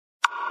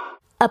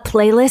a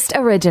playlist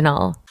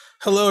original.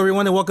 Hello,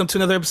 everyone, and welcome to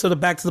another episode of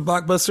Back to the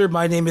Blockbuster.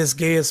 My name is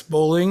Gaius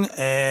Bowling,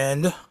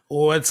 and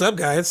what's up,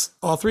 guys?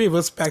 All three of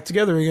us back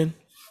together again.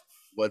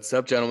 What's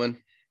up, gentlemen?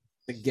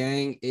 The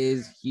gang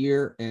is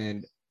here,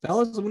 and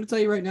fellas, I'm going to tell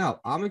you right now,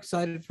 I'm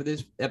excited for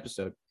this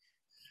episode.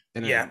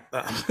 And Yeah.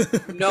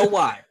 you know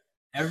why.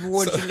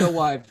 Everyone should know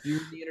why. If you're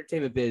in the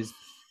entertainment biz,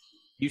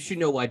 you should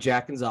know why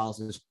Jack Gonzalez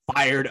is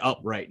fired up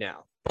right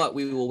now. But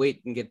we will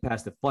wait and get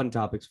past the fun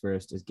topics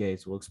first, as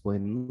Gaius will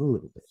explain in a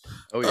little bit.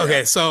 Oh, yeah.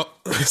 Okay, so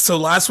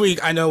last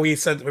week, I know we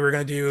said we were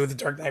going to do the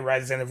Dark Knight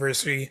Rises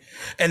anniversary,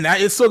 and that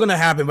is still going to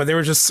happen, but there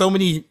were just so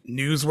many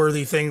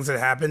newsworthy things that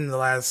happened in the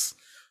last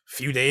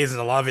few days,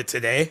 and a lot of it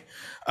today,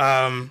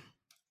 that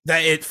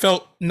it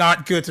felt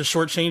not good to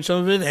shortchange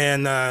some of it,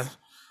 and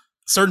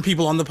certain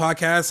people on the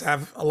podcast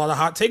have a lot of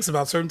hot takes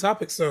about certain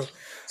topics, so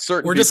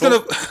we're just gonna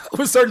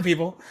with certain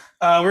people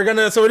we're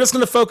just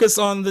gonna focus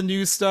on the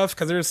news stuff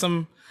because there's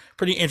some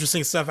pretty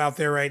interesting stuff out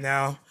there right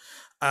now.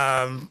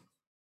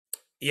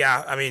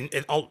 Yeah, I mean,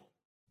 it all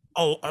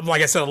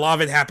like I said, a lot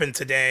of it happened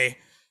today,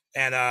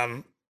 and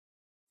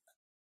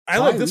I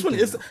look, this one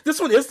is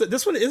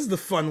the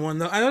fun one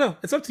though. I don't know,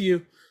 it's up to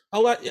you.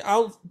 Let's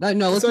go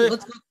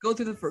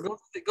through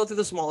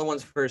the smaller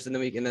ones first, and then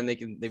we can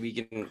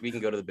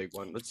go to the big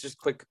one. Let's just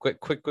quick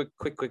with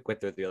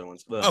the other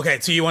ones. Ugh.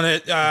 Okay, so you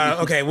want to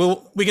okay,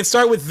 well, we can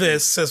start with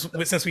this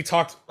since we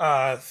talked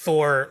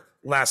Thor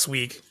last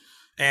week,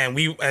 and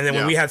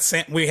when we had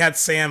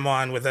Sam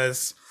on with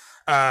us,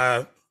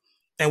 and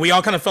we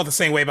all kind of felt the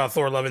same way about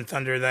Thor: Love and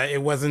Thunder, that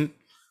it wasn't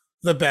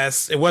the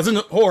best. It wasn't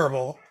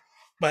horrible,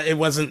 but it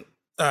wasn't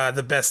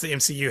the best the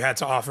MCU had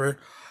to offer.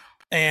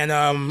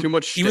 And too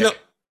much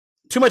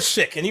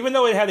shtick. And even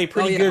though it had a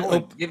pretty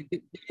good give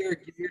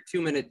your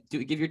 2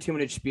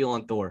 minute spiel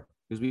on Thor,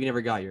 because we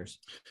never got yours.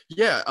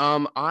 Yeah,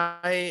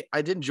 I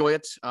did enjoy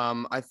it. I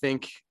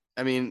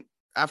mean,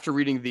 after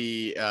reading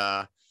the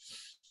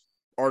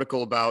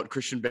article about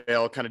Christian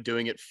Bale kind of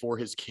doing it for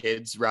his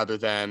kids rather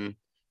than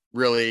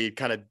really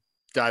kind of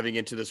diving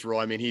into this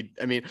role. I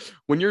mean,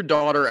 when your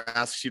daughter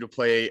asks you to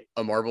play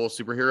a Marvel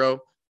superhero,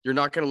 you're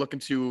not going to look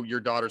into your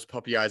daughter's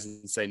puppy eyes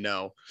and say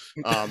no.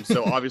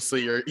 So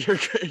obviously you're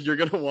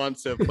going to want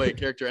to play a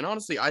character. And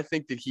honestly, I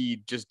think that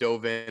he just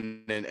dove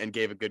in and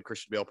gave a good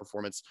Christian Bale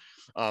performance.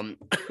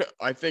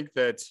 I think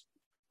that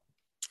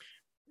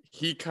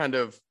he kind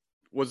of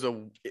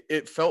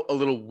it felt a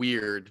little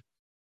weird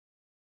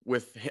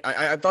with,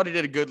 I thought he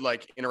did a good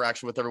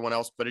interaction with everyone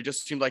else, but it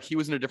just seemed like he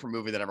was in a different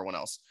movie than everyone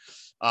else.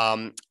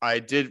 I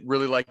did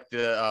really like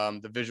the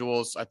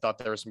visuals. I thought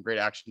there were some great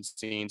action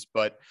scenes,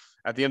 but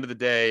at the end of the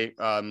day,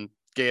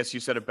 Gaius, you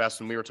said it best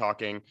when we were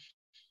talking.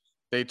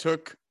 They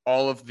took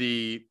all of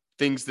the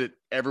things that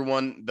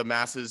the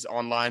masses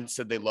online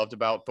said they loved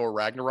about Thor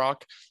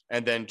Ragnarok,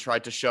 and then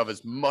tried to shove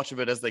as much of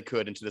it as they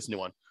could into this new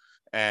one.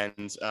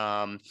 And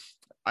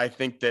I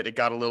think that it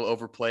got a little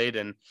overplayed.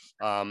 And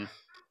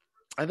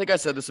I think I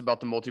said this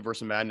about the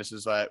Multiverse of Madness,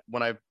 is that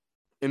when I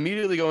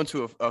immediately go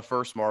into a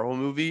first Marvel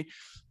movie,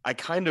 I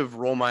kind of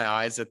roll my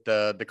eyes at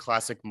the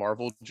classic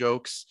Marvel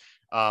jokes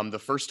the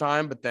first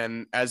time, but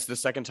then as the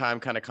second time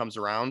kind of comes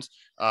around,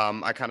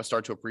 I kind of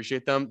start to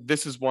appreciate them.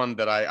 This is one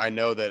that I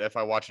know that if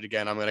I watch it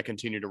again, I'm going to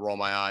continue to roll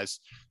my eyes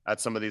at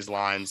some of these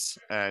lines.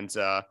 And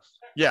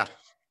yeah,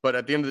 but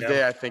at the end of the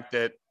day, I think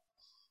that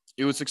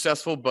it was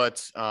successful,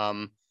 but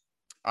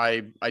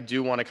I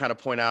do want to kind of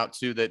point out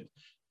too that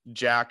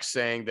Jack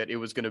saying that it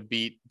was going to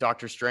beat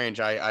Doctor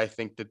Strange, I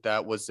think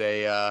that was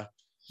a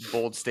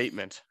bold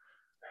statement.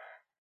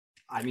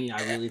 I mean,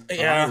 I really thought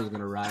it was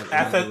going to ride.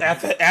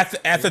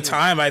 At the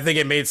time, I think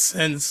it made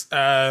sense.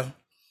 Yeah,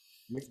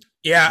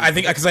 I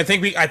think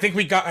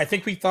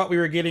we thought we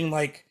were getting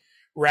like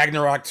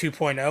Ragnarok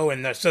 2.0,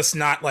 and that's just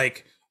not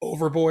like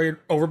overboard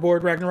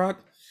Ragnarok,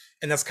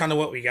 and that's kind of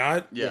what we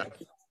got. Yeah.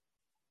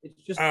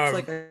 It's just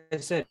like I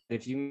said,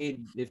 if you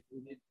made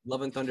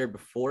Love and Thunder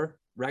before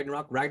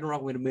Ragnarok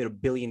would have made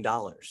 $1 billion.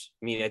 I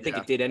mean, I think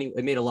it did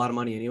it made a lot of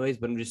money anyways,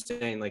 but I'm just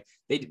saying, like,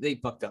 they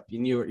fucked up.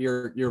 And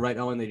you're right,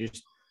 Owen. They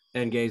just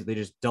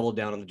doubled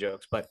down on the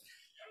jokes. But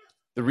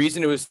the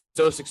reason it was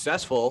so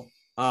successful,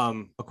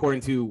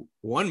 according to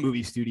one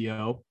movie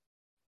studio,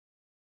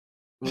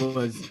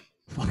 was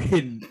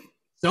fucking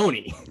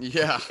Sony.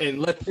 Yeah. And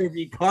Let There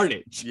Be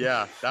Carnage.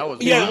 Yeah, that was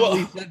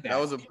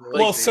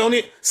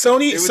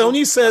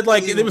Sony said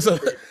like it was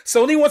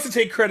Sony wants to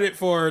take credit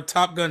for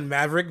Top Gun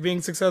Maverick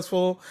being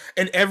successful,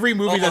 and every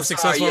movie that's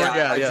successful.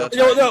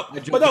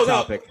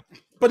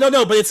 But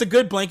it's a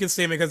good blanket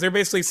statement because they're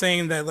basically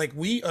saying that like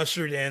we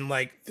ushered in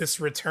like this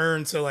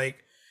return to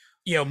like,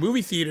 you know,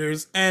 movie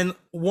theaters, and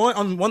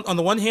on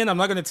the one hand, I'm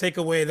not going to take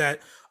away that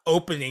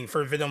opening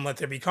for Venom Let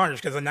There Be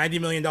Carnage, because a $90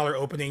 million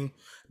opening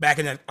back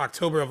in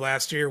October of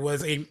last year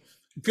was a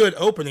good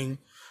opening,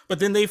 but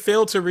then they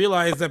failed to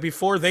realize that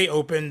before they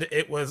opened,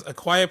 it was A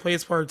Quiet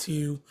Place Part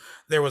 2,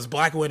 there was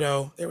Black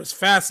Widow, there was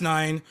Fast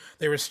 9,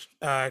 there was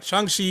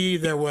Shang-Chi,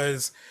 there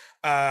was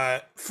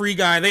Free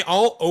Guy. They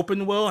all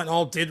opened well and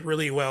all did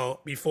really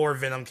well before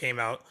Venom came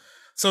out.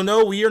 So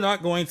no, we are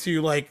not going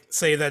to like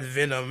say that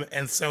Venom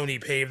and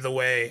Sony paved the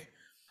way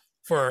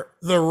for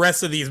the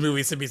rest of these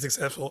movies to be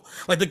successful.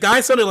 Like the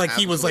guy sounded like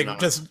he was like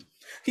just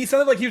he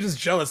sounded like he was just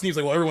jealous, and he was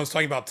like, well, everyone's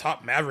talking about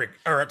Top Maverick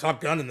or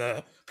Top Gun in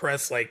the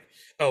press, like,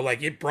 oh,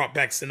 like it brought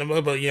back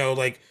cinema, but you know,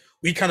 like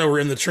we kind of were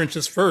in the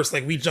trenches first,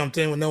 like we jumped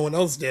in when no one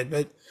else did,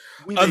 but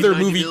other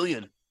movies,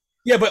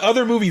 yeah, but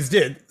other movies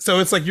did. So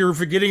it's like you're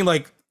forgetting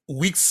like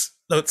weeks,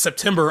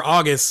 September,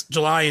 August,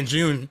 July, and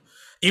June.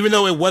 Even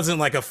though it wasn't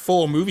like a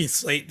full movie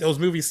slate, those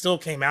movies still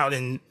came out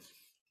and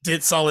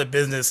did solid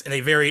business in a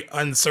very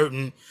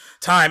uncertain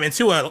time. And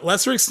to a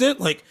lesser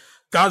extent, like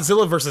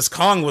Godzilla versus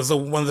Kong was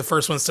one of the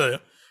first ones to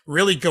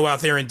really go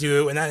out there and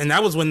do it. And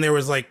that was when there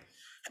was like,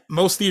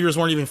 most theaters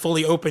weren't even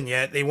fully open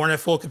yet. They weren't at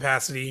full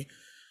capacity.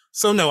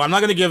 So no, I'm not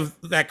going to give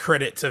that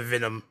credit to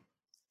Venom.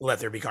 Let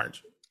There Be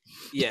Carnage.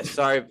 Yeah,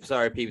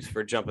 sorry, peeps,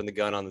 for jumping the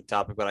gun on the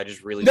topic, but I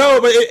just really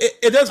but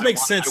it does make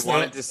sense. I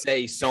wanted to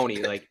say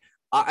Sony, like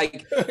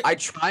I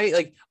try,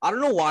 like I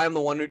don't know why I'm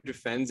the one who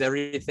defends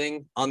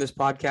everything on this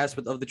podcast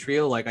of the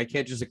trio. Like I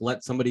can't just like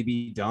let somebody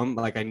be dumb.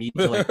 Like I need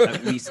to like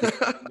at least like,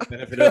 the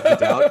benefit of the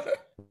doubt.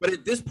 But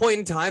at this point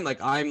in time,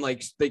 like I'm like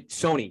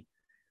Sony,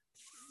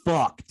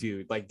 fuck,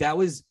 dude, like that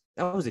was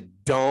a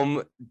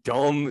dumb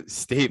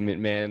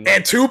statement, man. Like,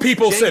 and two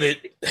people said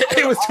it.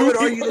 It was two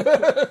people.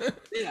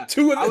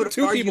 Two people. I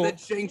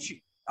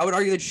would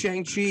argue that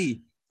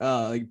Shang-Chi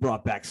like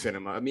brought back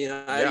cinema. I mean,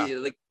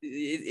 there's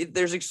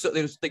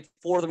like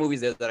four of the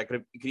movies there that I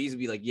could easily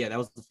be like, yeah, that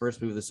was the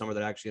first movie of the summer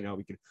that actually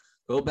we could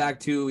go back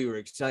to. We were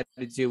excited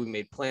to. We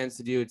made plans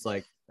to do. It's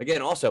like,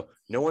 again, also,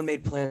 no one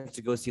made plans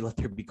to go see Let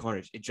There Be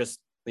Carnage. It just,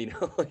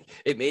 like,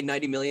 it made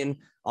 90 million,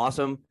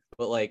 awesome,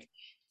 but like,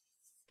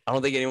 I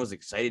don't think anyone was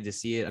excited to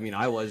see it. I mean,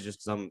 I was just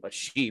because I'm a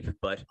sheep,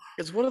 but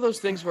it's one of those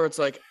things where it's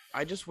like,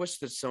 I just wish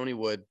that Sony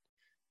would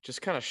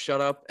just kind of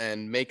shut up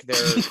and make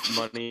their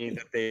money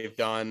that they've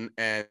done.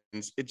 And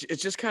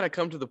it's just kind of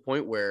come to the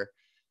point where,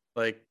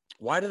 like,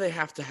 why do they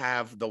have to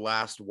have the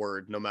last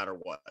word no matter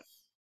what?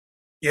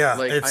 Yeah,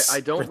 like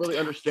I don't really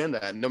understand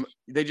that. No,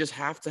 they just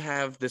have to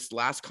have this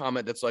last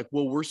comment that's like,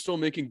 well, we're still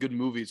making good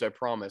movies, I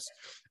promise.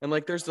 And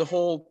like, there's the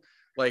whole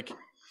like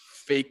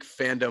fake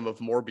fandom of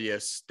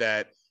Morbius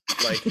that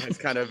like has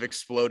kind of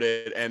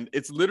exploded, and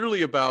it's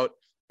literally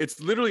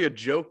a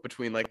joke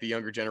between like the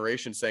younger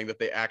generation saying that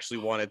they actually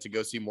wanted to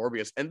go see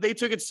Morbius, and they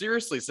took it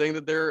seriously, saying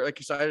that they're like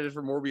excited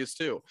for Morbius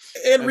too,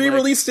 and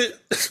re-released it.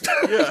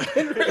 Yeah,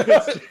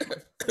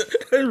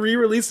 and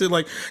re-released it.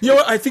 Like, you know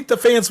what? I think the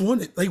fans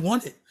want it. They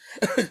want it.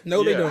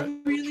 No, they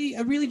don't.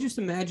 I really just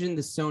imagine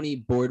the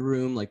Sony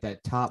boardroom, like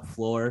that top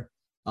floor.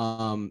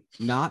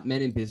 Not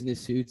men in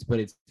business suits, but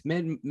it's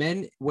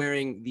men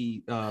wearing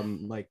the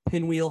like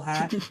pinwheel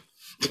hat.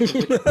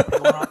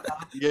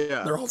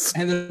 Yeah, they're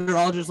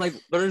all just like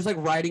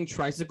riding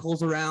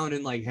tricycles around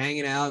and like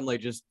hanging out and like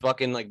just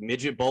fucking like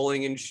midget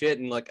bowling and shit,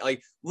 and like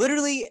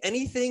literally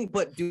anything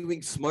but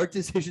doing smart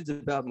decisions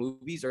about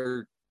movies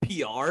or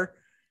PR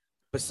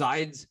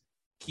besides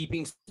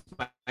keeping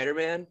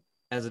Spider-Man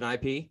as an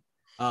IP.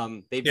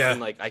 They've done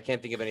like, I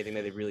can't think of anything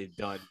that they've really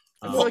done.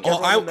 Like in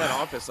that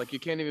office, like you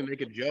can't even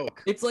make a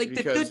joke. It's like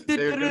because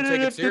they're gonna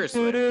take it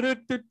seriously.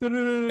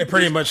 It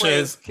pretty much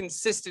is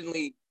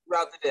consistently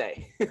throughout the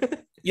day.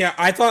 Yeah,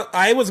 I thought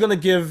I was gonna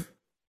give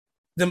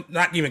them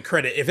not even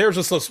credit if there was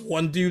just this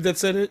one dude that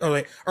said it. All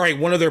right,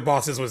 one of their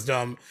bosses was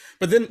dumb,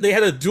 but then they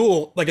had a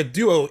duo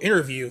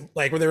interview,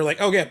 like where they were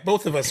like, "Oh yeah,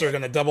 both of us are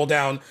gonna double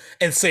down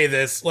and say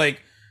this."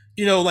 Like,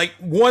 you know, like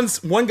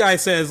one guy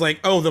says like,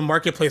 "Oh, the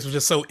marketplace was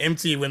just so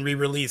empty when we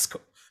released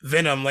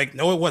Venom." Like,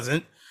 no, it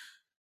wasn't.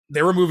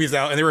 There were movies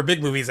out, and there were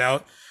big movies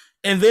out,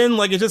 and then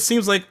like it just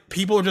seems like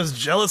people are just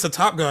jealous of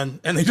Top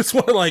Gun, and they just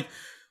want to like,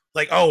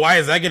 oh, why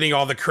is that getting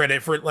all the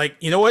credit for it? Like,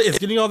 you know what? It's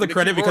getting all the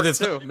credit because it's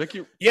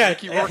Mickey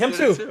him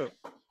too.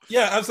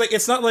 Yeah, I was like,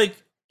 it's not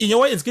like, you know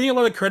what? It's getting a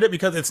lot of credit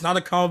because it's not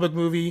a comic book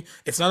movie,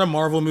 it's not a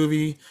Marvel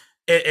movie.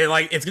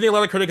 It's getting a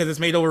lot of credit because it's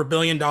made over $1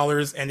 billion,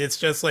 and it's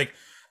just like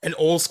an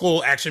old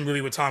school action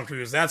movie with Tom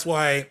Cruise. That's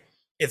why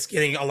it's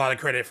getting a lot of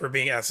credit for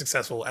being as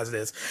successful as it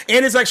is.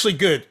 And it's actually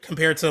good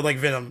compared to like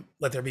Venom,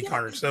 Let There Be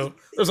Carnage. So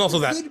there's also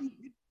that.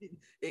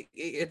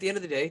 At the end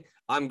of the day,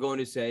 I'm going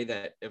to say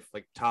that if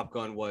like Top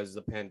Gun was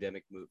the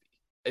pandemic movie,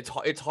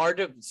 it's hard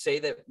to say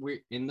that we're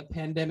in the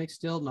pandemic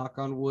still, knock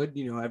on wood,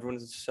 you know,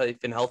 everyone's safe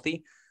and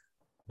healthy.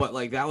 But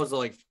like that was the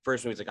like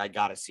first movie, like I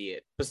gotta see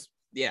it. But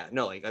yeah,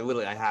 no, like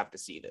I have to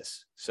see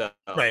this. So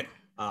right.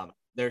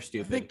 They're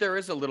stupid. I think there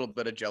is a little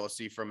bit of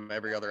jealousy from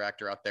every other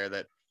actor out there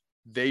that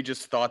they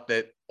just thought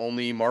that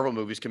only Marvel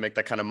movies can make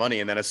that kind of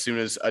money. And then as soon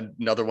as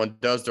another one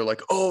does, they're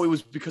like, oh, it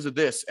was because of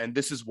this. And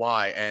this is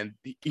why. And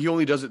he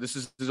only does it. This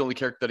is his only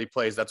character that he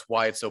plays. That's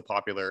why it's so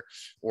popular.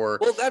 Or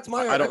that's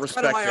my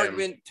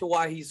argument to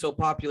why he's so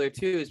popular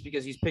too, is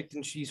because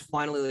he's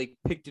finally like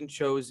picked and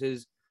chose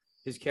his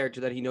character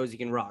that he knows he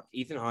can rock.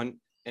 Ethan Hunt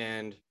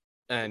and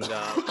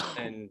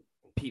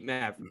Pete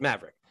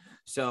Maverick.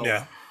 So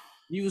yeah.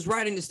 He was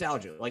riding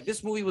nostalgia. Like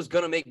this movie was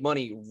gonna make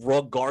money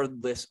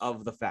regardless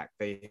of the fact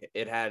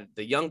it had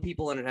the young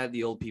people and it had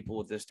the old people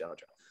with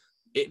nostalgia.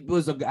 it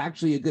was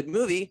actually a good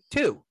movie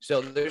too.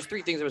 So there's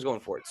 3 things I was going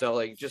for it. So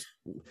like, just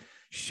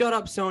shut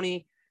up,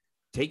 Sony,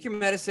 take your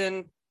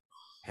medicine,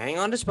 hang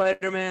on to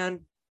Spider-Man,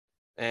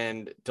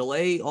 and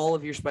delay all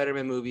of your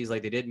Spider-Man movies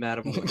like they did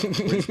Madam Web. We're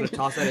just going to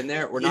toss that in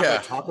there. We're not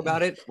going to talk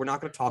about it. We're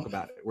not going to talk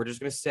about it. We're just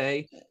going to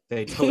say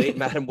they delayed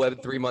Madam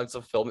Web 3 months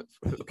of film.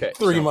 Okay.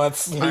 3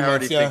 months. I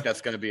already think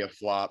that's going to be a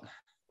flop.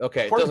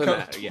 Okay. It doesn't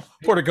matter. Yeah.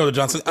 Poor Dakota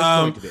Johnson.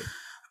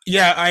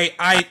 Yeah,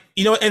 I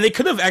and they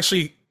could have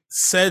actually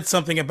said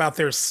something about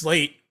their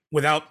slate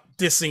without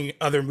dissing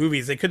other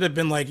movies. They could have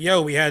been like,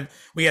 yo, we had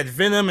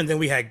Venom, and then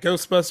we had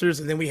Ghostbusters,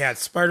 and then we had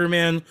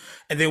Spider-Man,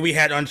 and then we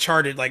had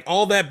Uncharted, like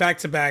all that back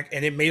to back,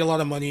 and it made a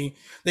lot of money.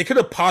 They could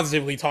have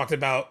positively talked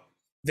about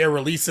their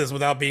releases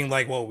without being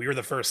like, well, we were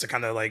the first to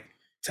kind of like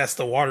test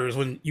the waters,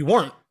 when you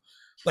weren't.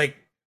 Like,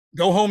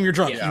 go home, you're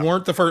drunk. Yeah. You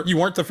weren't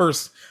the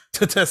first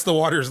to test the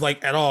waters,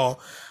 like, at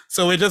all.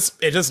 So it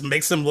just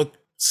makes them look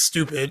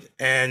stupid,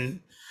 and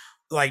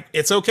like,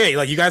 it's okay.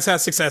 Like, you guys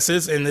have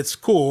successes and it's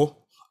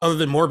cool, other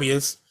than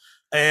Morbius,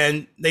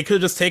 and they could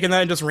have just taken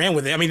that and just ran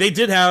with it. I mean, they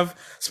did have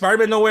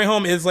Spider-Man No Way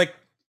Home was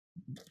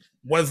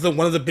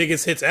one of the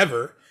biggest hits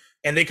ever,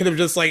 and they could have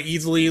just like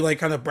easily like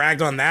kind of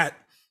bragged on that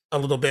a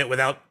little bit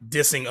without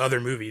dissing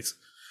other movies.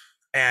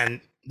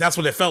 And that's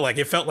what it felt like.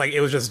 It felt like it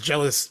was just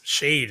jealous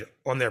shade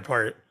on their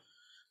part,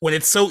 when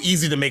it's so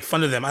easy to make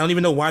fun of them. I don't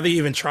even know why they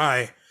even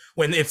try,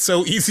 when it's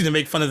so easy to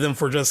make fun of them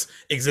for just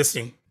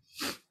existing,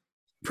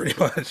 pretty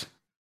much.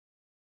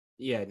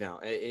 Yeah, no,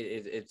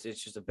 it's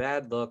just a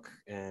bad look,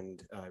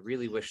 and I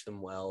really wish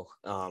them well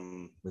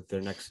with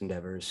their next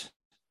endeavors.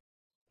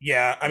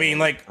 Yeah, I mean,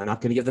 like, I'm not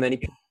going to give them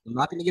I'm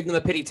not going to give them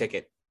a pity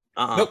ticket.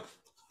 Nope.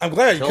 I'm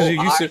glad, because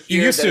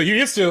you used to.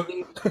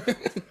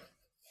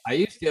 I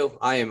used to.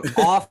 I am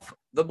off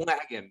the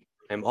wagon.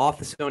 I'm off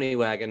the Sony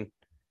wagon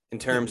in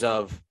terms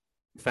of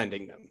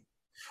defending them.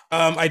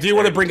 I do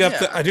want to bring up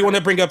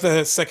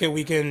the second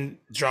weekend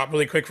drop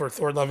really quick for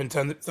Thor: Love and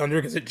Thunder,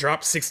 because it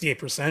dropped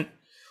 68%,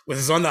 which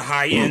is on the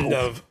high end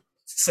of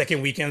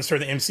second weekends for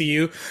the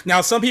MCU.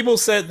 Now, some people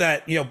said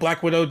that,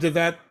 Black Widow did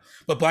that,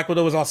 but Black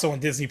Widow was also on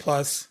Disney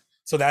Plus,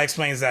 so that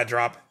explains that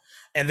drop.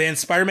 And then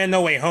Spider-Man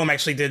No Way Home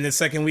actually did in the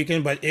second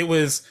weekend, but it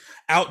was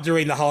out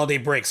during the holiday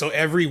break, so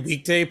every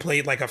weekday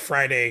played like a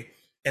Friday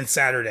and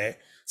Saturday.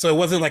 So it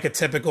wasn't like a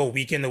typical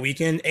weekend to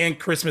weekend, and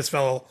Christmas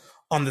fell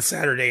on the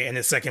Saturday in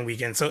the second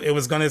weekend, so it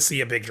was going to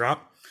see a big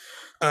drop.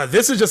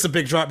 This is just a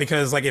big drop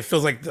because like it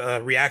feels like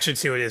the reaction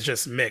to it is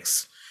just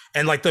mixed.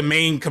 And like the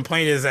main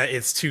complaint is that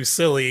it's too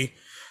silly.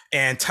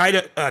 And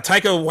Taika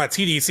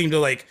Waititi seemed to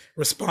like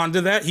respond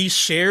to that. He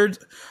shared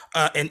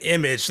an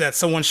image that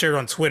someone shared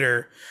on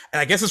Twitter,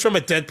 and I guess it's from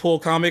a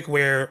Deadpool comic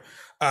where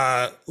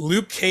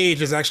Luke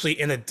Cage is actually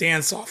in a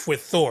dance-off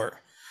with Thor.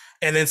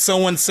 And then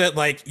someone said,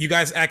 like, you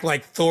guys act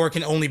like Thor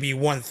can only be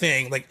one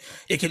thing. Like,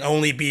 it can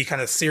only be kind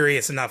of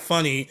serious and not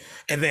funny.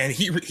 And then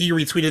he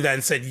retweeted that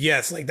and said,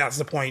 yes, like, that's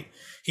the point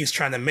he's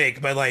trying to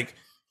make. But, like,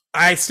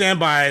 I stand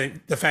by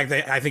the fact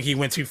that I think he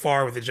went too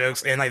far with the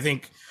jokes. And I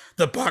think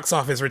the box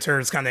office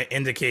returns kind of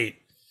indicate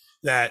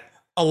that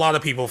a lot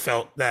of people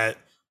felt that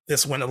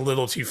this went a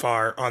little too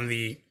far on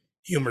the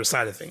humor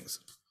side of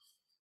things.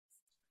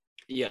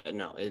 Yeah,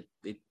 no, it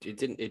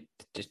didn't. It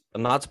just,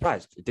 I'm not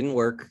surprised. It didn't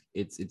work.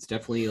 It's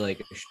definitely like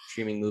a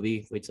streaming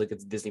movie. Wait till it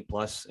gets Disney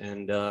Plus,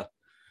 and kind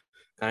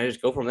of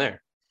just go from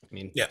there. I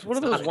mean, yeah, it's one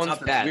of those ones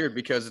that's weird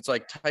because it's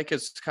like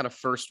Taika's kind of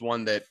first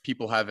one that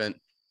people haven't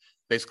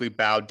basically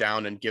bowed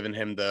down and given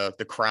him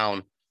the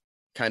crown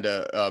kind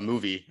of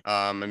movie.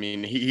 I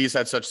mean, he's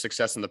had such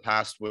success in the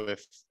past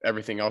with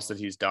everything else that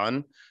he's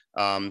done.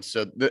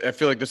 So I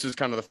feel like this is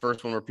kind of the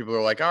first one where people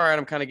are like, all right,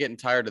 I'm kind of getting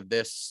tired of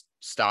this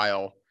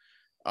style.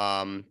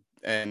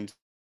 And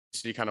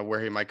see kind of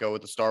where he might go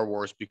with the Star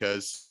Wars,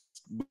 because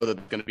whether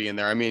it's going to be in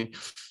there. I mean,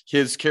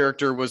 his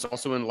character was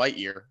also in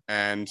Lightyear,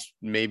 and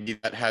maybe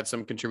that had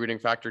some contributing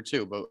factor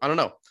too, but I don't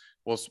know.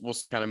 We'll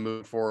kind of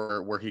move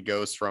forward where he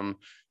goes from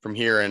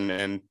here,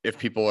 and if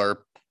people are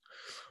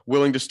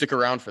willing to stick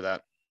around for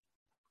that.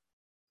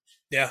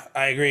 Yeah,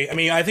 I agree. I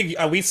mean, I think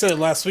we said it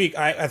last week.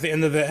 At the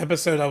end of the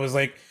episode, I was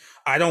like,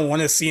 I don't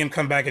want to see him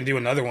come back and do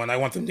another one. I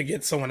want them to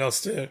get someone else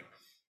to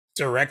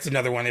direct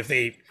another one if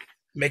they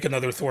make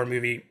another Thor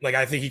movie. Like,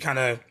 I think he kind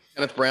of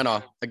Kenneth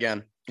Branagh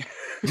again.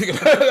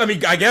 I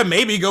mean, I guess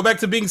maybe go back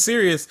to being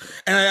serious.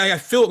 And I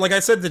feel, like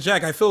I said to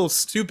Jack, I feel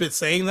stupid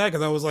saying that,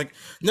 because I was like,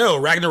 no,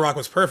 Ragnarok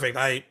was perfect.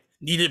 I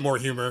needed more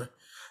humor.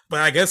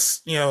 But I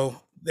guess,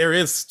 there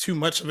is too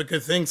much of a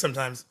good thing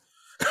sometimes.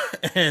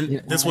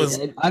 And this was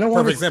I don't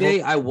want to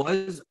say I don't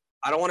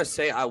want to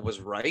say I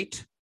was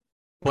right,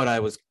 but I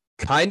was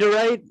kind of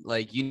right.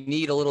 Like, you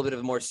need a little bit of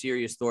a more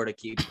serious Thor to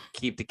keep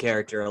the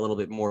character a little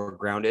bit more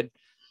grounded.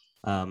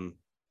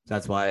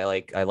 That's why I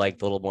like a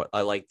little more.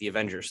 I like the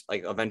Avengers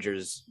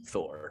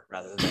Thor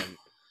rather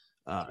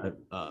than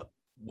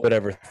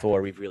whatever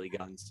Thor we've really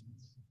gotten.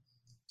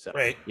 So,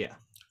 right, yeah.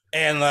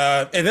 And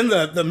then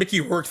the Mickey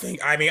Rourke thing.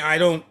 I mean, I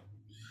don't.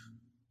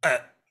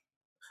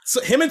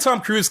 So him and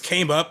Tom Cruise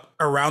came up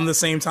around the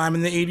same time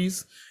in the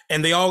 80s,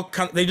 and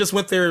they just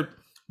went their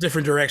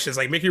different directions.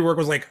 Like Mickey Rourke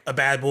was like a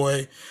bad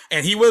boy,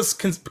 and he was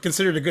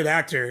considered a good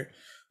actor,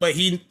 but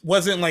he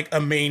wasn't like a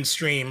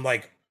mainstream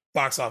like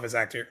box office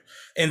actor.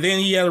 And then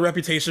he had a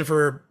reputation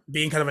for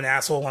being kind of an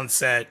asshole on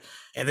set,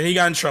 and then he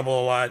got in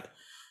trouble a lot,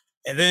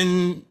 and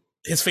then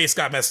his face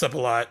got messed up a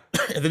lot,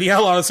 and then he had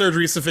a lot of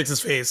surgeries to fix his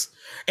face,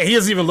 and he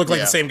doesn't even look like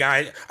the same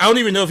guy. I don't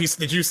even know if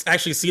did you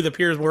actually see the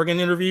Piers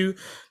Morgan interview,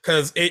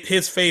 because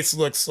his face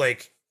looks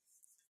like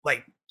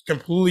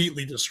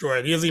completely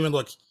destroyed. He doesn't even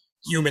look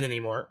human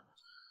anymore.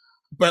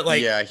 But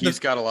like, yeah, he's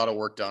got a lot of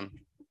work done.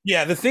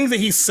 Yeah, the things that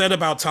he said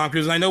about Tom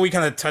Cruise, and I know we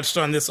kind of touched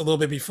on this a little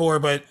bit before,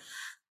 but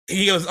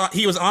he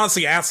was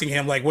honestly asking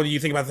him like, what do you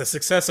think about the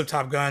success of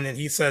Top Gun? And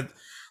he said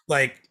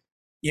like,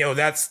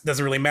 that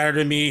doesn't really matter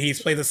to me.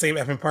 He's played the same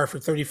effing part for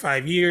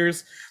 35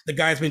 years. The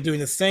guy's been doing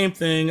the same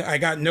thing. I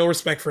got no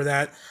respect for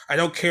that. I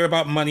don't care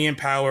about money and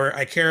power.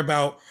 I care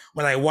about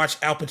when I watch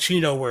Al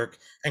Pacino work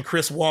and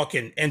Chris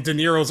Walken and De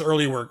Niro's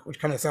early work, which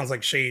kind of sounds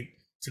like shade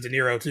to De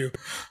Niro too.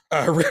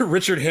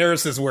 Richard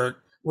Harris's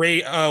work,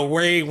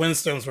 Ray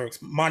Winstone's works,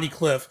 Monty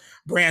Clift,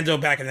 Brando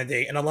back in the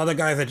day, and a lot of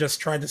guys that just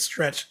tried to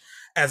stretch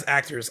as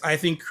actors. I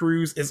think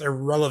Cruise is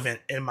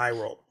irrelevant in my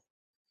world.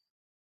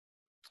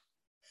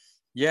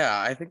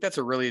 Yeah, I think that's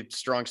a really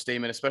strong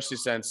statement, especially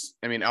since,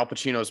 I mean, Al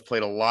Pacino's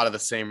played a lot of the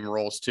same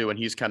roles too, and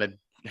he's kind of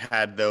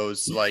had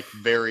those like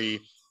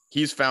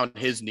he's found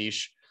his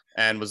niche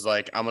and was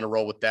like, I'm going to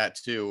roll with that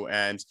too.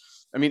 And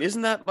I mean,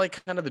 isn't that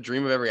like kind of the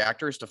dream of every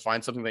actor, is to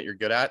find something that you're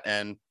good at?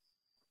 And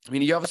I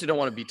mean, you obviously don't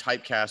want to be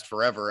typecast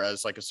forever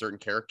as like a certain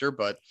character,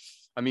 but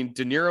I mean,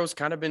 De Niro's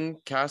kind of been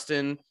cast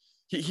in,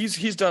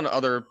 he's done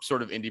other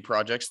sort of indie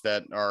projects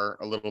that are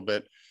a little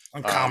bit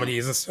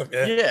comedies and stuff.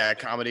 Yeah,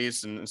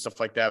 comedies and stuff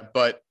like that.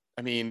 But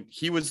I mean,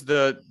 he was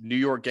the New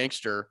York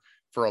gangster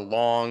for a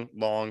long,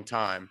 long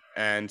time,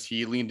 and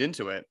he leaned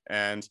into it.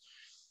 And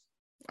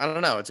I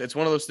don't know, it's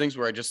one of those things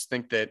where I just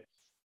think that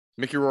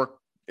Mickey Rourke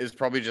is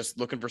probably just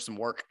looking for some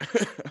work.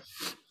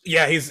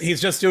 Yeah,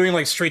 he's just doing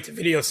like straight to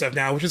video stuff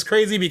now, which is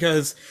crazy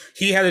because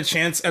he had a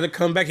chance at a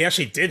comeback. He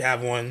actually did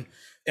have one.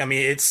 I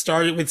mean, it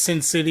started with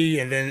Sin City,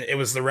 and then it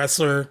was The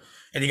Wrestler,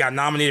 and he got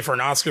nominated for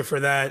an Oscar for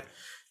that.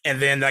 And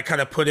then that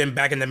kind of put him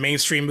back in the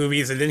mainstream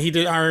movies. And then he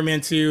did Iron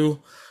Man 2,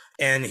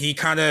 and he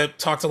kind of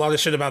talked a lot of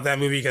shit about that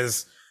movie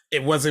because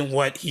it wasn't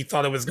what he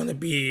thought it was going to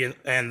be,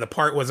 and the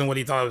part wasn't what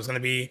he thought it was going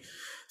to be.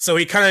 So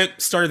he kind of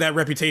started that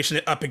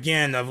reputation up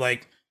again of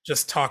like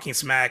just talking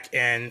smack,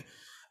 and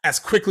as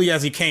quickly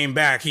as he came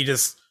back, he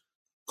just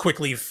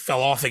quickly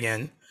fell off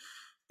again.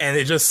 And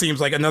it just seems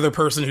like another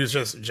person who's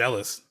just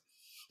jealous.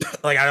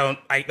 Like,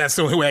 that's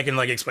the only way I can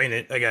like explain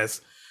it, I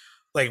guess.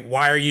 Like,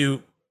 why are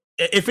you,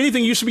 if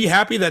anything, you should be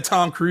happy that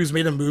Tom Cruise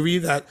made a movie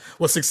that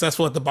was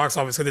successful at the box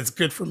office, because it's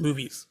good for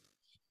movies.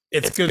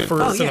 It's good for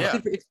cinema. Yeah,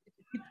 it's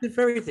good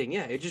for everything.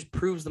 Yeah, it just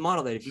proves the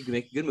model that if you can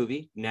make a good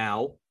movie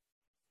now,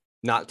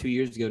 not 2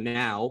 years ago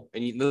now,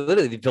 and you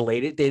literally they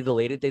delayed it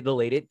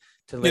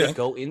to let it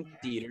go in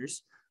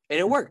theaters, and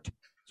it worked.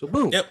 So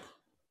boom. Yep.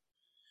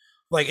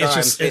 Like,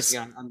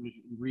 I'm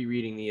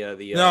rereading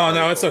the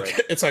no, it's okay.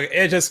 Right? It's okay.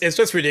 It's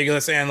just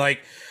ridiculous. And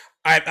like,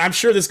 I'm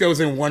sure this goes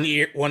in one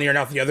ear and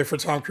out the other for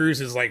Tom Cruise.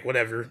 Is like,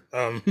 whatever.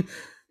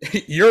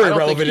 You're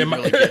irrelevant in my.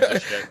 Really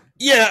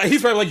yeah,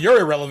 he's probably like,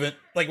 you're irrelevant.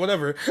 Like,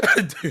 whatever.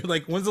 Dude,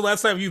 like, when's the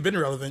last time you've been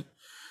relevant?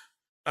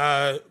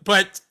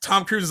 But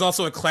Tom Cruise is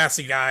also a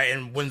classy guy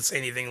and wouldn't say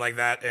anything like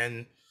that,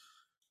 and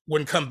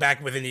wouldn't come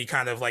back with any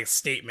kind of like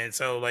statement.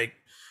 So like,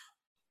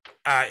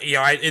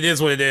 it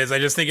is what it is. I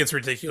just think it's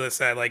ridiculous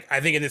that like, I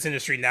think in this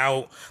industry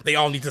now they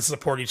all need to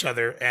support each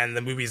other and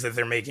the movies that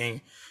they're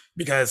making,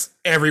 because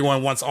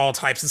everyone wants all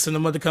types of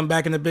cinema to come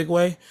back in a big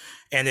way.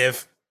 And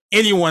if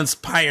anyone's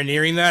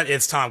pioneering that,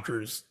 it's Tom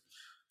Cruise.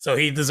 So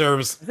he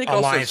deserves a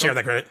lion's share of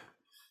that credit.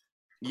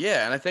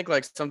 Yeah, and I think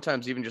like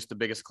sometimes even just the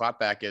biggest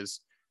clapback is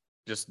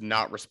just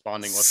not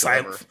responding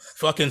whatsoever.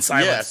 Fucking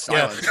silence.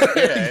 Yeah, silence.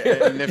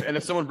 Yeah. And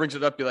if someone brings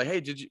it up, be like,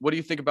 hey, what do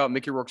you think about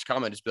Mickey Rourke's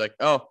comment? Just be like,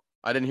 oh,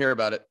 I didn't hear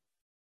about it.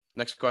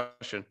 Next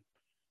question.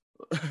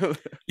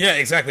 Yeah,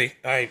 exactly.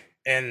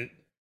 And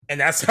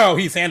that's how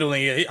he's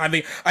handling it.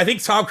 I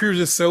think Tom Cruise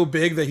is so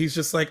big that he's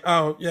just like,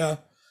 oh yeah.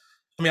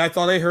 I mean, I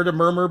thought I heard a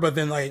murmur, but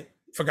then I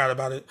forgot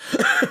about it.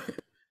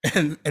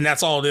 and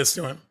that's all it is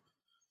to him,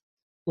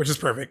 which is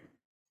perfect.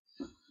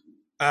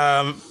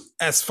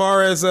 As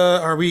far as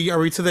are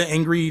we to the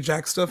angry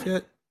Jack stuff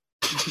yet?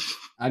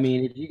 I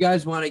mean, if you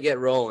guys want to get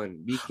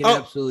rolling, we can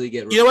absolutely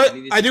get rolling. You know what?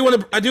 I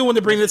do want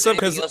to bring this up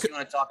because you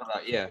want to talk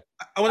about, yeah.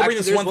 I want to bring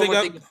this one thing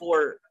up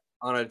before.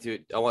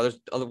 There's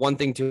one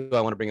thing too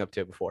I want to bring up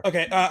too before.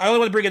 Okay, I only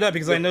want to bring it up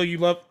because I know you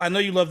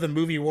love the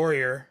movie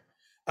Warrior.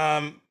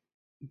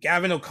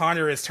 Gavin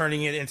O'Connor is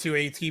turning it into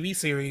a TV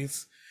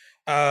series.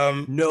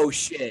 No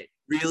shit,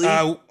 really?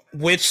 Well,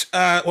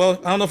 I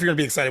don't know if you're gonna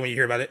be excited when you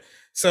hear about it.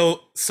 So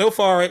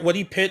far, what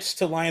he pitched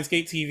to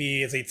Lionsgate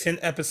TV is a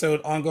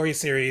 10-episode ongoing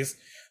series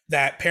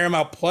that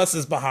Paramount Plus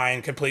is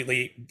behind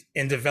completely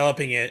in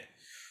developing it.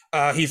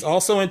 He's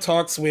also in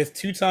talks with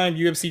two-time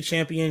UFC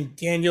champion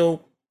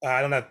Daniel. I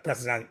don't know how to pronounce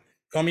his name.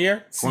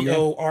 Cormier, Cormier?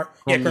 Cor,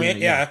 yeah, Cormier,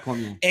 yeah,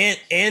 Cormier.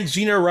 and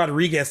Gina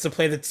Rodriguez to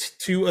play the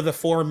two of the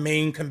four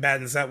main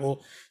combatants that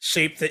will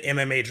shape the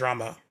MMA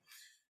drama.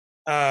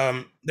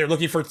 They're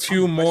looking for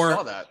two more. I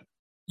saw that.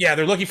 Yeah,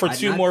 they're looking for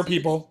two more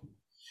people.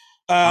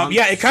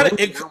 Yeah,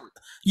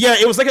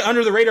 it was like an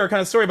under the radar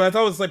kind of story, but I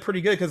thought it was like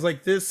pretty good because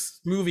like this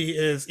movie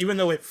is, even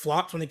though it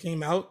flopped when it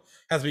came out,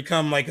 has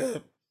become like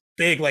a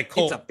big like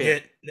cult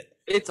hit.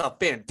 It's a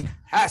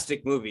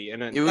fantastic movie,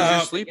 and it was your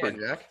sleeper,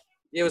 Jack.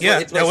 It was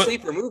it's my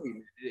sleeper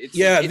movie.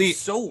 It's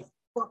so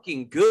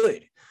fucking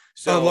good.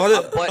 So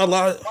I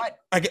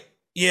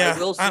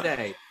will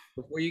say,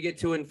 before you get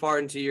too far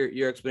into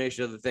your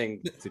explanation of the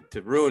thing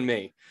to ruin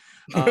me,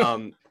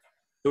 the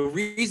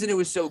reason it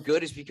was so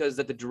good is because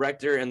that the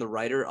director and the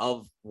writer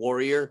of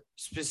Warrior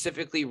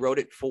specifically wrote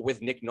it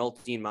with Nick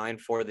Nolte in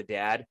mind for the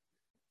dad,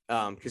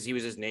 because he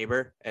was his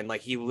neighbor, and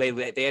like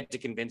they had to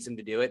convince him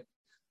to do it.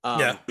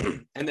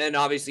 And then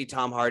obviously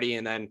Tom Hardy,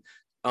 and then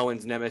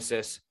Owen's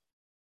nemesis,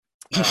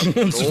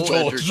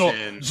 Joel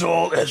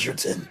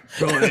Edgerton.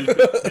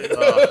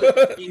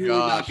 He will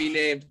not be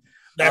named.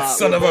 That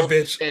son of a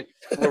bitch.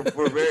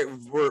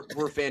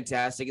 We're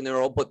fantastic in the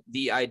role, but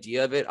the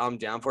idea of it, I'm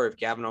down for. If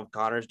Gavin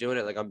O'Connor's doing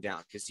it, like I'm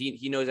down because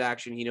he knows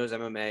action, he knows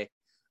MMA.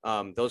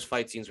 Those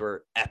fight scenes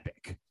were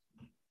epic.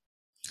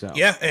 So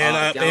yeah,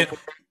 and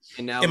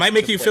now it might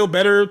make you feel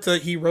better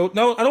that he wrote.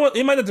 No, I don't want.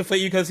 It might not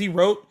deflate you because he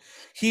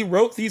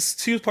wrote these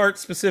two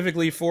parts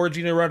specifically for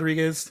Gina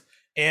Rodriguez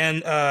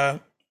and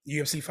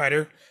UFC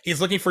fighter.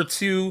 He's looking for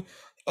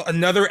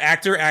another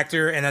actor,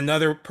 and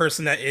another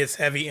person that is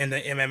heavy in the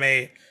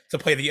MMA to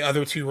play the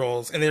other two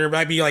roles, and there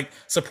might be like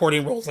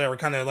supporting roles that are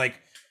kind of like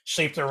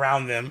shaped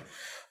around them.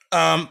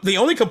 The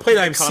only complaint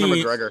I've Conor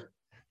seen. McGregor.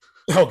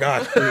 Oh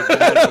God,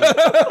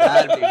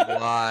 that'd be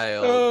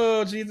wild.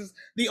 Oh Jesus!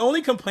 The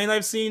only complaint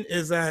I've seen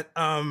is that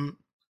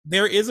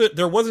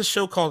there was a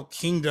show called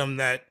Kingdom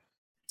that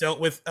dealt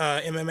with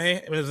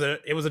MMA.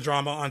 It was a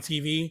drama on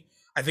TV.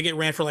 I think it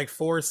ran for like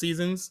 4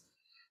 seasons,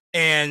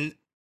 and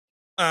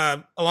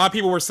a lot of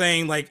people were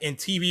saying like in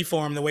TV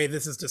form, the way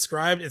this is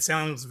described, it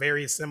sounds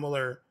very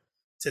similar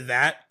to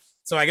that.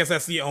 So I guess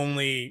that's the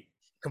only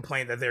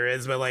complaint that there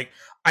is. But like,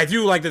 I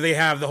do like that they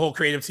have the whole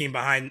creative team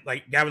behind.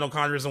 Like Gavin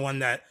O'Connor is the one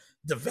that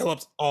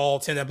developed all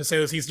 10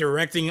 episodes. He's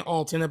directing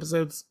all 10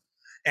 episodes,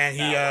 and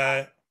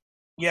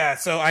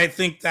so I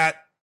think that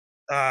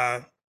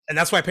and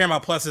that's why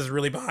Paramount Plus is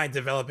really behind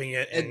developing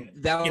it and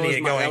getting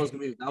it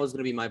going. That was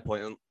gonna be my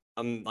point.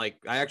 I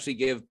actually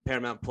give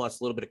Paramount Plus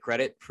a little bit of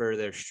credit for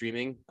their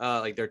streaming,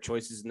 like their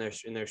choices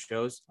in their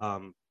shows.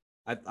 I'm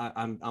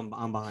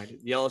behind it.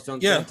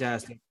 Yellowstone's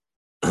fantastic.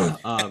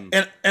 And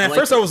at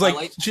first I was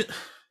like,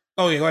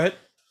 oh yeah, go ahead.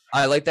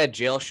 I like that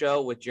jail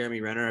show with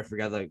Jeremy Renner. I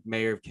forgot, like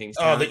Mayor of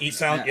Kingstown. Oh, the Eat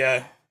Sound,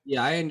 yeah.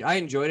 I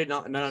enjoyed it.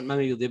 Not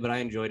many people did, but I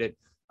enjoyed it.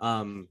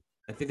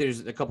 I think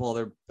there's a couple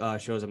other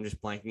shows I'm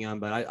just blanking on,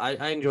 but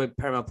I enjoy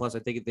Paramount Plus. I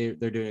think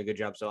they're doing a good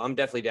job, so I'm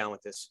definitely down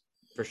with this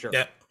for sure.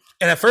 Yeah.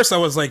 And at first I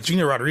was like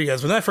Gina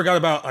Rodriguez, but then I forgot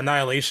about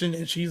Annihilation,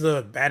 and she's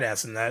a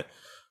badass in that.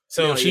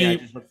 So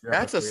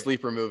that's a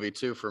sleeper movie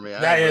too for me.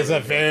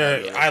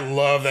 I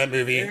love that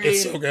movie.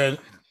 It's so good.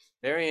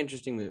 Very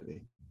interesting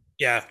movie.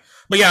 Yeah.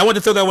 But yeah, I wanted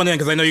to throw that one in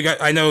because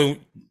I know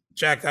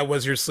Jack, that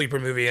was your sleeper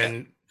movie,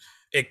 and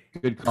it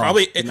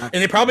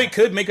probably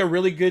could make a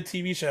really good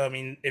TV show. I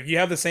mean, if you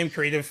have the same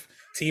creative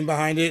team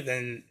behind it,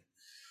 then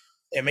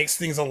it makes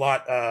things a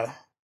lot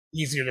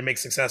easier to make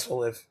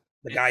successful if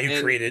the guy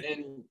who created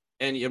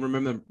and you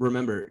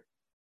remember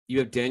you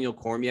have Daniel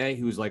Cormier,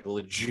 who's like a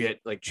legit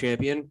like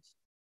champion.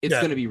 It's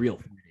gonna be real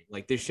fighting.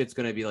 Like this shit's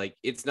gonna be like,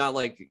 it's not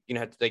like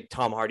like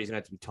Tom Hardy's gonna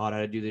have to be taught how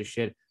to do this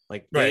shit.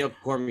 Like Daniel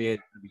Cormier is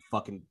gonna be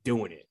fucking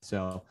doing it.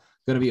 So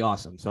it's gonna be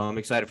awesome. So I'm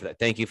excited for that.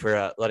 Thank you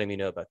for letting me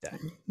know about that.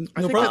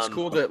 I think it's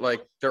cool that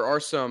like there are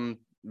some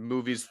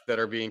movies that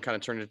are being kind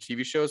of turned into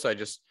TV shows. I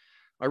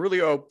really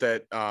hope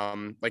that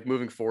like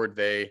moving forward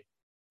they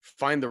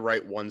find the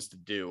right ones to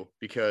do,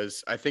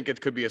 because I think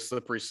it could be a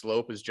slippery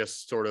slope, is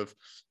just sort of,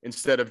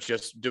 instead of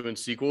just doing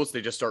sequels,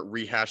 they just start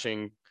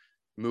rehashing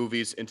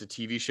movies into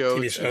TV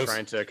shows and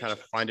trying to kind of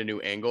find a new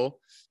angle.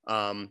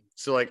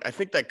 So like I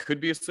think that could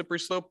be a slippery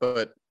slope,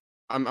 but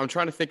I'm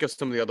trying to think of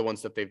some of the other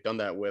ones that they've done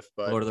that with.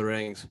 But Lord of the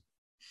Rings.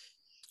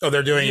 Oh,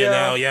 they're doing it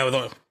now.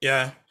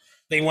 Yeah,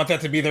 they want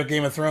that to be their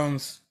Game of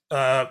Thrones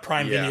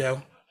Prime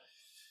Video.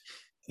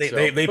 They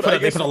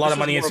put a lot of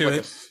money into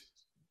it.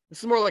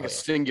 This is more like a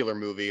singular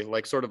movie,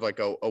 like sort of like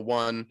a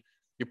one.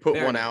 You put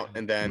one out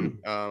and then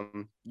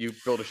you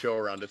build a show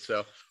around it.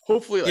 So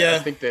hopefully, I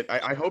think that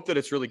I hope that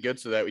it's really good,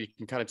 so that we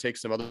can kind of take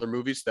some other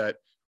movies that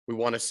we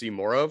want to see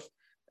more of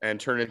and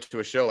turn it into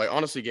a show. Like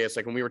honestly, Gay, it's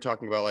like when we were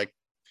talking about like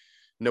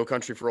No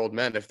Country for Old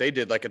Men, if they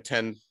did like a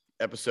 10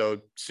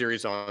 episode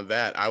series on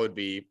that, I would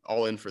be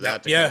all in for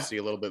that to kind of see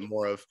a little bit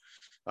more of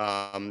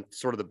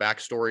sort of the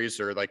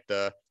backstories, or like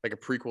a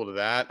prequel to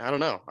that. I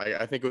don't know.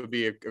 I think it would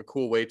be a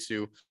cool way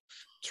to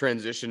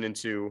transition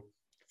into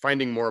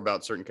finding more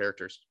about certain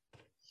characters.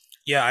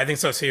 Yeah, I think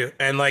so too.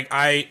 And like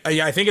I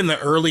think in the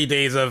early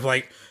days of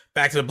like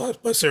Back to the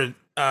Blockbuster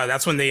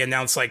that's when they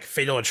announced like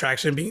Fatal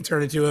Attraction being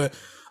turned into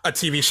a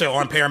TV show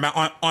on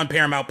Paramount on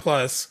Paramount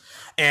Plus,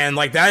 and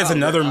like that is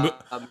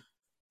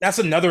that's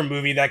another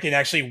movie that can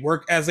actually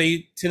work as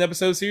a 10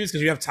 episode series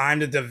because you have time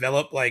to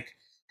develop like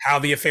how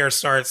the affair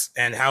starts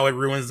and how it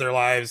ruins their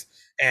lives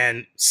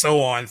and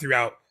so on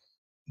throughout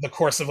the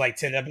course of like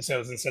 10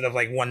 episodes instead of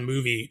like one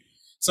movie.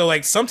 So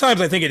like sometimes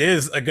I think it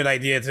is a good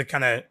idea to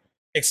kind of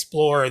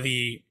explore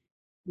the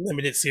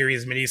limited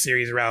series,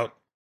 miniseries route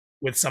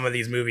with some of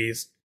these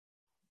movies.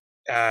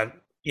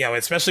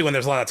 Especially when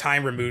there's a lot of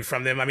time removed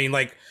from them. I mean,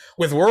 like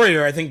with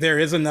Warrior, I think there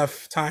is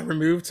enough time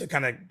removed to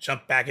kind of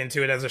jump back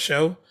into it as a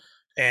show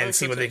and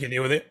see what they can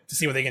do with it.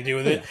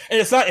 And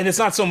it's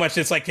not so much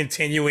it's like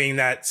continuing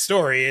that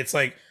story. It's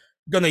like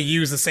gonna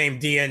use the same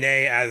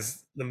DNA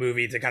as the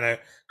movie to kind of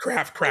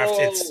craft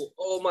its.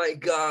 Oh my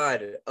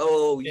god!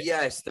 Oh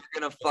yes, they're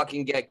gonna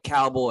fucking get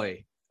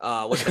Cowboy.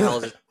 What the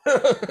hell is it?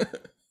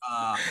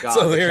 God.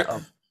 So there.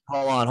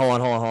 Hold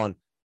on.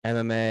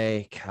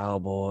 MMA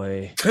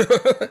Cowboy.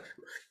 Dude,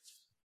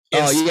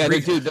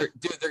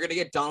 they're gonna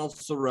get Donald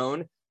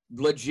Cerrone.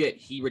 Legit,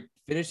 he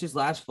finished his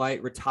last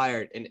fight,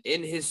 retired, and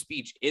in his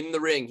speech in the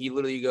ring, he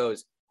literally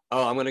goes,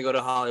 "Oh, I'm gonna go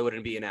to Hollywood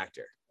and be an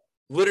actor."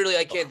 Literally,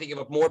 I can't think of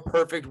a more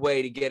perfect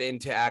way to get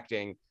into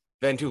acting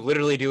than to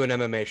literally do an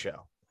MMA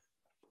show.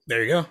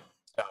 There you go.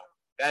 So,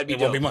 that'd be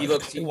dope. He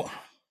looks sick.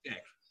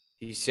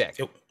 He's sick.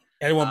 And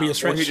it won't be a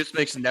stretch. Or he just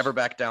makes Never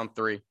Back Down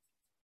 3.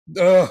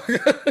 Oh.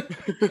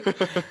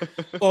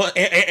 Well,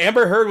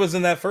 Amber Heard was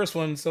in that first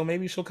one, so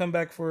maybe she'll come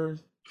back for.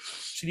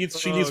 She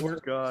needs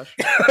work. Gosh.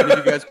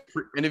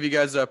 Any of you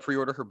guys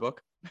pre-order her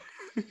book?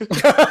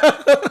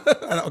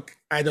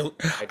 I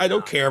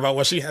don't care about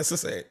what she has to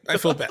say. I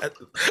feel bad.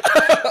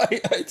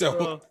 I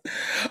don't.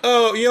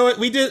 Oh, you know what?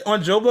 We did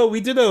on Jobo. We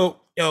did a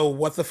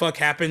what the fuck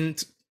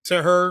happened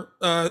to her.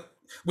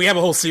 We have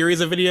a whole series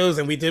of videos,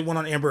 and we did one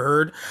on Amber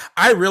Heard.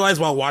 I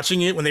realized while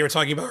watching it when they were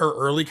talking about her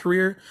early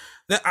career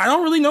that I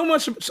don't really know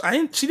much.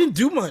 She didn't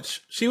do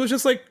much. She was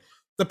just like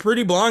the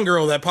pretty blonde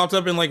girl that popped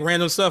up in like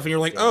random stuff, and you're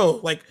like, oh,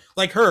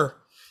 like her.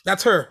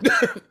 That's her.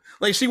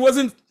 Like she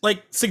wasn't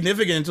like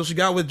significant until she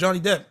got with Johnny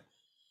Depp.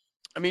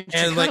 I mean, she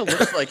kind of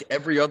looks like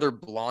every other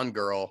blonde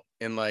girl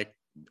in like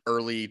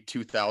early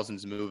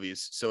 2000s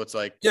movies. So it's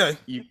like, yeah,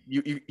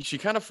 she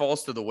kind of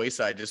falls to the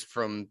wayside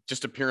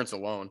just appearance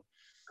alone.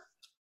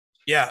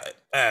 Yeah,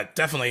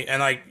 definitely.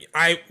 And like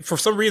for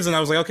some reason I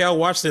was like, okay, I'll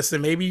watch this,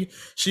 and maybe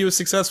she was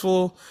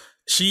successful.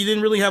 She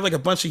didn't really have like a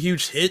bunch of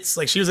huge hits.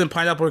 Like she was in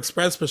Pineapple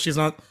Express, but she's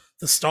not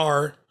the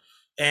star.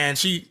 And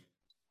she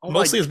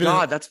mostly has been.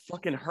 God, that's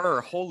fucking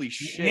her. Holy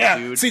shit,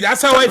 dude. See,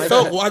 that's how I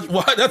felt.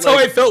 That's how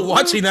I felt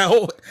watching that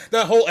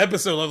whole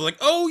episode. I was like,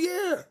 oh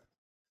yeah,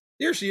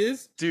 here she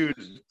is, dude.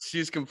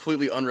 She's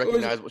completely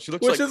unrecognizable. She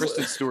looks like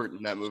Kristen Stewart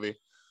in that movie.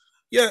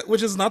 Yeah,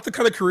 which is not the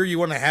kind of career you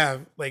want to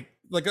have. Like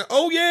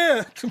oh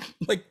yeah,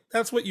 like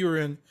that's what you were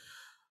in.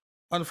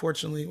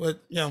 Unfortunately,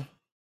 but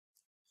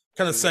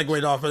kind of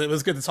segued off, but it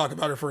was good to talk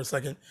about her for a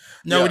second.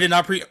 No, we did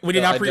not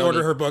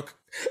pre-order her book.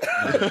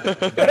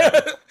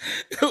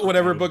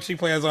 Whatever book she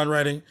plans on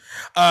writing.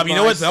 You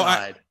know what though?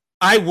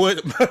 I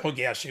would. Well,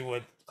 yeah, she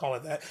would call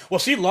it that. Well,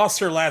 she lost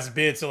her last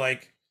bid to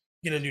like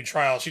get a new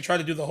trial. She tried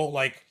to do the whole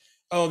like,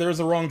 oh, there's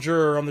a wrong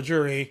juror on the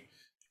jury.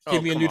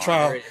 Give me a new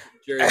trial.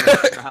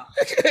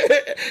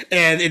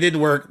 And it didn't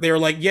work. They were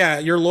like, yeah,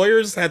 your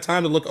lawyers had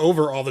time to look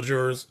over all the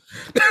jurors.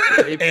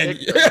 How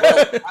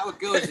it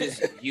goes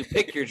is you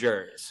pick your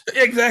jurors.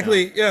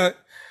 Exactly. Yeah.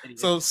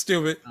 So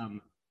stupid.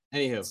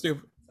 Anywho.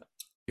 Stupid.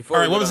 All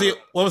right. What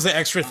was the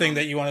extra thing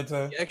that you wanted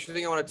to? The extra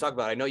thing I want to talk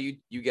about. I know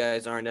you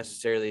guys aren't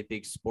necessarily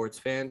big sports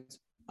fans.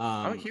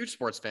 I'm a huge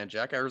sports fan,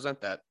 Jack. I resent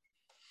that.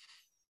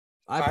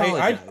 I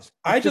apologize.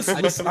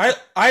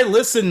 I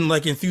listen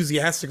like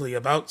enthusiastically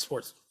about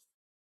sports.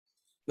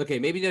 Okay,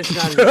 maybe that's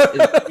not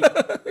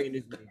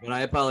but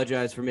I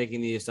apologize for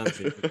making the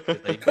assumption.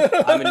 Like,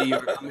 I'm a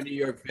New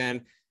York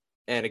fan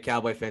and a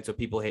Cowboy fan, so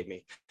people hate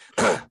me.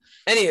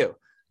 Anywho,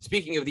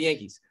 speaking of the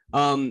Yankees,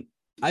 I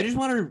just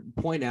want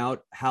to point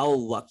out how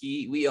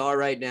lucky we are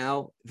right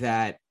now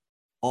that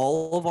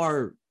all of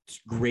our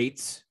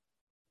greats,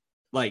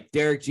 like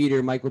Derek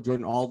Jeter, Michael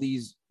Jordan, all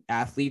these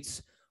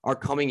athletes are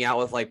coming out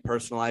with like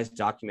personalized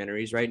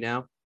documentaries right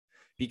now,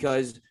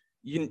 because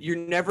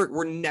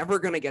we're never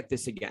going to get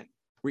this again.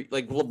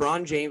 Like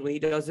LeBron James, when he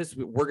does this,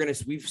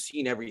 we've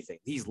seen everything.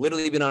 He's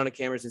literally been on a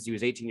camera since he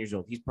was 18 years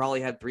old. He's probably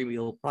had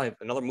he'll probably have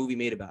another movie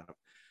made about him.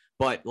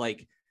 But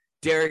like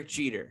Derek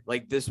Jeter,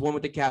 like this one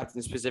with the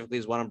captain specifically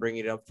is what I'm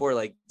bringing it up for.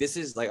 Like this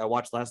is like I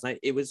watched last night.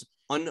 It was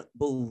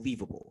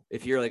unbelievable.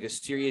 If you're like a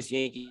serious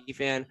Yankee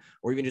fan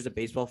or even just a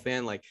baseball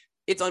fan, like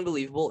it's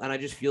unbelievable. And I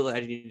just feel that I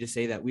need to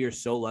say that we are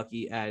so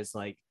lucky as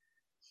like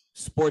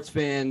sports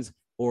fans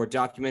or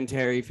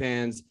documentary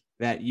fans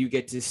that you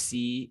get to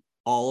see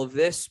all of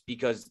this,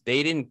 because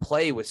they didn't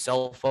play with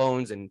cell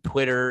phones and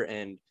Twitter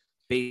and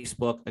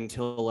Facebook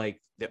until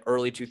like the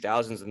early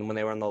 2000s, and when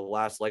they were on the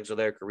last legs of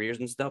their careers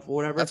and stuff or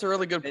whatever. That's a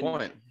really good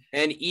point.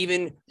 And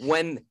even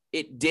when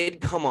it did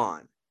come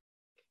on,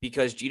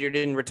 because Jeter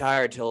didn't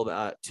retire till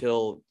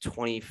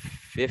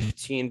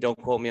 2015.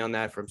 Don't quote me on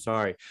that. I'm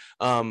sorry.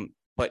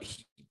 But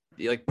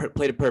he like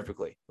played it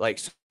perfectly. Like,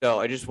 so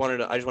I just want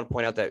to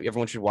point out that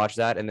everyone should watch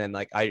that. And then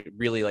like I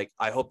really like,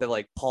 I hope that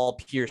like Paul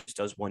Pierce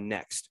does one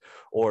next,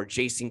 or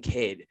Jason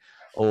Kidd,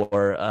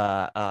 or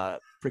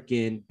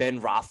freaking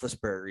Ben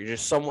Roethlisberger. You're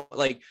just some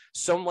like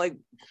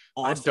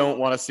I don't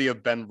want to see a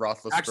Ben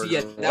Roethlisberger. Actually,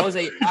 yeah, that was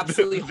a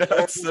absolutely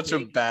that's such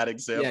a bad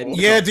example.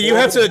 Yeah, do you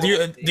have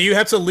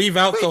to leave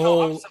out the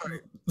whole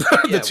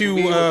two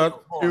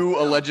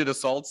alleged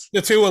assaults?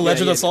 The two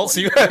alleged assaults.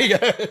 Yeah,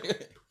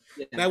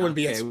 that wouldn't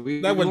be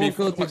that wouldn't be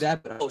go through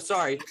that. But,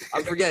 sorry,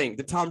 I'm forgetting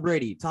the Tom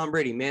Brady,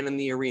 man in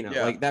the arena.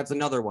 Yeah. Like that's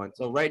another one.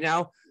 So right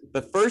now,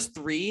 the first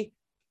three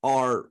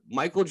are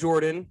Michael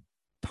Jordan,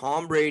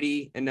 Tom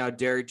Brady, and now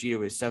Derek Jeter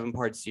with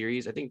 7-part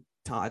series. I think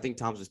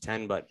Tom's was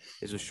 10, but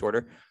his was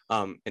shorter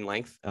in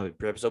length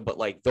per episode. But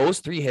like those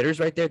 3 hitters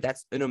right there,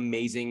 that's an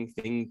amazing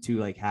thing to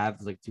like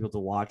have like people to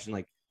watch and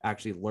like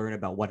actually learn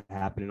about what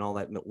happened and all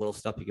that little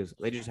stuff, because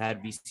they just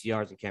had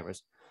VCRs and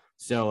cameras.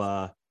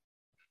 So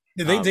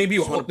did they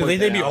debut all of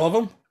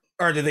them,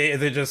 or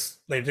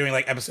they're doing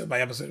like episode by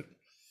episode?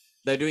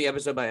 They're doing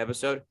episode by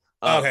episode.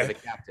 Okay. For the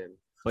captain.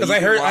 Because I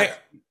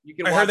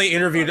heard they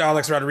interviewed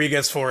Alex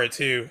Rodriguez for it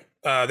too.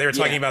 They were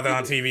talking about that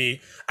on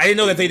TV. I didn't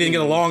know that they didn't get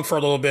along for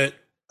a little bit.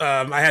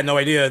 I had no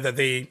idea that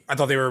I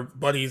thought they were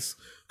buddies.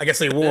 I guess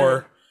they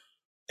were.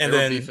 And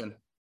then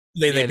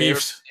they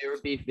beefed. They were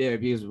beefed there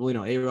because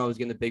A-Rod was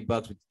getting the big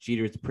bucks with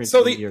Jeter as the Prince.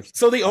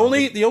 So the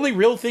only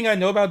real thing I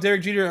know about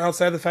Derek Jeter,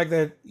 outside of the fact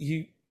that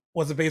he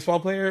was a baseball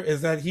player,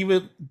 is that he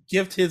would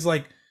gift his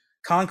like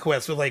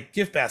conquests with like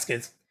gift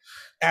baskets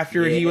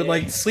after he would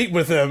like sleep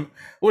with them,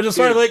 which is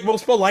sort of like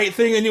most polite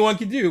thing anyone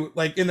could do,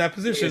 like in that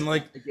position.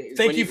 Like,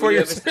 thank you for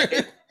your.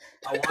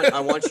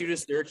 I want you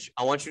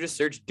to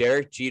search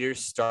Derek Jeter's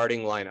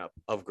starting lineup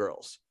of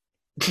girls.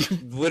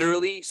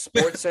 Literally,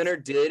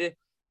 SportsCenter did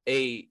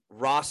a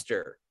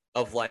roster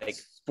of like.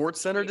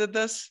 SportsCenter did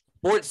this.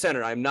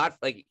 SportsCenter. I'm not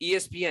like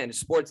ESPN.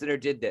 SportsCenter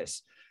did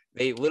this.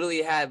 They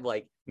literally had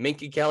like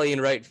Minka Kelly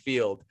in right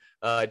field,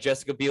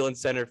 Jessica Biel in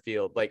center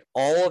field, like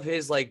all of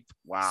his like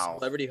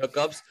celebrity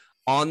hookups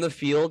on the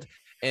field.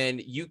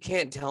 And you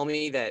can't tell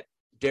me that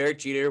Derek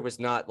Jeter was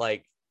not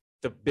like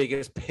the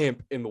biggest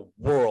pimp in the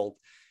world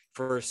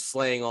for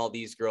slaying all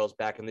these girls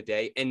back in the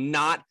day and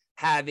not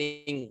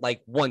having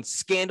like one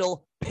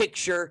scandal,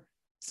 picture,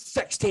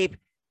 sex tape,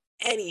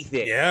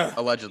 anything. Yeah,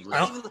 allegedly.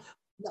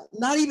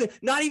 Not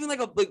even like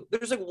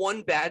there's like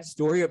one bad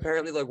story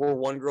apparently, like where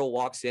one girl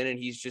walks in and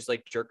he's just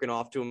like jerking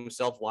off to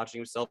himself, watching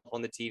himself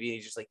on the TV, and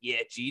he's just like, yeah,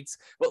 cheats.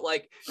 But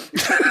like,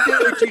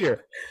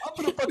 Jeter,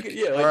 I'm gonna fucking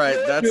like, all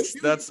right,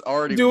 that's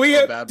already. Do we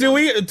have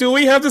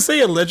to say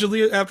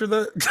allegedly after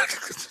that?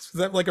 Is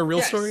that like a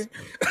real story?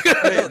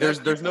 Hey,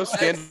 there's no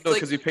scandal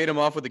because he paid him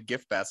off with a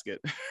gift basket.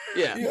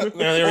 Yeah,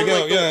 there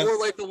we go. Or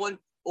like the one.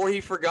 Or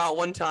he forgot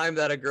one time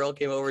that a girl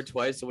came over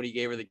twice. So when he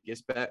gave her the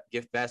gift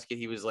basket,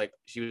 he was like,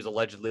 she was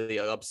allegedly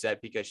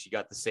upset because she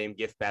got the same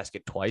gift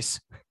basket twice.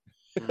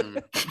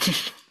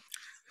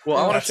 Well,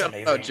 I want to shout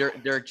out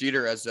Derek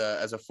Jeter as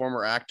a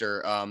former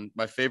actor.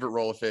 My favorite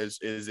role of his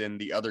is in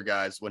The Other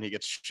Guys when he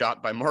gets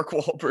shot by Mark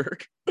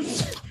Wahlberg.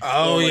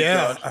 Oh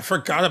yeah, gosh. I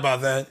forgot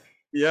about that.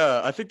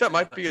 Yeah, I think that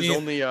might be his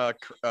only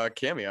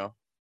cameo.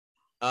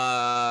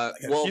 Well,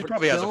 he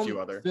probably has a few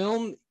other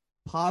film.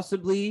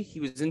 Possibly he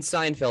was in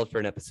Seinfeld for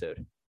an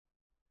episode.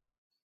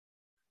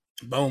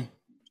 Boom.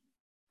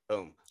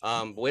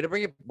 Way to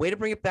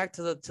bring it back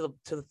to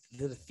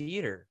the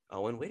theater,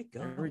 Owen. Way to go.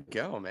 There we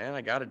go, man.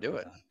 I got to do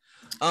it.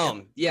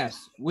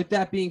 Yes. With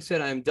that being said,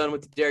 I'm done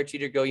with the Derek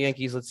Jeter. Go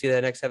Yankees. Let's see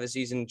that next half of the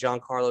season.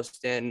 Giancarlo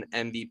Stanton,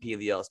 MVP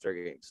of the All-Star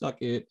game.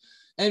 Suck it.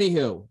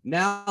 Anywho,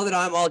 now that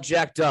I'm all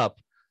jacked up,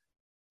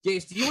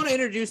 Jace, do you want to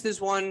introduce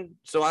this one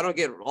so I don't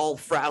get all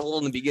frazzled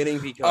in the beginning?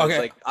 Because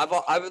like I've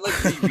been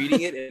like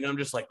reading it and I'm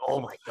just like,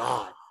 oh my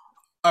god.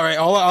 All right,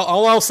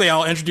 I'll say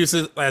I'll introduce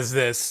it as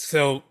this.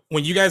 So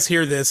when you guys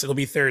hear this, it'll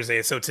be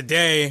Thursday. So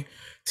today,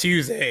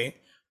 Tuesday,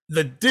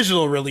 the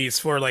digital release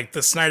for like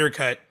the Snyder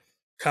Cut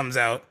comes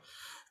out,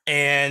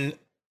 and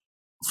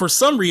for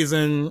some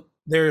reason,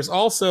 there's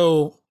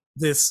also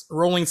this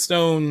Rolling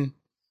Stone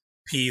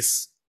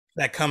piece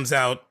that comes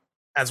out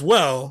as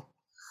well.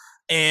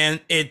 And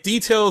it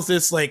details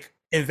this like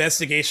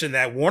investigation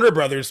that Warner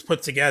Brothers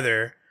put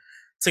together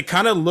to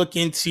kind of look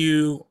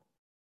into,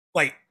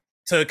 like,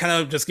 to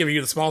kind of just give you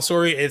the small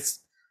story.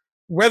 It's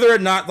whether or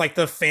not like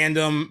the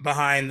fandom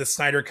behind the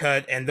Snyder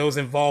Cut and those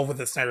involved with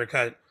the Snyder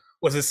Cut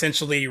was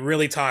essentially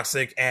really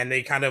toxic, and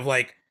they kind of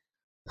like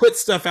put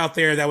stuff out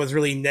there that was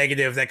really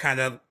negative that kind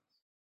of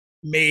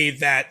made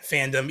that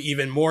fandom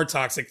even more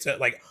toxic to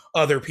like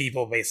other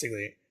people,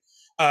 basically.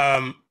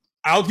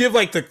 I'll give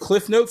like the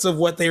cliff notes of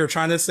what they were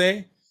trying to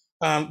say.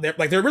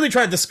 They're really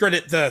trying to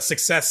discredit the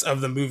success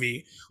of the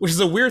movie, which is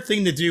a weird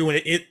thing to do when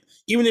it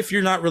even if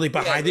you're not really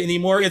behind it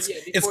anymore.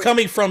 It's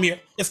coming from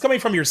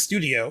your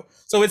studio,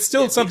 so it's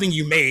still something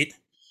you made.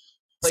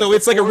 Like, so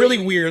it's like a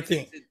really weird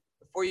thing.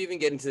 Before you even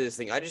get into this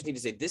thing, I just need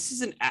to say this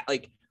is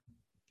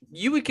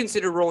you would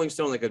consider Rolling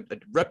Stone like a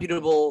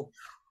reputable,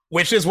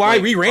 which is why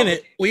we ran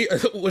it.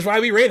 Which why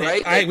we ran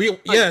it. Right?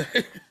 Yeah.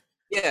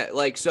 Yeah.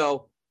 Like,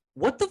 so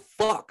what the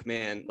fuck,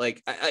 man?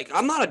 Like,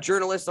 I'm not a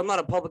journalist. I'm not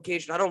a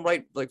publication. I don't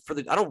write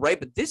I don't write,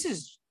 but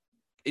it's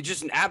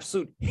just an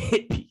absolute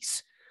hit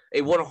piece.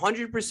 A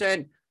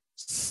 100%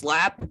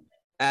 slap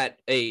at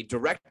a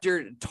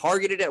director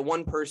targeted at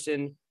one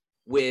person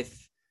with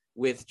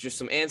just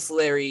some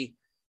ancillary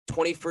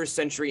 21st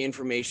century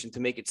information to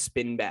make it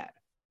spin bad.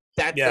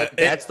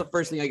 That's the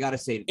first thing I gotta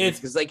say to this,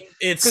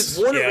 because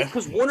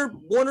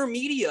Warner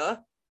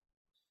Media,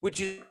 which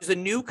is a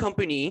new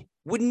company,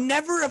 would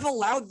never have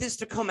allowed this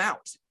to come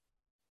out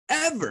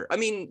ever. I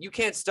mean, you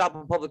can't stop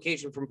a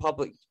publication from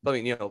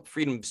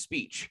freedom of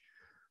speech,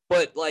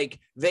 but like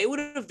they would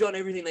have done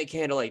everything they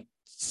can to like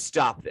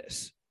stop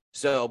this.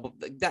 So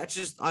that's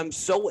just, I'm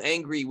so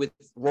angry with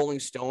Rolling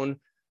Stone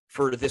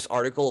for this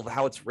article of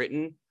how it's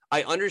written.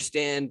 I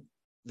understand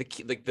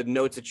the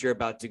notes that you're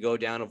about to go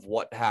down of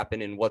what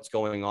happened and what's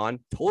going on.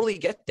 Totally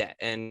get that,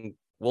 and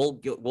we're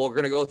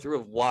gonna go through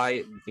of why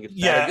I think it's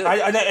bad or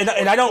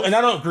good. I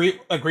don't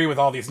agree with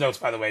all these notes,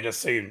 by the way. Just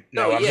so you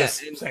know, I'm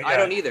just saying, I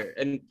don't either,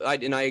 and I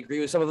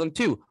agree with some of them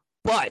too.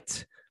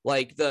 But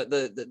like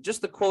the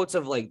just the quotes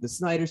of like the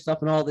Snyder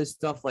stuff and all this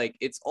stuff, like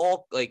it's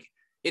all like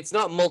it's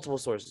not multiple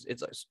sources.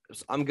 It's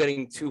I'm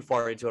getting too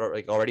far into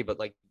it already, but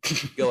like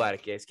go at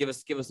it, guys. Give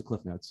us the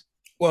cliff notes.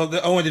 Well,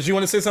 Owen, did you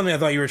want to say something? I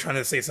thought you were trying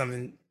to say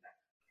something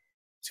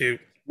too.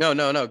 No.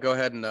 Go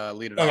ahead and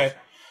lead it off.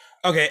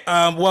 Okay.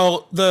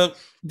 Well, the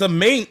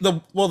main thing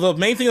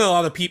that a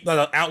lot of people,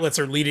 that outlets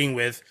are leading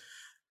with,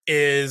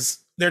 is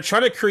they're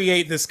trying to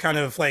create this kind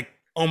of like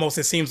almost,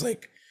 it seems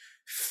like,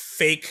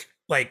 fake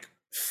like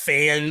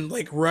fan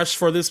like rush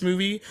for this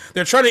movie.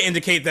 They're trying to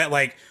indicate that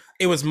like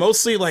it was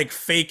mostly like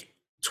fake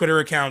Twitter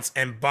accounts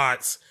and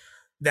bots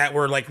that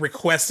were like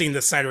requesting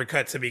the Snyder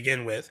Cut to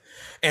begin with,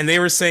 and they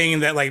were saying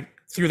that like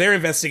through their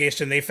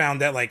investigation they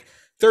found that like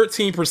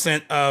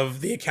 13% of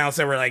the accounts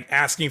that were like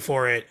asking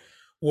for it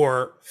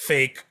were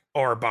fake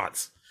or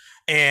bots,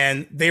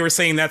 and they were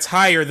saying that's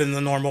higher than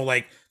the normal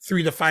like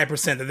 3 to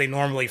 5% that they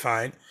normally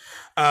find.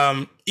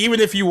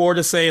 Even if you were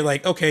to say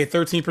like, okay,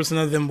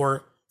 13% of them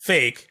were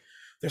fake,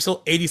 there's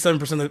still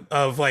 87%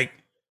 of like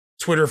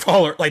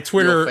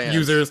Twitter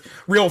users,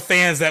 real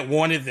fans that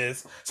wanted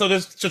this. So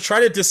to try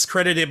to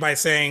discredit it by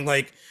saying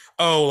like,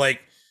 oh, like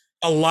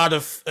a lot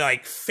of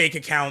like fake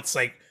accounts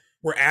like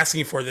were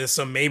asking for this,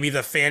 so maybe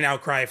the fan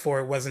outcry for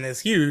it wasn't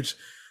as huge,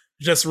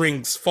 just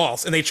rings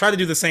false. And they try to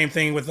do the same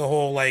thing with the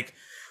whole like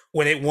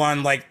when it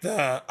won like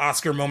the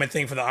Oscar moment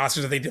thing for the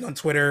Oscars that they did on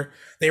Twitter.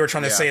 They were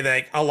trying to say that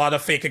like, a lot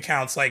of fake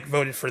accounts like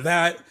voted for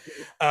that.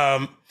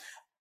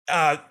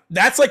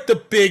 That's like the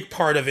big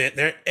part of it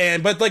there,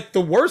 but like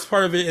the worst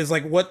part of it is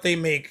like what they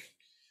make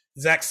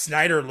Zack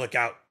Snyder look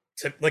out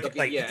to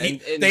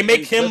they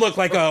make him look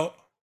like a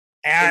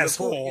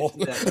asshole.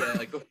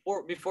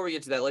 Before we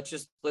get to that, let's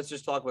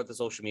just talk about the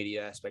social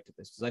media aspect of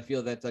this, because I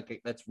feel that's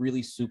like that's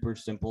really super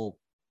simple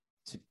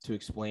to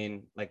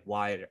explain like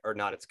why or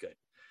not it's good.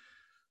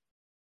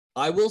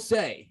 I will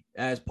say,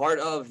 as part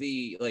of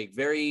the like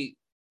very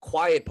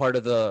quiet part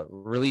of the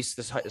release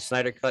the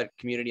Snyder Cut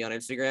community on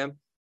Instagram,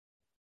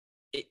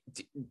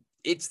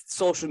 it's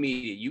social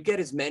media. You get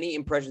as many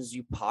impressions as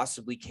you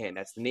possibly can.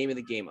 That's the name of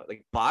the game.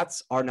 Like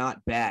bots are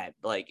not bad,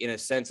 like in a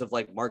sense of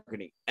like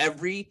marketing.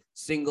 Every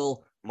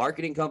single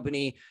marketing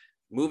company,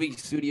 movie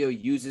studio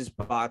uses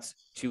bots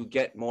to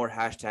get more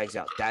hashtags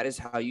out. That is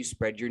how you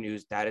spread your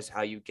news. That is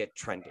how you get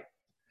trending.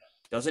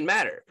 Doesn't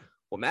matter.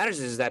 What matters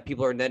is that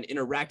people are then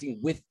interacting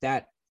with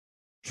that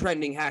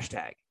trending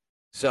hashtag.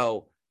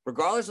 So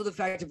regardless of the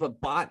fact if a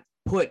bot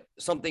put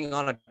something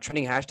on a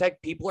trending hashtag,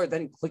 people are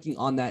then clicking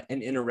on that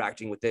and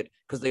interacting with it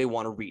because they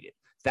want to read it.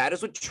 That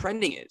is what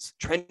trending is.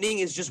 Trending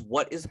is just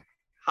what is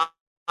hot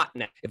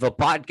now. If a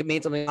bot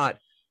made something hot,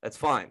 that's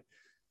fine.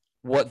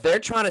 What they're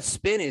trying to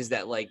spin is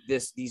that like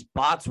these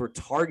bots were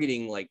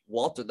targeting like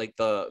Walter, like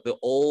the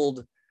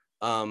old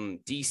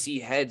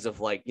DC heads of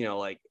like, you know,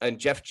 like and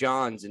Jeff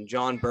Johns and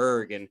John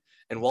Berg and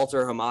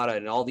Walter Hamada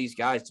and all these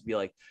guys to be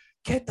like,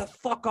 get the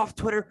fuck off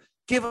Twitter.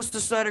 Give us the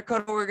Snyder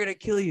Cut or we're gonna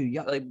kill you.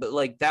 Yeah, but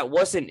like that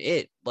wasn't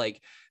it.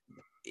 Like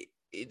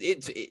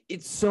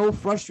it's so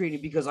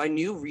frustrating because I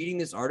knew reading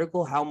this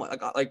article how much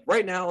like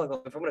right now,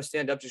 like if I'm gonna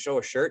stand up to show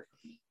a shirt,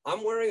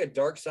 I'm wearing a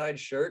Dark Side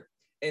shirt,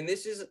 and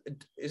this is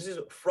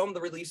from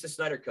the release of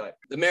Snyder Cut,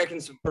 the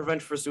Americans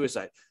Prevention for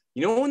Suicide.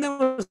 You know when that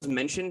was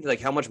mentioned,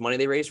 like how much money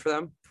they raised for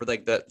them for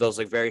like those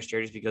like various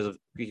charities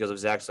because of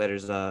Zack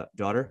Snyder's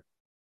daughter.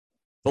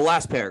 The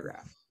last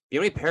paragraph. You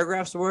know how many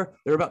paragraphs there were?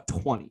 There were about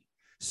 20.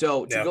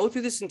 So to go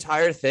through this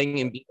entire thing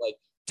and be like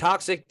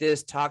toxic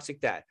this, toxic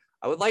that,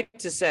 I would like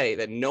to say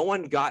that no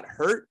one got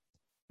hurt,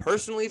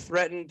 personally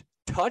threatened,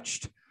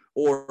 touched,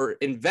 or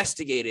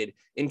investigated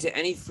into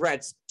any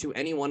threats to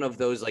any one of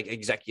those like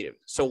executives.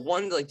 So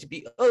one, like to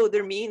be, oh,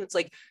 they're mean. It's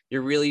like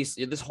you're really,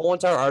 this whole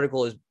entire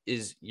article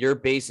is your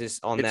basis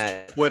on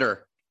that.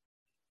 Twitter.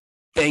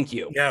 Thank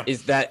you. Yeah.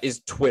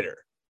 Is Twitter.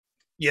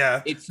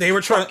 Yeah. It's they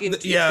were trying.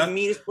 It's the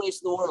meanest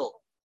place in the world.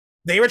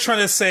 They were trying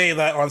to say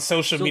that on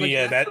social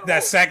media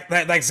that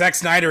Zack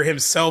Snyder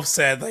himself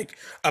said like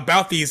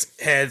about these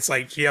heads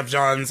like Geoff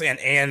Johns and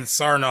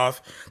Sarnoff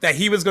that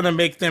he was going to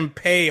make them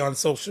pay on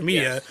social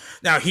media. Yes.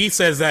 Now he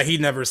says that he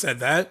never said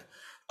that,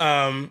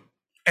 and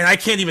I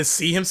can't even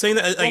see him saying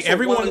that. It's like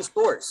everyone, one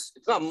source.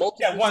 It's not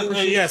multiple.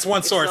 Yeah, it's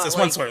one source. It's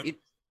one source.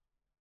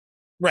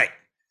 Right.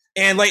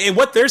 And like and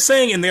what they're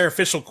saying in their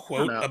official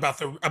quote about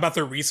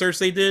the research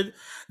they did,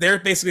 they're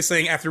basically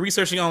saying after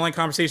researching online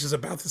conversations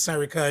about the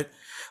Snyder Cut.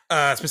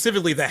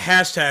 Specifically, the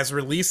hashtags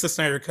release the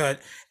Snyder Cut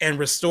and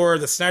restore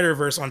the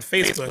Snyderverse on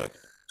Facebook,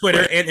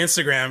 Twitter, and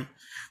Instagram.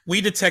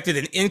 We detected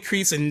an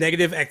increase in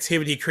negative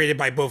activity created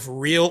by both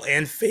real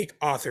and fake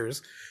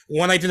authors.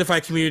 One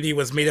identified community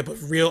was made up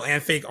of real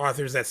and fake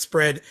authors that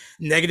spread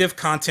negative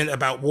content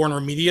about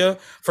Warner Media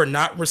for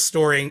not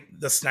restoring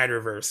the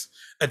Snyderverse.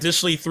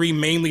 Additionally, 3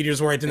 main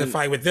leaders were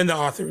identified within the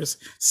authors,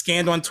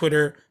 scanned on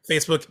Twitter,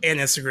 Facebook,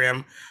 and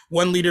Instagram,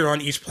 1 leader on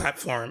each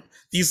platform.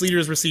 These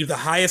leaders receive the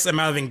highest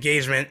amount of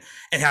engagement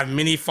and have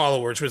many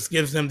followers, which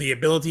gives them the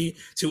ability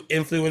to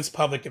influence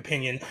public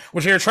opinion,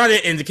 which they're trying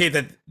to indicate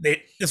that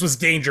this was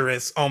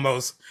dangerous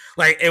almost.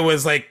 Like, it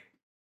was like,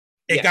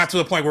 it got to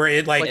the point where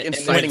it like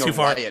inciting too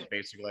far. Riot,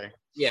 basically.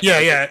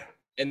 Yeah.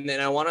 And then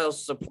I want to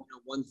also point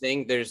out one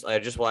thing. I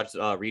just watched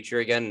Reacher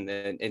again,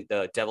 and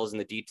the Devil's in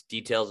the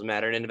Details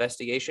Matter in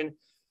Investigation.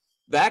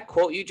 That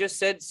quote you just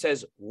said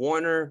says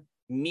Warner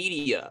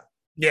Media.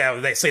 Yeah,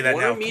 they say that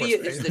Warner now. Warner Media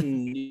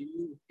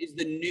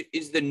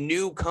is the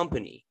new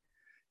company.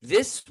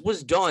 This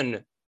was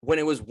done when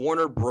it was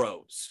Warner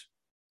Bros.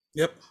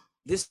 Yep.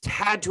 This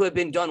had to have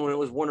been done when it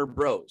was Warner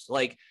Bros.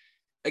 Like,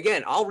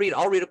 again, I'll read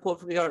a quote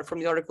from the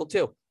article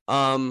too.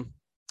 Damn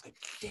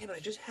it, I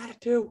just had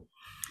it too.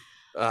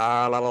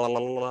 Oh,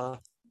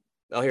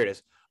 here it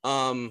is.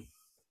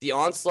 The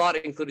onslaught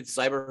included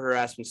cyber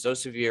harassment so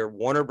severe,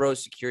 Warner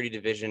Bros. Security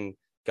Division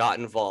got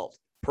involved.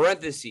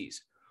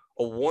 Parentheses.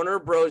 A Warner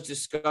Bros.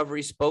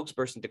 Discovery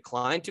spokesperson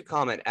declined to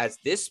comment as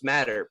this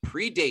matter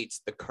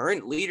predates the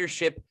current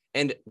leadership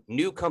and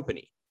new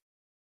company.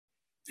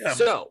 Yeah.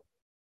 So,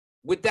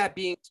 with that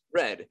being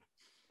read,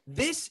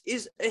 this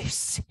is a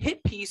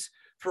hit piece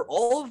for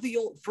all the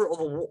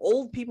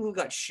old people who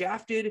got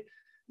shafted,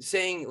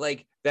 saying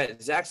like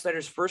that Zack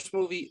Snyder's first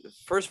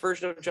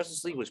version of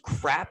Justice League was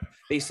crap.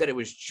 They said it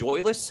was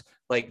joyless.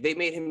 Like, they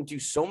made him do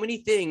so many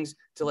things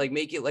to like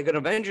make it like an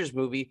Avengers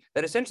movie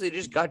that essentially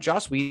just got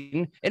Joss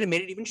Whedon, and it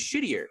made it even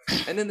shittier.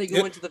 And then they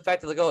go into the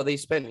fact that like, oh, they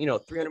spent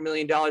 $300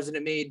 million and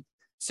it made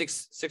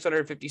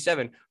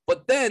 657.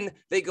 But then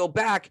they go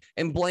back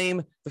and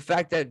blame the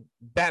fact that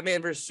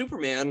Batman vs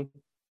Superman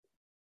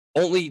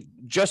only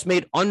just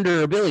made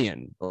under $1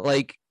 billion.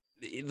 Like,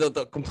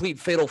 the complete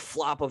fatal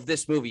flop of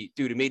this movie,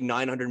 dude, it made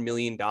 $900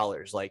 million.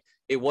 Like,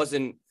 it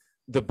wasn't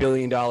the $1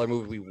 billion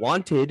movie we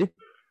wanted,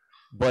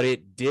 but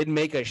it did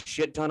make a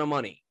shit ton of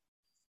money.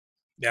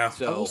 Yeah.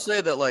 So I will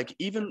say that like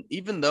even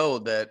though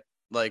that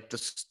like the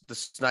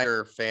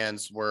Snyder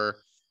fans were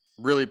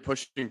really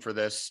pushing for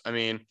this, I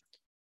mean,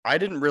 I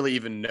didn't really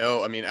even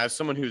know. I mean, as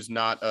someone who's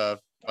not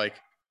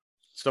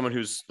someone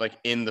who's like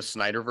in the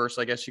Snyderverse,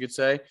 I guess you could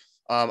say,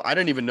 I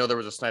didn't even know there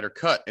was a Snyder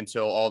cut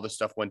until all this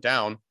stuff went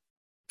down.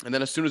 And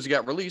then as soon as it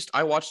got released,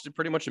 I watched it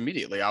pretty much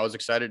immediately. I was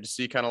excited to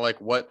see kind of like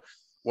what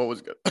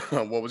was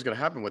what was going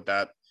to happen with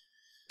that.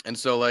 And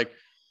so like,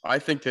 I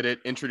think that it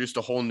introduced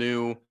a whole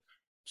new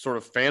sort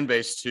of fan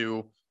base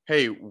to,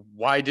 hey,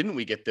 why didn't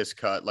we get this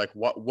cut? Like,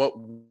 what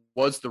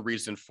was the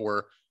reason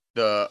for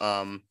the,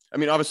 I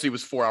mean, obviously it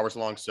was 4 hours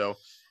long. So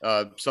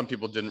some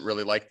people didn't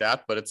really like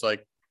that, but it's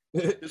like,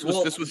 this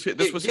was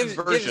his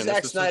version.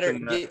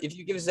 If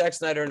you give Zack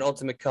Snyder an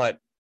ultimate cut,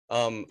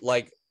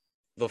 like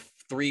the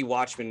 3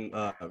 Watchmen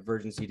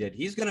versions he did,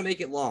 he's going to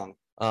make it long.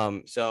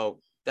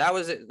 So that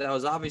was it. That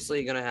was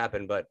obviously going to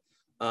happen, but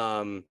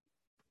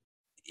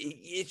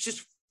it's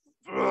just,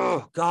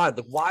 oh God,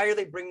 why are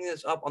they bringing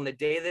this up on the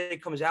day that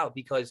it comes out?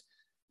 Because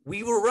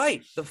we were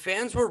right. The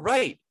fans were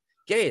right.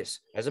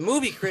 Gaius, as a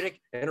movie critic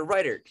and a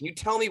writer, can you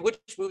tell me which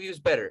movie was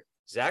better?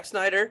 Zack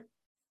Snyder,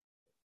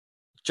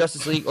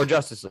 Justice League, or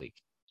Justice League?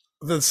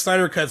 The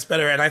Snyder cut's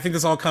better, and I think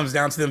this all comes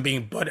down to them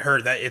being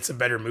butthurt that it's a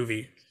better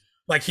movie.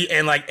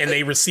 And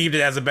they received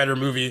it as a better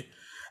movie.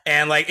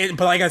 And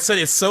but like I said,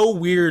 it's so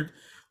weird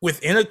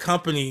within a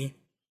company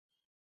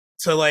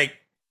to like,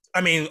 I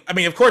mean,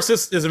 of course,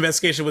 this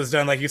investigation was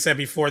done, like you said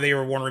before, they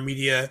were Warner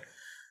Media.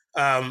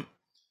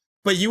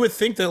 But you would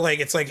think that like,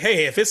 it's like,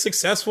 hey, if it's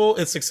successful,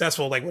 it's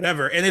successful, like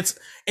whatever. And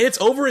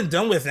it's over and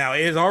done with now.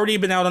 It has already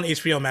been out on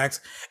HBO Max.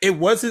 It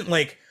wasn't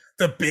like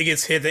the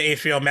biggest hit that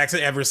HBO Max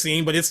had ever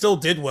seen, but it still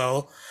did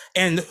well.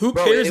 And who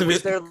cares if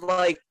it's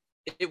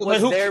it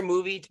was their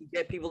movie to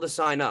get people to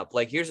sign up.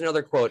 Like, here's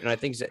another quote, and I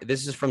think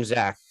this is from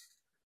Zach.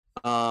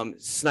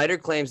 Snyder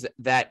claims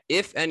that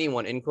if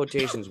anyone, in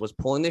quotations, was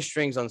pulling the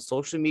strings on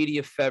social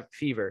media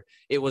fever,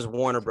 it was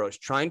Warner Bros.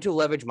 Trying to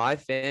leverage my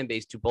fan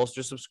base to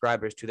bolster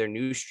subscribers to their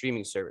new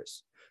streaming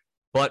service.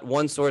 But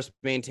one source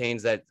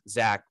maintains that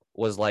Zach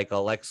was like a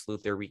Lex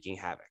Luthor wreaking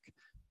havoc.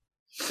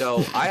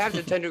 So I have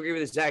to tend to agree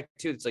with Zach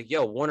too. It's like,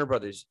 yo, Warner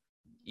Brothers,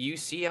 you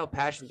see how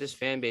passionate this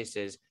fan base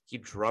is.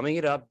 Keep drumming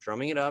it up,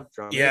 drumming it up,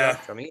 drumming it Yeah.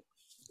 up, drumming it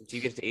up until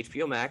you get to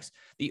HBO Max.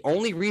 The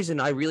only reason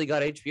I really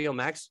got HBO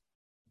Max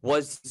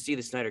was to see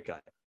the Snyder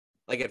Cut.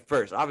 Like at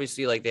first,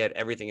 obviously, like they had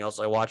everything else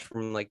I watched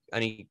from like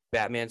any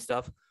Batman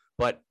stuff,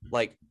 but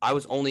like I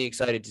was only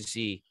excited to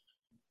see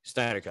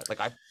Snyder Cut.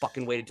 Like I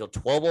fucking waited till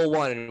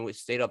 12:01 and we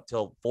stayed up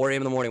till 4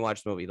 a.m. in the morning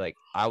watching the movie. Like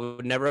I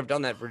would never have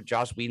done that for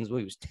Joss Whedon's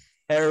movie. It was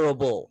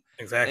terrible.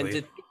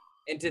 Exactly.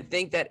 And to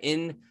think that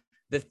in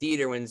the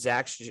theater when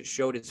Zack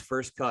showed his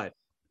first cut,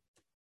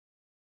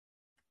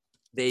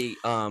 they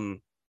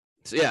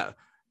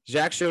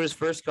Zack showed his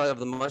first cut of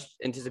the much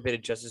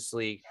anticipated Justice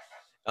League,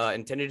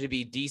 intended to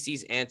be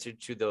DC's answer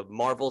to the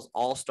Marvel's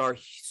all-star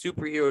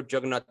superhero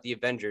juggernaut, The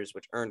Avengers,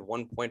 which earned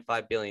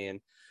 $1.5 billion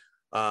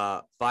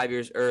 5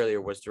 years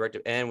earlier. Was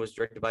directed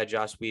by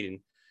Joss Whedon.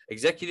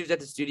 Executives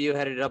at the studio,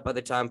 headed up by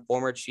the time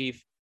former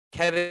chief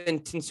Kevin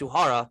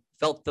Tsuhara,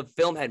 felt the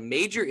film had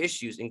major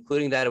issues,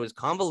 including that it was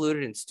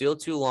convoluted and still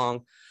too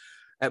long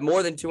at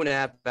more than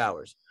 2.5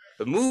 hours.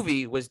 The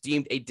movie was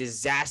deemed a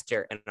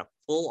disaster and a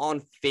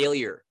full-on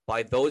failure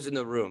by those in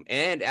the room.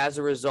 And as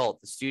a result,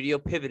 the studio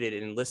pivoted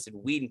and enlisted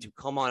Whedon to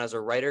come on as a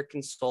writer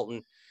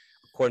consultant,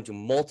 according to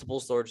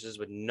multiple sources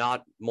with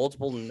not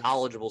multiple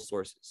knowledgeable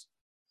sources.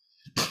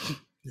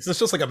 This is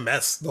just like a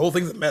mess. The whole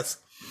thing's a mess.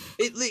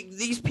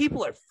 These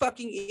people are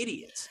fucking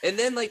idiots. And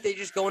then like they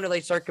just go into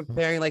like start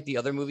comparing like the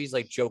other movies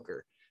like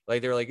Joker.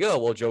 Like they're like, oh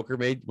well, Joker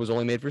was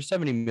only made for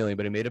 70 million,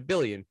 but it made $1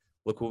 billion.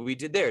 Look what we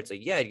did there. It's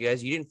like, yeah, you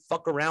guys, you didn't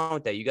fuck around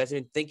with that. You guys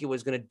didn't think it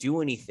was gonna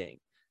do anything.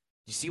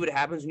 You see what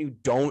happens when you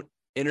don't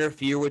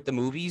interfere with the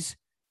movies?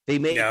 They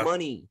make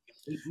money.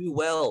 They do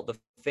well. The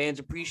fans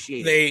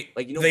appreciate it.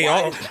 Like, you know,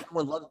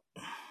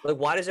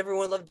 why does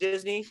everyone love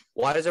Disney?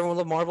 Why does everyone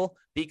love Marvel?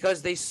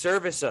 Because they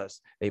service us.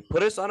 They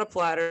put us on a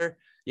platter.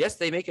 Yes,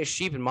 they make us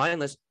cheap and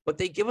mindless, but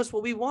they give us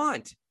what we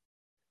want.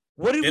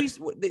 What did we?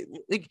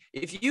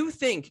 If you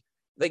think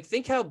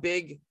how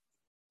big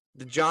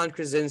the John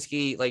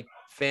Krasinski like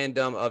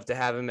fandom of to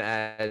have him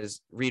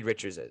as Reed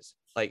Richards is.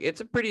 Like,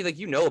 it's a pretty like,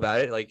 you know about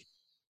it. Like,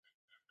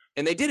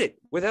 and they did it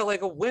without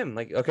like a whim.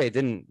 Like, okay, it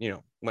didn't, you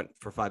know, went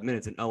for 5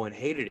 minutes and Owen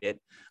hated it.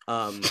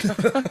 There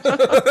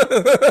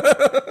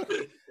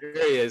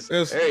he is.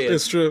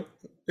 It's true.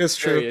 It's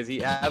true. There he is.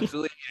 He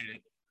absolutely hated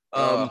it.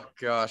 Oh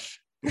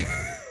gosh.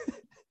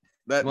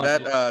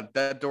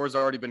 That door's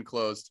already been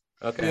closed.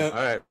 Okay.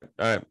 Yeah.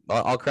 All right.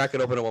 I'll crack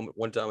it open at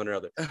one time or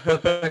another.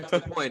 But back to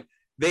the point.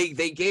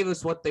 They gave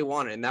us what they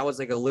wanted, and that was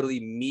like a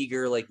literally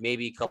meager, like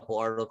maybe a couple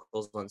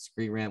articles on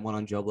Screen Rant, one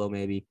on Joblo,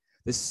 maybe.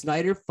 The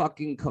Snyder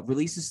fucking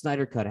release the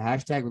Snyder Cut,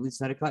 hashtag release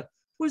Snyder Cut,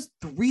 was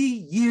 3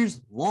 years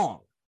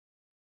long.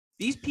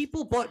 These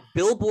people bought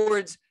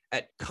billboards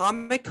at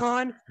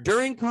Comic-Con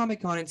during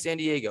Comic-Con in San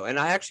Diego. And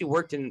I actually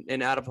worked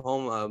in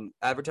out-of-home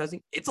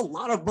advertising. It's a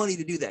lot of money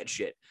to do that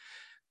shit.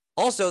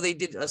 Also, they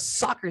did a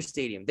soccer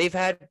stadium. They've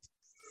had,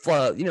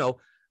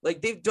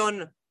 like they've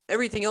done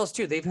everything else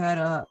too. They've had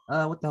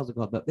what the hell's it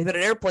called? They've had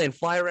an airplane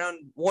fly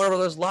around Warner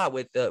Brothers lot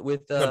with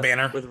the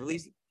banner. With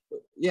release,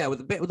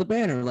 with the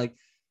banner. Like,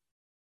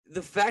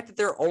 the fact that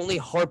they're only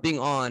harping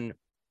on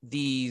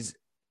these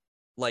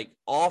like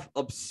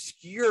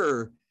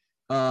obscure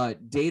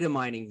data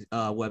mining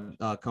web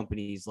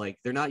companies, like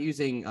they're not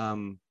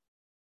using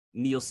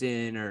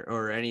Nielsen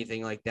or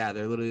anything like that.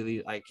 They're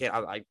literally,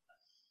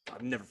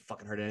 I've never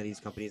fucking heard of any of these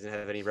companies and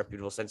have any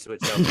reputable sense to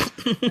it. So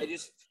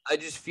I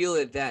just feel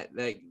that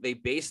like they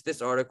based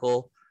this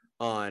article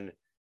on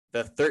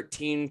the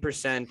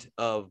 13%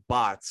 of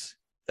bots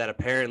that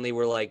apparently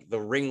were like the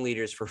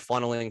ringleaders for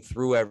funneling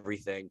through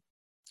everything.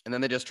 And then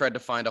they just tried to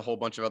find a whole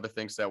bunch of other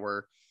things that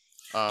were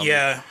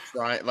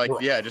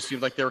it just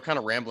seemed like they were kind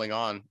of rambling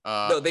on.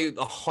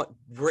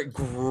 Great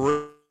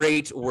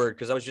word,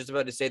 because I was just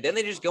about to say, then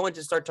they just go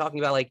into start talking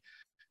about like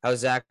how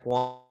Zack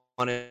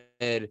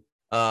wanted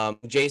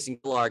Jason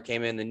Kilar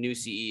came in, the new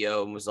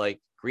CEO, and was like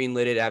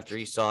greenlit it after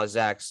he saw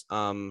Zack's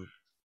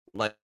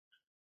like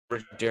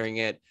during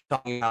it,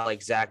 talking about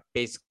like Zack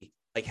basically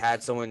like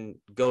had someone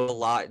go a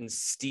lot and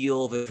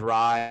steal the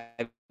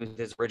drive with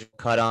his original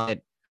cut on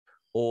it,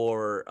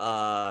 or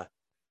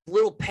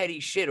little petty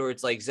shit, or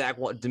it's like Zack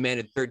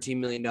demanded $13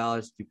 million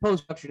to do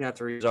post-production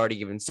after he was already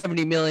given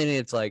 $70 million. And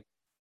it's like,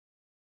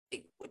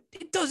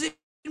 it doesn't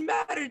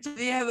matter.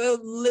 They have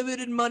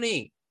unlimited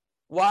money.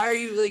 Why are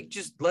you like,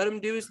 just let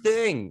him do his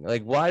thing?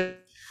 Like, why?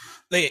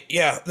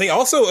 They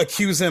also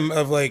accuse him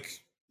of like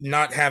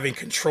not having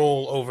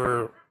control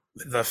over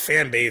the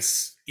fan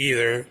base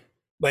either.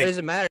 Like, it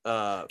doesn't matter.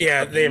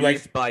 They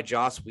like by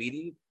Joss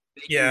Whedon.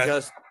 They can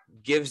just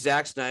give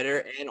Zack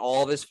Snyder and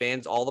all of his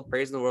fans all the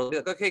praise in the world. Be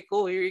like, okay,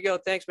 cool, here you go,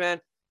 thanks, man.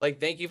 Like,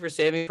 thank you for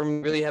saving me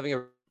from really having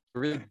a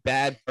really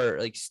bad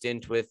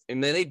stint with.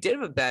 And then they did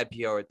have a bad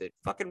PR with it.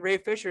 Fucking Ray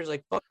Fisher's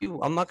like, fuck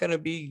you, I'm not gonna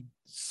be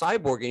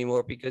Cyborg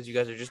anymore because you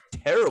guys are just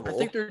terrible. I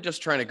think they're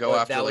just trying to go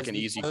after like an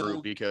easy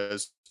group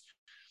because,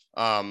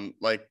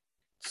 like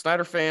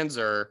Snyder fans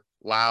are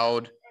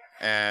loud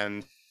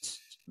and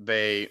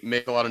they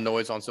make a lot of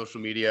noise on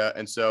social media,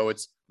 and so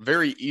it's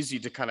very easy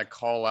to kind of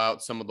call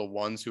out some of the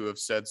ones who have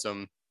said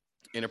some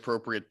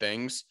inappropriate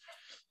things.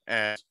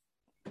 And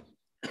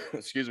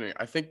excuse me,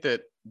 I think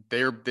that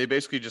they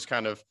basically just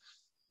kind of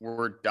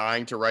were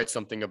dying to write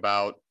something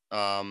about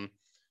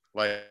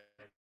like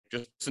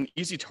just an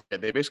easy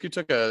target. They basically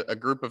took a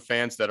group of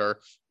fans that are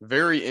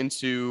very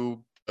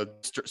into a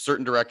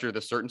certain director,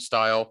 the certain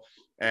style,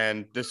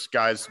 and this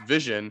guy's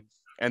vision,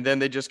 and then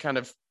they just kind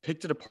of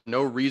picked it apart for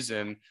no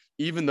reason,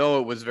 even though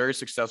it was very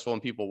successful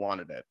and people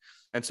wanted it.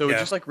 And so it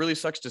just like really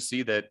sucks to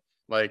see that,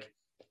 like,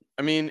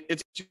 I mean,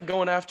 it's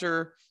going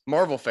after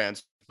Marvel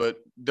fans, but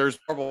there's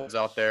Marvel fans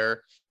out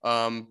there.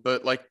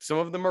 But like some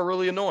of them are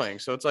really annoying.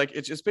 So it's like,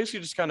 it's basically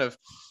just kind of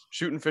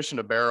shooting fish in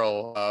a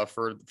barrel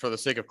for the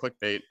sake of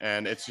clickbait.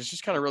 And it's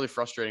just kind of really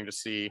frustrating to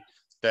see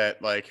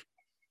that like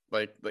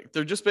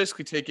they're just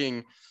basically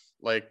taking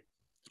like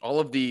all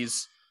of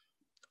these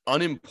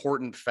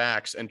unimportant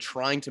facts and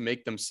trying to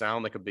make them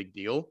sound like a big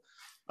deal.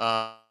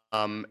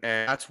 And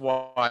that's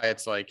why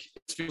it's like,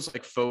 it feels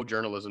like faux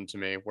journalism to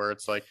me, where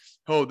it's like,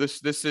 oh,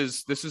 this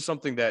is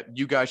something that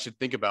you guys should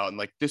think about. And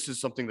like, this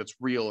is something that's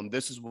real. And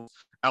this is what's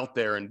out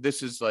there. And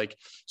this is like,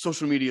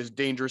 social media is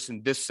dangerous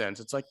in this sense.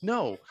 It's like,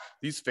 no,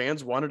 these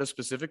fans wanted a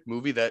specific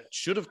movie that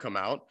should have come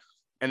out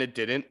and it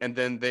didn't. And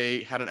then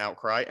they had an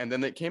outcry and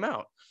then it came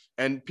out.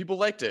 And people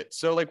liked it.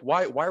 So like,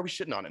 why are we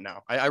shitting on it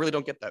now? I really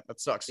don't get that.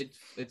 That sucks.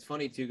 It's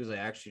funny too, because I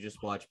actually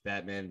just watched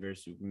Batman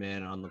vs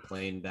Superman on the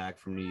plane back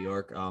from New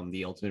York,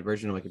 the ultimate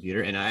version on my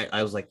computer, and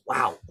I was like,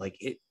 wow, like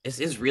this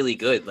is really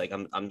good. Like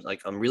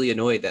I'm really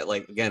annoyed that,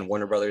 like, again,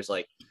 Warner Brothers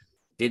like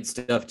did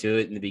stuff to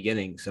it in the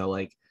beginning. So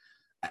like,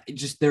 it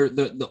just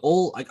the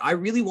old, like, I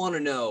really want to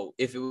know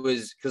if it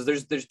was, because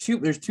there's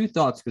two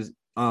thoughts, because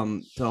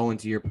to Owen,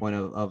 to your point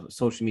of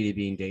social media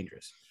being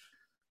dangerous.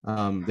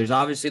 There's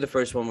obviously the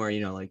first one where, you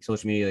know, like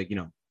social media, like, you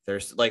know,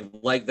 there's like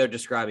they're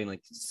describing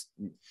like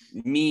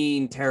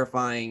mean,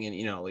 terrifying, and,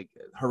 you know, like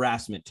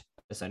harassment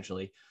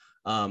essentially.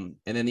 And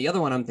then the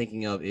other one I'm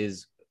thinking of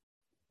is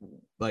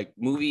like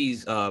movie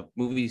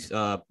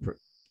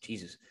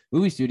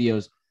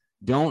studios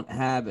don't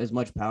have as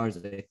much power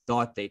as they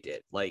thought they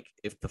did. Like,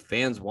 if the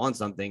fans want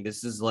something,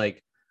 this is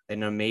like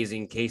an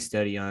amazing case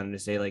study on to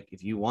say, like,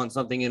 if you want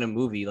something in a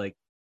movie, like,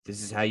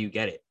 this is how you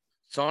get it.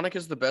 Sonic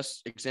is the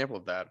best example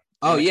of that.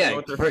 Oh, yeah.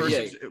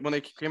 When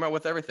they came out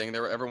with everything,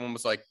 everyone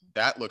was like,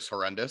 that looks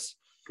horrendous.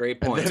 Great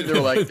point.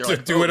 They're like,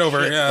 do it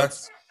over. Shit, yeah.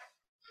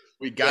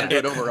 We got to do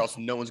it over, or else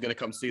no one's going to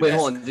come see Wait, this.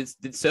 hold on.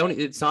 Did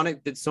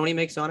Sony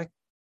make Sonic?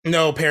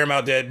 No,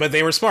 Paramount did, but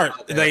they were smart.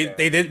 Okay.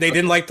 They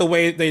didn't like the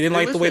way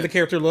the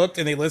character looked,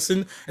 and they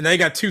listened, and they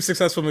got 2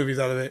 successful movies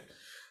out of it.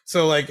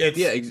 So like, it's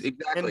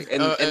exactly.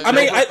 And I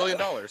mean, $1 billion.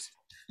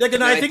 Like,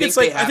 and I think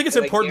it's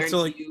important to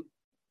like.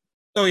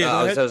 Oh yeah,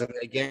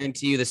 I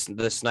guarantee you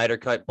the Snyder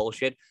Cut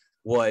bullshit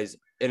was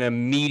an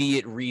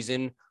immediate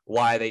reason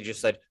why they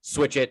just said,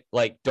 switch it,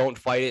 like, don't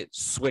fight it,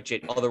 switch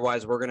it.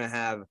 Otherwise, we're going to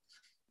have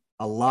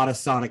a lot of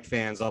Sonic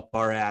fans up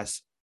our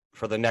ass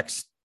for the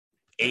next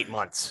 8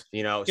 months,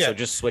 you know? Yeah. So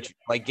just switch it.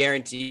 I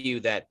guarantee you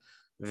that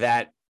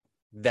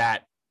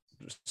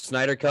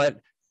Snyder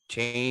Cut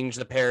changed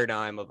the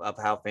paradigm of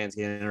how fans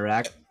can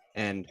interact.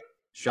 And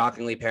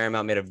shockingly,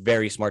 Paramount made a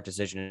very smart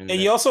decision.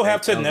 And you also have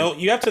to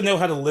know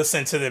how to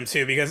listen to them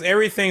too, because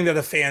everything that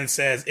a fan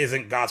says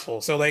isn't gospel.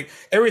 So like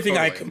everything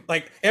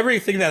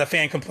everything that a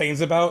fan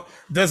complains about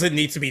doesn't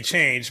need to be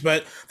changed.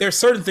 But there's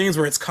certain things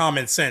where it's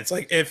common sense.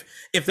 Like if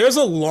there's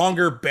a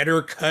longer,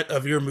 better cut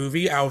of your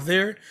movie out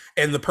there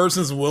and the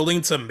person's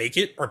willing to make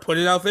it or put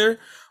it out there,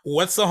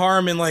 what's the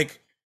harm in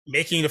like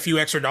making a few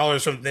extra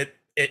dollars from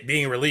it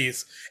being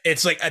released?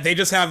 It's like they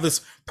just have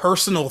this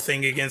personal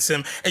thing against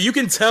him, and you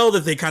can tell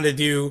that they kind of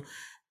do,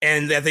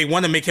 and that they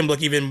want to make him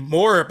look even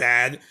more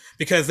bad,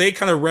 because they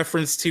kind of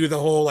reference to the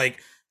whole like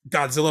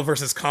Godzilla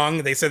versus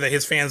Kong. They said that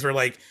his fans were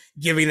like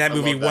giving that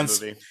movie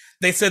once.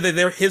 They said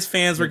that his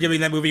fans were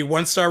giving that movie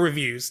 1-star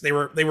reviews. They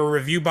were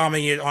review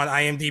bombing it on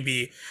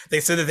IMDb. They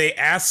said that they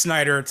asked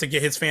Snyder to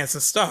get his fans to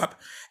stop,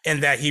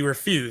 and that he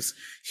refused.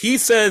 He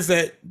says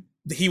that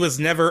he was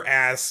never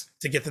asked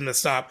to get them to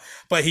stop,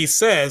 but he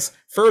says,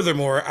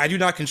 furthermore, I do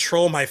not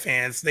control my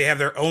fans. They have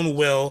their own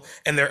will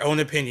and their own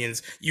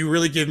opinions. You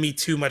really give me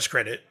too much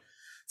credit.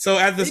 So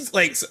at this,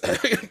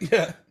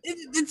 yeah,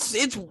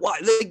 it's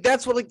why, like,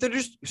 that's what, like, they're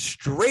just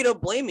straight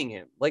up blaming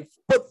him. Like,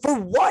 but for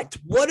what?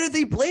 What are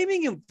they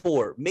blaming him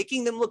for?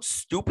 Making them look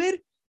stupid?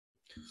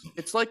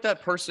 It's like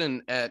that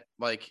person at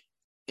like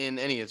in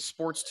any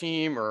sports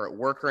team or at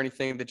work or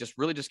anything that just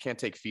really just can't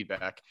take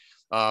feedback.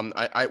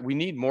 We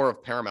need more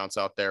of Paramounts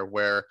out there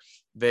where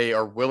they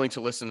are willing to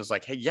listen. It's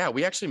like, hey, yeah,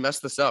 we actually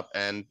messed this up,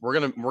 and we're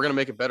gonna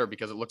make it better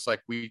because it looks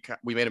like we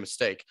made a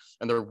mistake,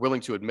 and they're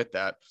willing to admit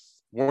that.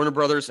 Warner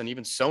Brothers and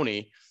even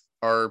Sony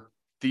are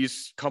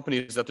these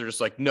companies that they're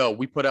just like, no,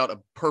 we put out a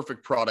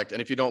perfect product,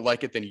 and if you don't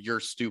like it, then you're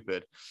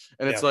stupid.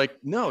 And it's like,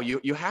 no,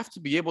 you have to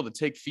be able to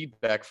take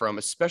feedback from,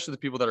 especially the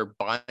people that are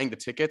buying the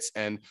tickets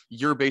and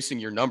you're basing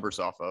your numbers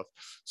off of.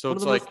 So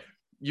it's like,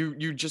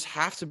 you just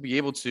have to be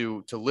able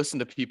to listen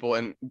to people,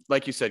 and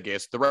like you said,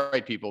 Gase, the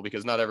right people,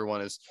 because not everyone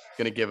is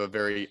going to give a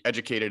very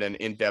educated and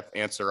in-depth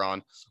answer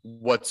on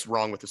what's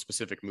wrong with a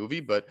specific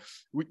movie. But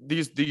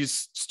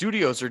these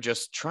studios are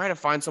just trying to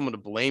find someone to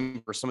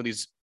blame for some of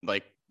these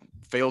like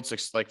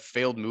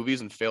failed movies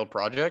and failed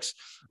projects,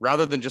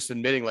 rather than just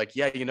admitting like,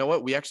 yeah, you know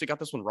what, we actually got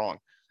this one wrong.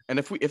 And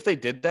if they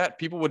did that,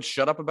 people would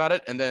shut up about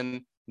it, and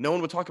then no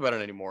one would talk about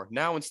it anymore.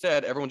 Now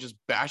instead, everyone's just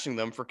bashing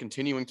them for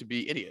continuing to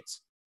be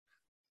idiots.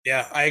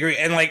 Yeah, I agree.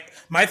 And like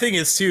my thing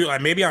is too,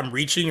 maybe I'm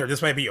reaching or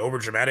this might be over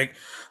dramatic,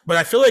 but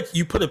I feel like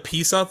you put a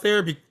piece out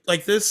there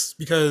like this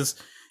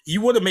because you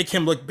want to make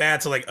him look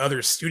bad to like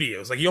other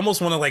studios. Like you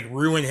almost want to like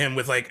ruin him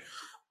with like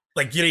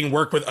getting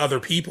work with other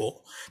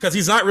people, because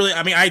he's not really,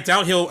 I mean, I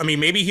doubt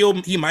maybe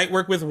he might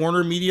work with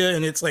Warner Media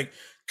and it's like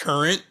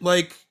current,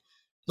 like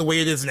the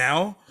way it is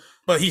now,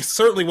 but he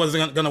certainly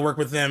wasn't going to work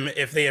with them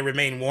if they had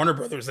remained Warner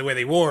Brothers the way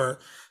they were.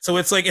 So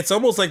it's like, it's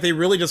almost like they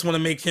really just want to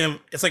make him,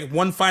 it's like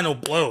one final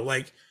blow.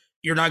 Like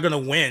you're not going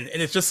to win.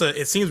 And it's just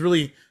it seems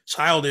really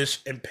childish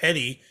and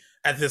petty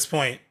at this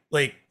point.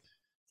 Like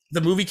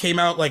the movie came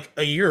out like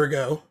a year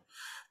ago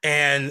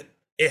and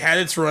it had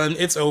its run.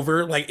 It's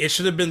over. Like that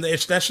should have been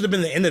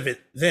the end of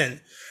it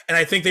then. And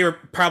I think they were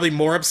probably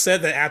more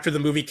upset that after the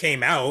movie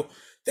came out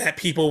that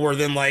people were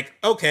then like,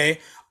 okay,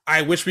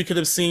 I wish we could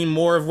have seen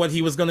more of what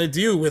he was going to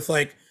do with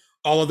like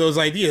all of those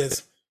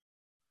ideas.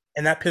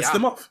 And that pissed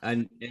them off.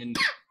 And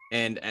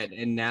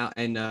now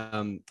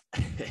I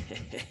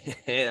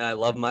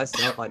love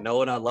myself. I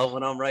know and I love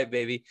when I'm right,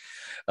 baby.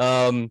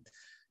 You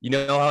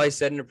know how I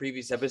said in a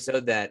previous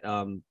episode that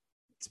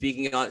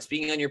speaking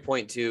on your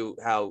point too,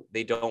 how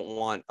they don't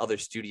want other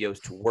studios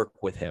to work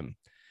with him.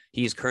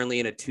 He's currently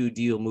in a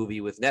 2-deal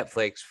movie with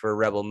Netflix for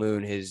Rebel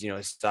Moon, his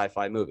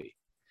sci-fi movie.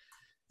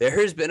 There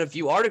has been a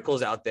few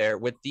articles out there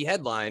with the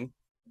headline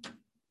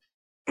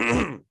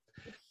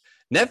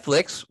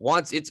Netflix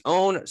wants its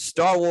own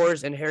Star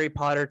Wars and Harry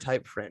Potter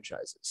type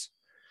franchises.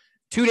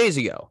 2 days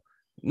ago,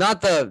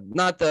 not the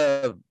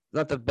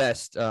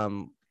best,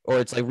 or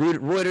it's like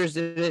Reuters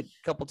did it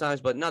a couple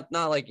times, but not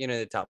like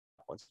the top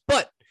ones.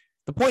 But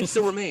the point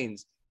still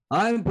remains.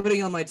 I'm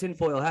putting on my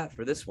tinfoil hat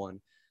for this one.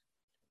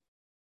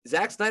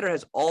 Zack Snyder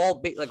has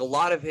like a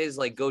lot of his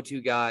like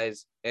go-to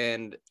guys,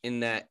 and in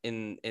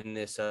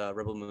this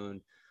Rebel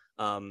Moon,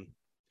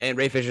 and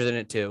Ray Fisher's in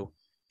it too,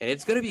 and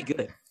it's gonna be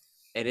good.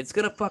 And it's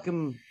gonna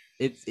fucking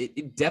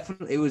it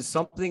definitely, it was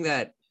something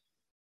that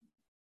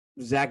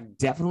Zach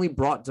definitely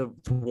brought to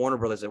Warner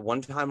Brothers at one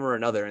time or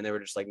another, and they were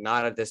just like,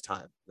 not at this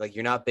time. Like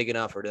you're not big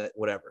enough or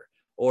whatever,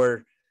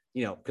 or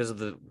because of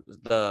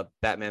the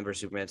Batman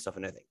versus Superman stuff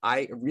and everything.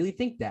 I really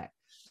think that.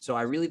 So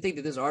I really think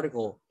that this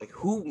article, like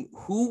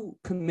who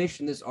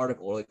commissioned this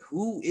article, or like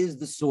who is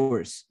the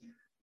source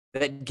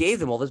that gave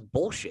them all this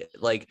bullshit?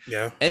 Like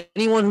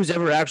anyone who's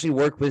ever actually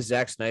worked with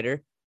Zack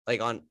Snyder,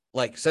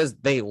 says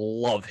they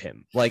love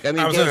him. Like, I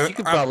mean, you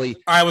could probably.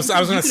 I was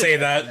going to say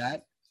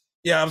that.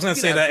 Yeah, I was going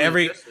to say that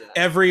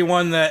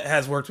everyone that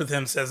has worked with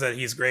him says that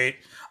he's great.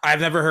 I've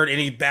never heard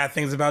any bad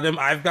things about him.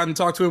 I've gotten to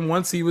talk to him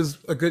once. He was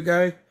a good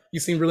guy. He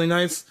seemed really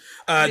nice.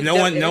 No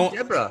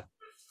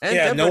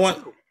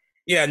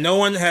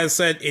one has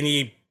said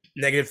any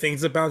negative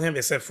things about him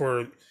except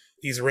for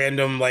these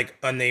random like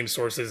unnamed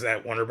sources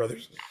at Warner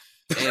Brothers.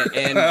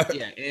 and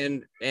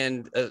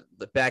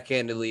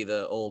backhandedly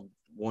the old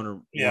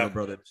Warner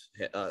Brothers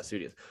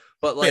studios.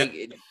 But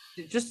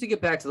just to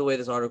get back to the way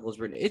this article is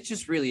written, it's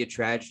just really a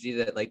tragedy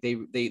that like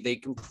they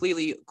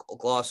completely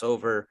gloss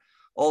over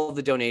all of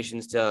the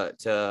donations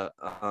to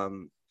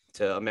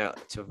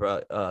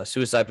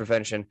suicide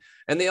prevention,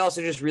 and they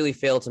also just really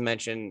fail to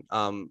mention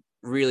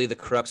really the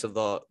crux of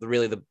the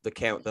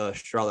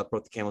straw that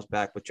broke the camel's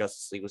back with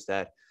Justice League was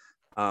that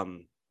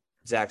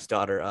Zach's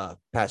daughter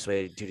passed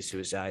away due to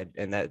suicide,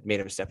 and that made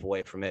him step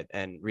away from it.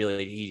 And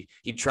really,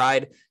 he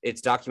tried.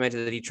 It's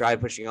documented that he tried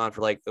pushing on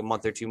for like a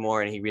month or two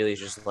more, and he really is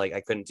just like,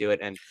 I couldn't do it.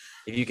 And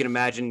if you can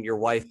imagine your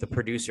wife, the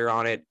producer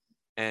on it,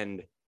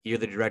 and you're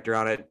the director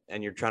on it,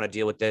 and you're trying to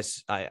deal with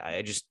this,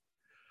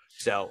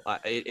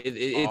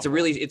 it's a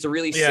really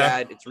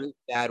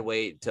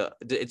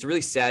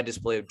sad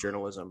display of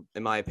journalism,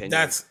 in my opinion.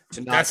 That's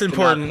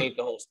important. Paint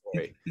the whole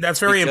story. That's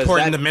very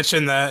important to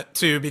mention that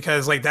too,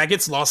 because like that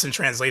gets lost in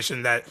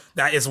translation.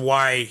 That is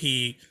why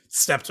he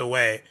stepped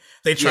away.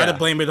 They try to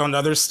blame it on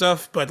other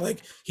stuff, but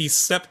like he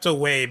stepped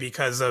away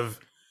because of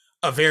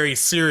a very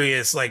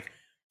serious like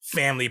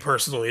family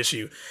personal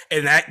issue,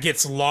 and that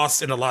gets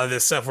lost in a lot of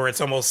this stuff where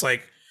it's almost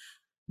like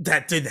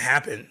that didn't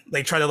happen.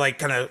 They try to like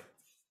kind of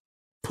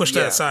push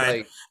that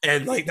aside,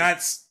 and like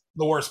that's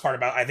the worst part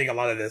about I think a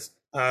lot of this.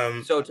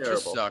 So terrible. It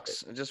just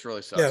sucks. It just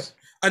really sucks. Yeah.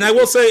 And I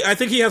will say I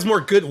think he has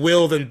more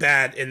goodwill than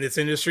bad in this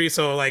industry.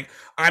 So like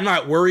I'm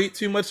not worried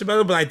too much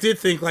about it, but I did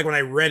think like when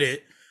I read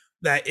it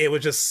that it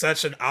was just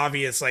such an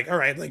obvious like, all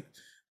right, like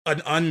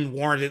an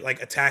unwarranted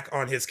like attack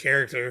on his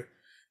character,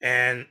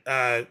 and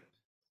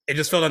it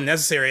just felt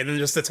unnecessary. And then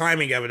just the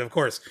timing of it, of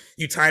course,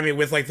 you time it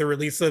with like the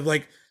release of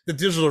like the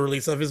digital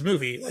release of his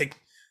movie, like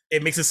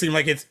it makes it seem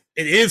like it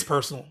is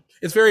personal.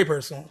 It's very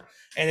personal.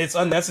 and it's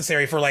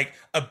unnecessary for like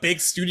a big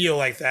studio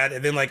like that,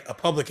 and then like a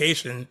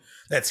publication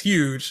that's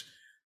huge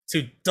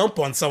to dump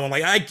on someone.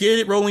 Like I get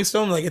it, Rolling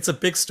Stone, like it's a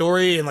big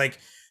story, and like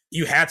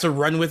you had to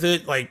run with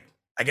it, like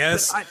I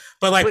guess,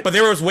 but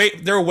there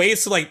were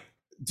ways to like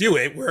do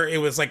it where it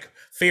was like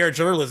fair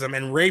journalism.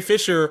 And Ray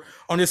Fisher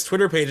on his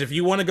Twitter page, if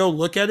you want to go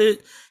look at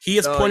it, he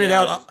has pointed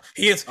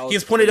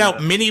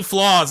out many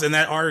flaws in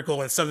that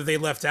article and stuff that they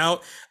left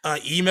out,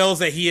 emails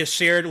that he has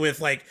shared with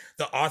like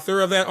the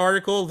author of that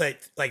article, that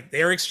like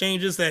their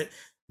exchanges that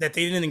they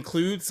didn't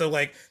include. So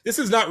like this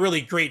is not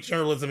really great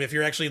journalism if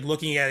you're actually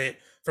looking at it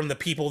from the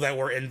people that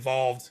were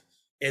involved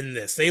in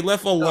this. They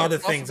left a lot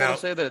of things out.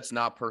 Say that it's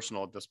not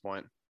personal at this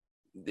point.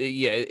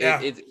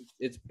 It's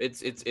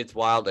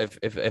wild.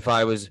 If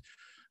I was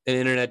an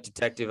internet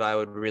detective, I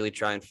would really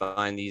try and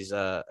find these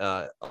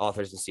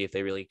authors and see if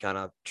they really kind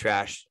of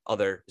trashed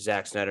other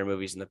Zack Snyder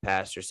movies in the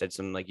past or said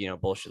some like, you know,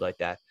 bullshit like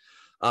that.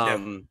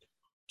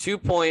 2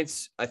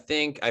 points. I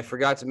think I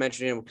forgot to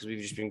mention it because we've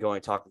just been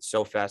talking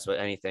so fast about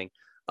anything.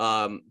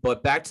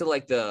 But back to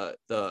like the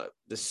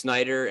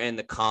Snyder and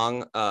the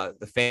Kong,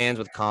 the fans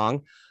with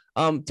Kong.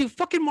 Dude,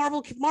 fucking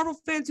Marvel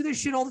fans do this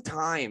shit all the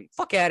time.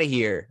 Fuck out of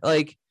here.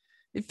 Like,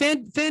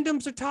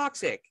 fandoms are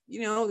toxic,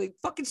 you know. Like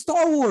fucking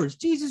Star Wars,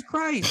 Jesus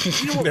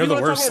Christ, you know. They're the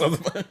worst.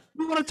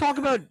 We want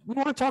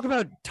to talk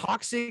about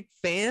toxic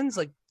fans.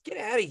 Like, get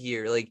out of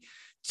here. Like,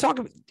 talk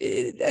about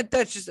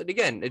that's just,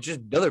 again, it's just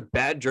another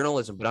bad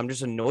journalism. But I'm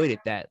just annoyed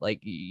at that.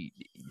 Like,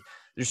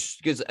 there's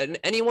because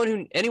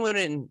anyone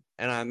in,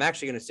 and I'm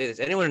actually going to say this,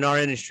 anyone in our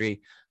industry,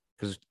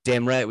 because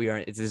damn right we are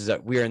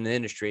in the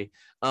industry,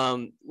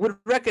 would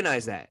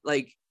recognize that.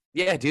 Like,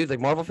 yeah, dude, like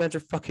Marvel fans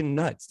are fucking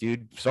nuts,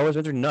 dude. Star Wars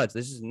fans are nuts.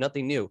 This is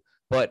nothing new.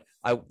 But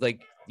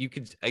we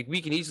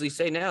can easily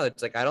say now,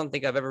 it's like I don't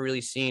think I've ever really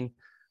seen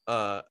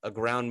a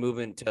ground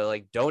movement to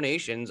like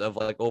donations of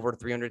like over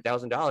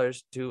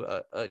 $300,000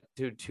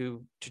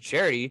 to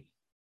charity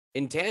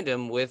in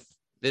tandem with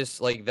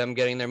this, like them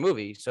getting their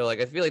movie. So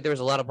like I feel like there was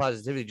a lot of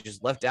positivity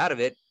just left out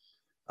of it.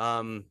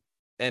 And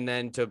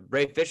then to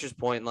Ray Fisher's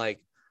point, like,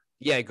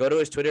 yeah, go to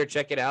his Twitter,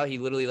 check it out. He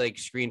literally like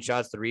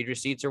screenshots the read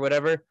receipts or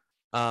whatever.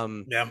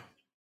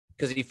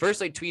 Because he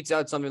first like tweets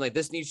out something like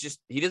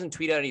he doesn't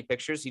tweet out any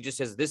pictures. He just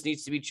says this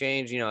needs to be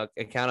changed, you know,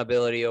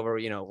 accountability over,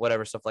 you know,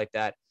 whatever, stuff like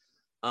that.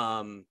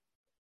 And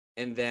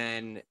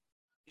then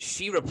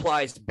she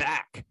replies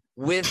back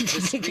with the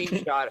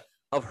screenshot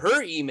of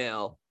her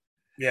email.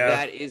 Yeah,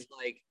 that is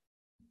like,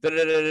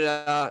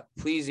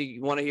 please,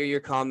 you want to hear your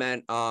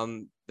comment.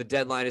 The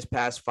deadline is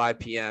past 5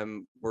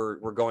 p.m.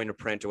 We're going to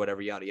print or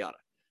whatever, yada yada.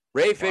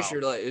 Ray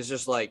Fisher is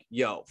just like,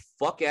 yo,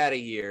 fuck out of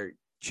here.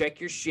 Check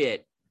your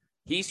shit.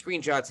 He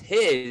screenshots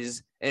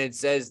his, and it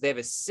says they have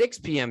a 6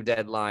 p.m.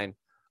 deadline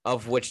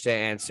of which to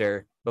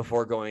answer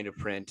before going to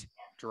print.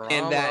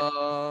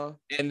 Drama.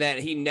 And that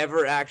he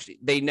never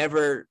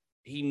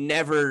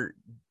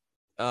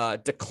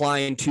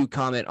declined to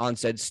comment on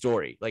said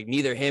story. Like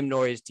neither him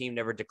nor his team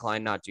never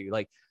declined not to.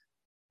 Like,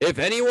 if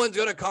anyone's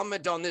gonna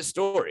comment on this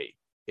story,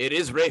 it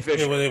is Ray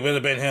Fisher. It would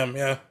have been him,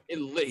 yeah.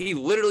 He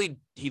literally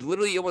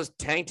almost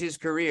tanked his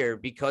career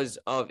because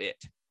of it.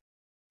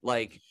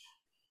 Like,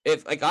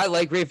 if like I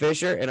like Ray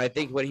Fisher, and I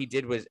think what he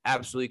did was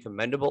absolutely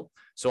commendable.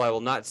 So I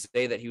will not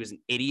say that he was an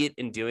idiot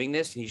in doing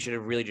this. He should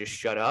have really just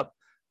shut up.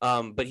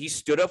 But he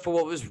stood up for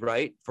what was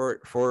right for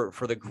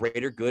the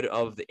greater good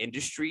of the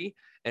industry,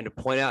 and to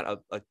point out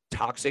a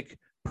toxic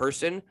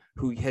person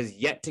who has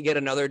yet to get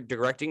another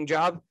directing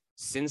job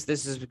since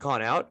this has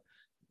gone out.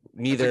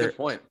 Neither. That's a good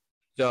point.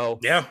 So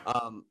yeah,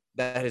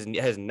 that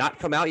has not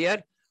come out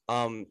yet.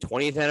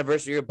 20th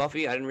anniversary of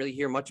Buffy, I didn't really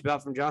hear much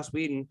about from Joss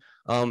Whedon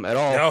at all.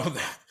 No.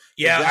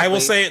 Yeah, exactly. I will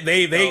say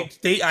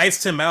they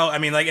iced him out. I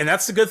mean, like, and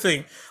that's the good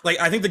thing. Like,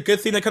 I think the good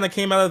thing that kind of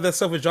came out of that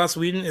stuff with Joss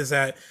Whedon is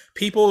that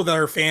people that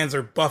are fans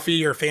of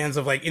Buffy or fans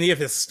of like any of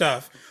his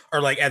stuff are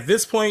like, at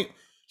this point,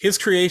 his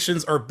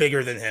creations are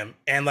bigger than him.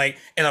 And like,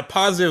 in a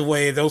positive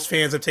way, those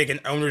fans have taken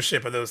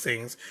ownership of those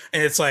things.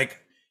 And it's like,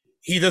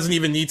 he doesn't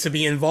even need to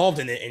be involved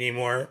in it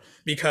anymore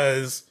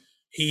because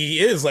he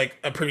is like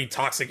a pretty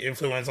toxic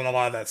influence on a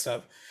lot of that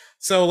stuff.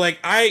 So like,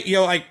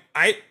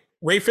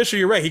 Ray Fisher,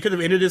 you're right. He could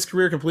have ended his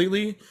career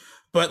completely,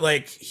 but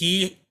like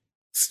he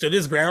stood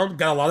his ground,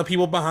 got a lot of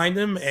people behind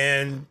him,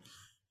 and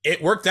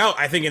it worked out,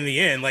 I think, in the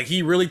end. Like,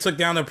 he really took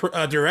down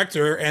a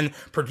director and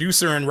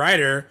producer and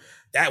writer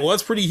that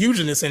was pretty huge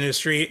in this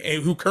industry,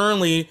 and who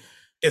currently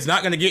is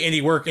not going to get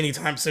any work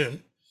anytime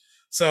soon.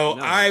 So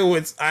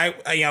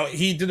no.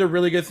 He did a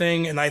really good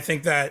thing, and I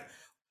think that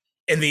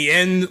in the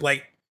end,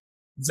 like,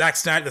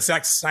 the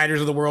Zack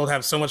Snyders of the world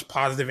have so much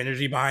positive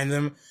energy behind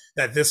them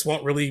that this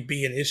won't really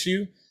be an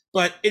issue.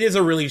 But it is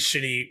a really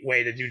shitty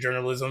way to do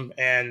journalism,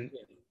 and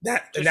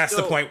that's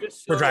the point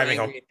we're driving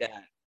home.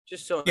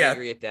 Just so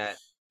angry at that.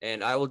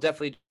 And I will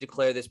definitely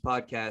declare this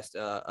podcast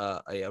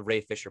a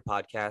Ray Fisher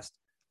podcast.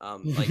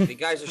 Like, the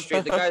guys are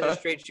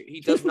straight. He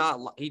does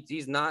not.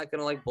 He's not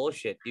gonna like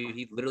bullshit, dude.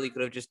 He literally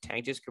could have just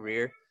tanked his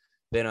career.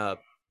 Been I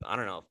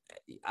don't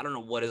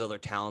know what his other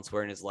talents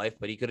were in his life,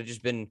 but he could have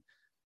just been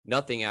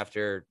nothing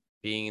after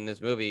being in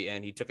this movie,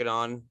 and he took it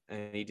on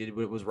and he did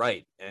what was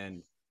right,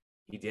 and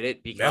he did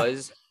it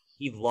because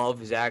he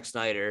loved Zack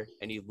Snyder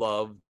and he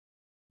loved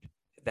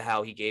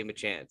how he gave him a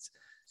chance.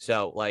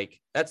 So like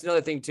that's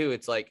another thing too.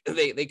 It's like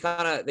they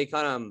kind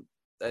of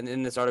and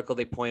in this article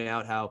they point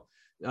out how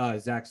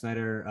Zack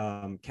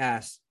Snyder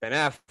cast Ben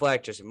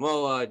Affleck, Jason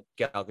Momoa,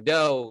 Gal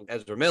Gadot,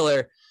 Ezra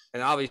Miller,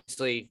 and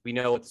obviously we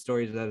know what the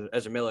story is of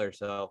Ezra Miller.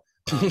 So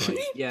like,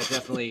 yeah,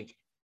 definitely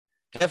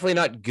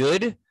not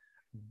good,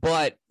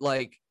 but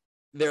like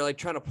they're like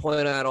trying to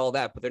point out all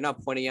that, but they're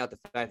not pointing out the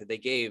fact that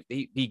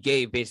he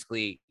gave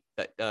basically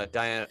Gal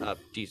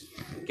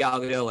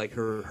Gadot like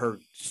her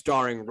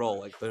starring role,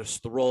 like the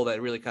role that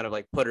really kind of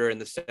like put her in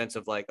the sense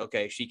of like,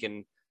 okay, she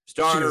can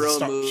star in her own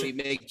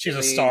movie. She's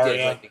a star,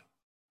 yeah.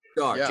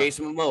 Star. Yeah.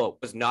 Jason Momoa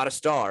was not a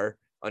star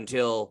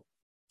until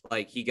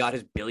like he got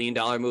his $1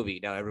 billion movie.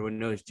 Now everyone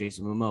knows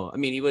Jason Momoa. I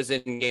mean, he was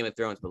in Game of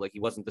Thrones, but like he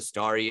wasn't the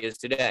star he is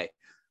today.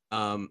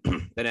 Ben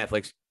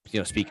Affleck's,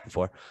 speaking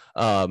for,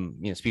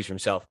 speaks for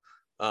himself.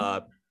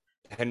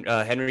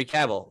 Henry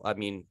Cavill. I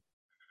mean,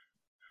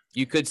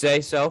 you could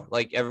say so.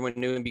 Like everyone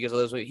knew him because of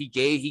those.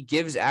 He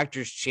gives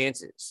actors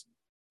chances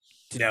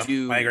to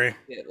do. I agree.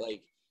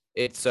 Like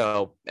it's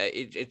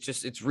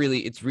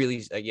really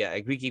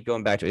we keep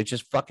going back to it. It's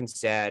just fucking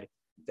sad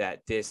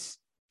that this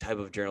type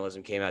of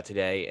journalism came out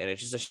today, and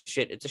it's just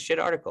it's a shit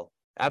article.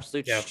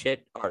 Absolute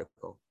shit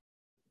article.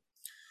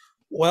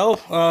 Well,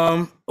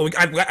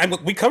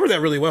 we covered that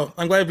really well.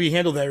 I'm glad we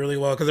handled that really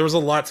well because there was a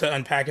lot to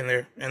unpack in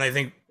there, and I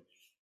think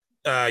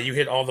you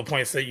hit all the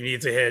points that you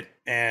needed to hit,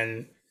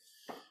 and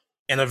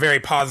in a very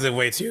positive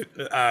way too.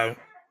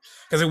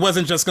 Because it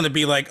wasn't just going to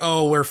be like,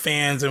 oh, we're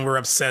fans and we're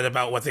upset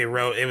about what they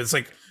wrote. It was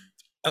like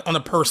on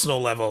a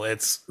personal level,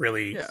 it's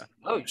really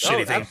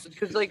shitty thing.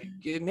 Because like,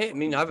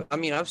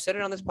 I've said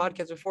it on this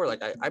podcast before.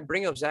 Like, I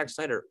bring up Zack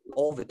Snyder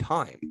all the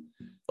time.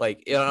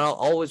 Like, I'll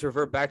always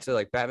revert back to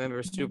like Batman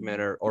vs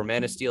Superman or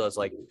Man of Steel as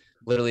like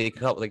literally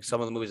like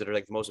some of the movies that are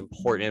like the most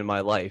important in my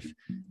life.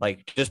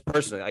 Like, just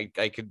personally,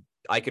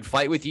 I could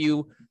fight with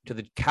you to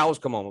the cows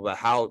come home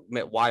about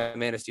why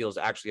Man of Steel is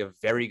actually a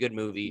very good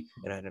movie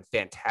and a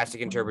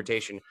fantastic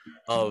interpretation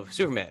of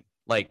Superman.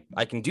 Like,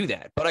 I can do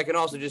that, but I can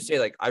also just say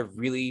like I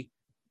really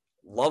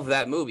love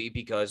that movie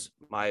because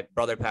my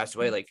brother passed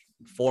away like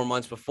 4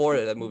 months before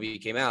that movie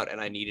came out, and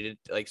I needed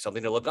like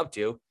something to look up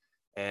to,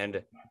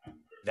 and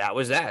that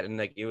was that, and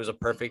like it was a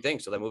perfect thing.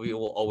 So that movie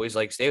will always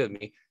like stay with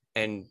me,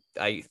 and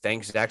I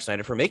thank Zack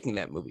Snyder for making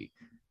that movie.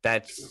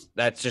 That's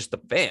just the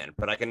fan,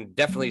 but I can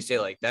definitely say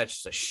like that's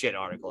just a shit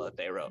article that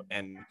they wrote,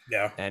 and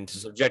to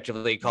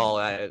subjectively call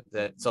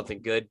that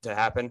something good to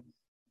happen,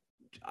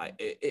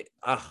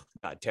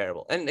 God,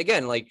 terrible. And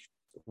again, like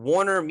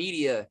Warner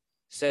Media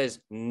says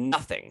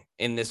nothing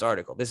in this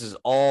article. This is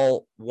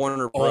all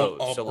Warner Bros.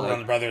 All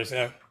Warner Brothers,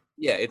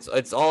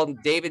 it's all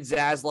David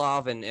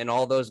Zaslav and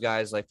all those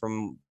guys like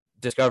from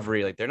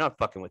Discovery. Like they're not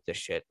fucking with this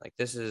shit. Like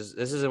this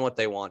isn't what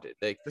they wanted.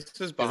 Like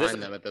this is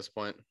behind them at this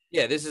point.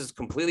 Yeah, this is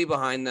completely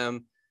behind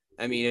them.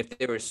 I mean, if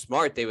they were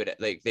smart, they would at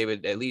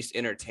least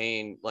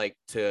entertain like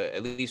to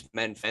at least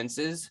mend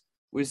fences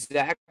with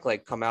Zack,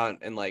 like come out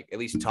and like at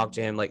least talk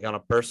to him like on a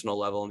personal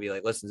level and be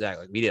like, listen, Zack,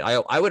 like we did.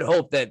 I would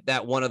hope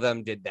that one of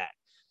them did that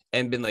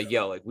and been like,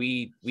 yo, like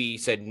we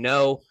said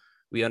no.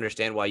 We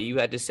understand why you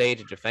had to say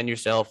to defend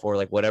yourself or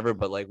like whatever,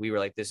 but like we were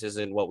like, this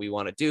isn't what we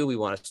want to do. We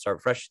want to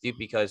start fresh with you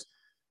because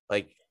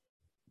like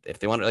if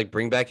they want to like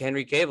bring back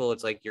Henry Cavill,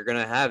 it's like you're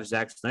gonna have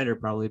Zack Snyder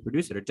probably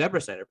produce it or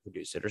Deborah Snyder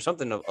produce it or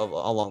something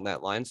along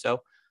that line.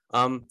 So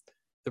the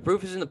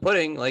proof is in the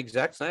pudding. Like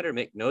Zack Snyder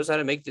knows how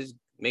to make these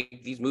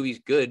movies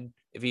good.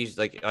 If he's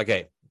like,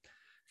 okay,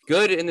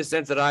 good in the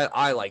sense that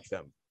I like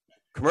them.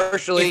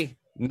 Commercially,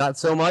 not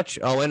so much.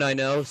 Owen, I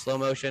know, slow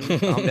motion,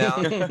 calm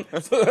down.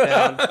 Calm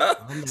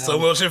down. Slow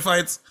motion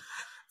fights.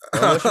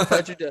 Slow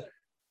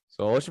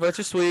motion fights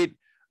are sweet.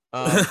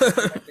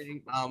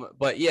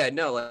 But yeah,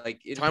 no,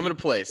 like time and a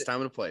place.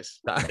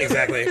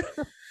 Exactly.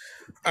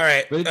 All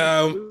right.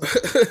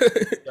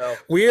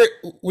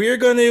 We're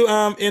going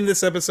to end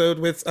this episode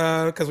with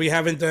because we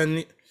haven't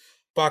done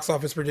box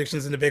office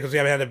predictions in the big because we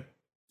haven't had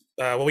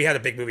we had a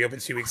big movie open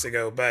 2 weeks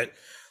ago, but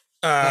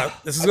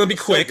this is going to be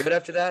quick. So good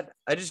after that,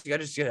 I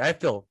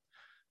feel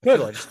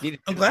good. I just needed.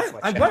 I'm glad.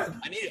 I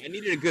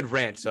needed a good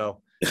rant.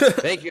 So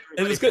thank you.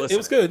 It was good. It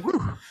was good.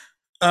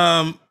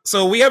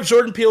 So we have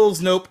Jordan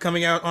Peele's Nope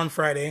coming out on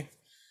Friday.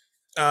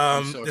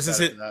 This is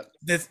it.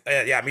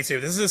 Yeah, me too.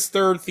 This is his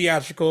third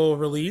theatrical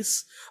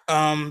release.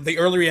 The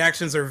early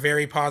reactions are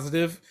very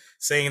positive,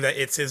 saying that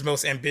it's his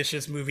most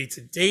ambitious movie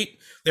to date.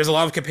 There's a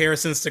lot of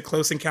comparisons to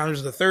Close Encounters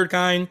of the Third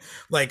Kind,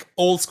 like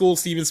old school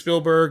Steven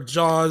Spielberg,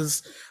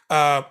 Jaws.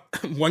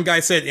 One guy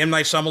said M.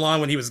 Night Shyamalan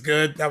when he was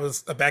good. That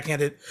was a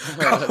backhanded.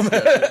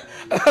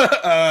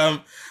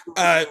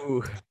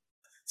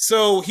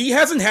 So he's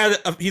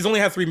only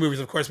had 3 movies,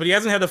 of course, but he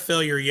hasn't had a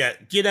failure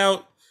yet. Get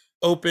Out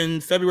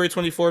opened February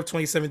 24th,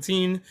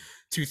 2017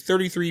 to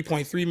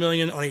 $33.3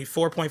 million on a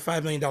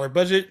 $4.5 million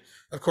budget.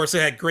 Of course,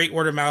 it had great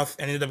word of mouth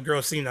and ended up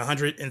grossing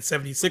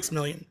 $176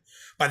 million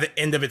by the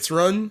end of its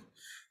run.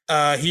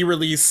 He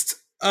released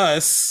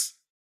Us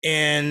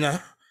in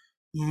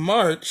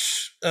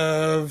March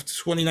of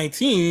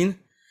 2019,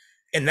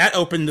 and that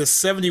opened to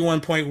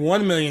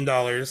 $71.1 million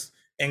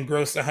and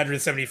grossed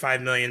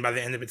 175 million by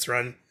the end of its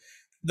run.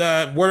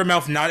 The word of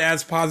mouth not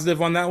as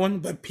positive on that one,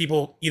 but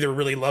people either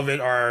really love it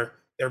or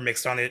they're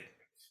mixed on it.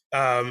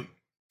 Um,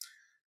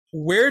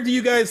 where do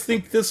you guys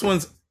think this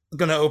one's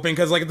gonna open?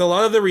 Because like a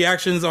lot of the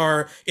reactions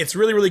are, it's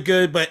really really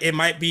good, but it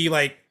might be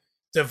like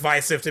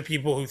divisive to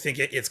people who think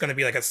it's gonna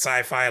be like a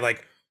sci-fi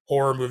like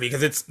horror movie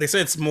because they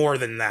said it's more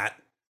than that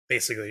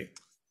basically.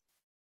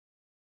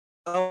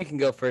 Oh, you can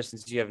go first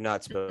since you have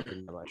not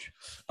spoken that much.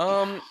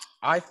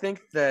 I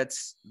think that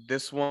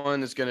this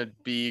one is going to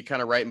be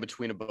kind of right in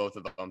between of both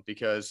of them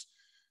because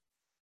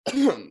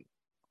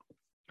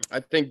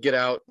I think Get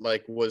Out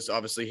like was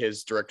obviously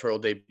his directorial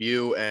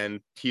debut, and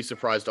he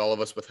surprised all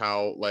of us with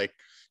how like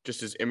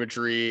just his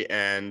imagery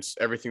and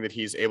everything that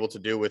he's able to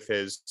do with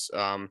his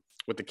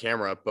with the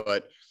camera.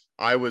 But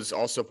I was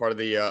also part of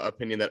the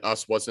opinion that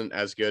Us wasn't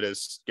as good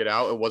as Get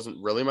Out. It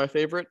wasn't really my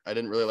favorite. I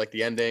didn't really like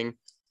the ending.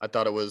 I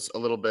thought it was a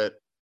little bit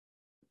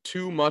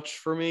too much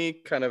for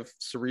me, kind of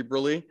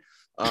cerebrally.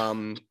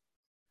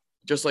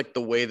 Just like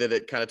the way that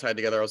it kind of tied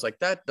together, I was like,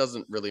 that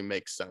doesn't really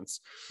make sense.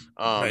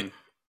 Right.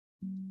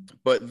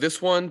 But this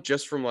one,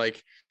 just from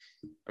like,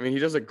 I mean, he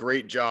does a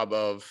great job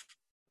of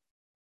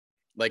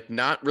like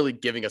not really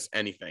giving us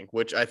anything,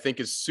 which I think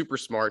is super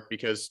smart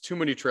because too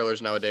many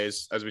trailers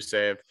nowadays, as we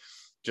say,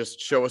 just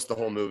show us the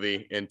whole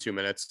movie in 2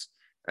 minutes.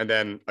 And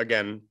then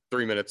again,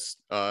 3 minutes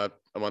a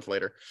month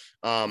later.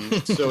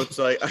 So it's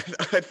like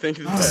I think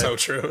that's so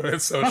true.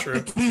 It's so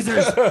true.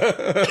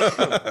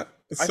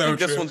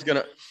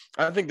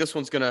 I think this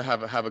one's gonna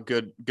have a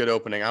good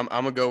opening. I'm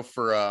gonna go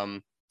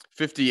for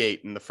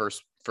 58 in the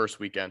first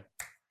weekend.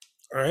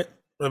 All right.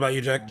 What about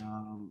you, Jack?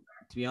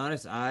 To be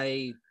honest,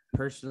 I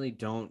personally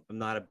I'm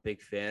not a big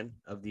fan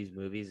of these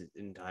movies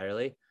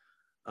entirely.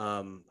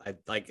 I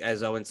like,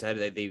 as Owen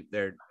said,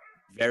 they're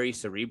very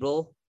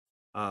cerebral.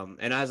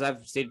 And as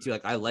I've stated too,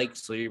 like I like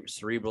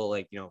cerebral,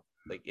 like, you know,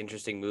 like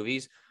interesting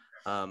movies.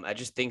 I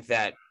just think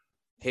that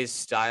his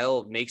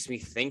style makes me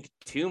think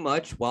too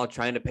much while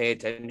trying to pay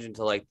attention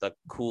to like the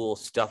cool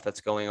stuff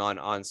that's going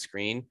on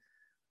screen,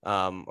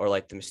 or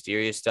like the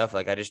mysterious stuff.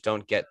 Like I just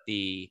don't get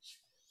the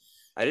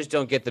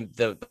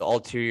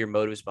ulterior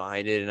motives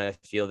behind it, and I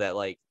feel that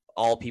like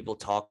all people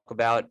talk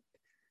about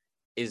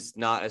is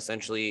not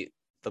essentially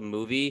the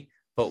movie,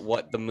 but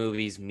what the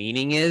movie's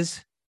meaning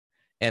is.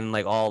 And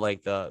like all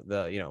like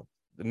the you know,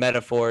 the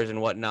metaphors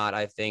and whatnot,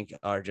 I think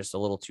are just a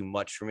little too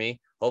much for me.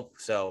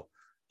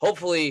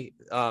 Hopefully,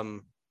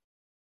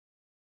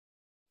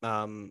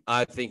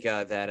 I think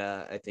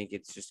that I think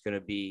it's just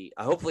gonna be.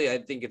 Hopefully, I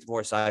think it's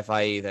more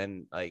sci-fi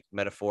than like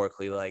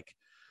metaphorically like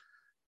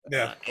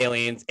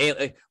aliens.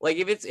 Like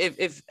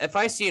if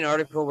I see an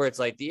article where it's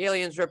like the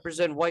aliens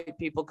represent white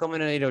people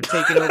coming and, you know,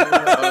 taking over.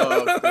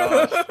 Oh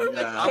gosh,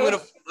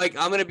 yeah.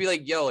 I'm gonna be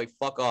like, yo, like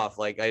fuck off.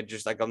 Like I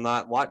just like I'm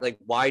not like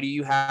why do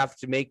you have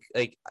to make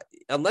like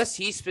unless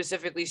he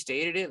specifically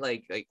stated it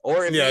like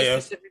or if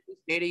he's specifically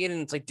stating it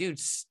and it's like, dude,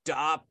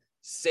 stop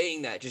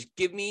saying that. Just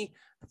give me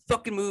a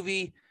fucking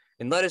movie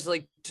and let us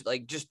like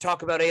just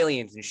talk about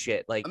aliens and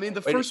shit. Like, I mean,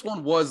 the first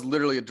one was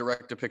literally a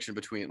direct depiction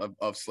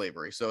of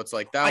slavery, so it's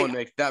like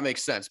that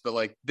makes sense. But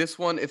like this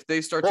one, if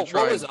they start to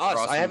try, what was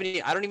Us? I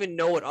don't even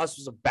know what Us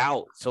was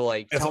about. So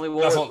like, tell me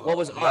what was Us?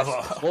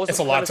 What was it's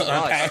a lot to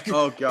unpack.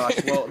 Oh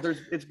gosh, well,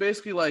 it's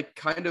basically like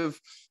kind of.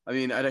 I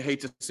mean, I'd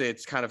hate to say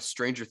it's kind of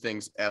Stranger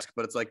Things-esque,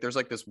 but it's like there's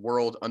like this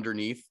world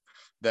underneath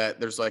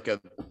that there's like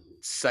a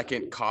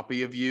second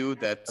copy of you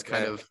that's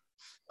kind of,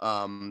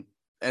 and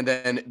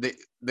then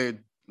the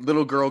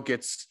little girl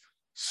gets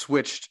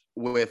switched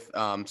with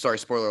sorry,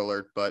 spoiler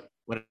alert, but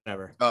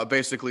whatever.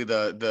 Basically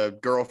the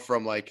girl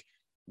from like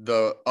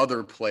the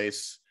other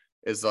place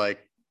is like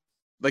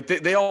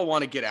they all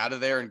want to get out of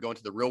there and go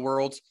into the real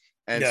world,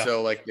 and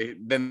so like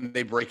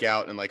they break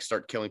out and like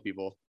start killing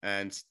people,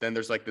 and then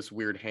there's like this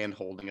weird hand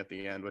holding at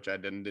the end, which I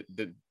didn't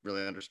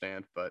really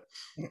understand, but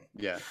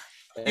yeah.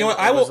 You know,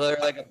 was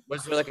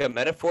there like a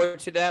metaphor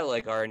to that,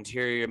 like our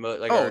interior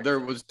there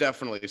was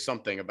definitely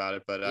something about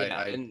it, but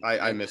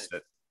I missed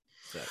it.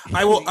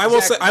 I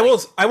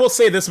will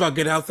say this about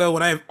Get Out though.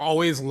 What I've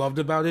always loved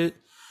about it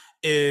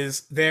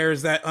is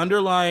there's that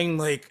underlying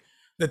like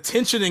the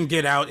tension in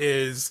Get Out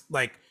is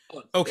like,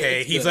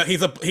 okay, he's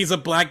a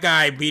black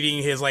guy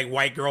beating his like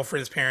white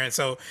girlfriend's parents.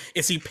 So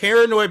is he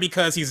paranoid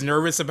because he's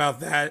nervous about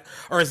that,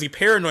 or is he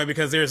paranoid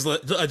because there's a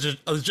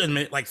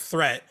legitimate like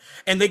threat?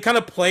 And they kind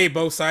of play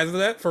both sides of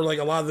that for like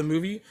a lot of the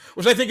movie,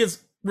 which I think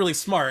is really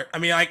smart. I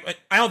mean, I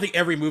don't think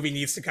every movie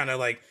needs to kind of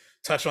like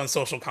touch on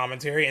social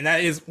commentary, and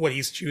that is what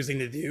he's choosing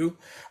to do.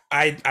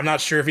 I'm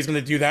not sure if he's going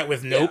to do that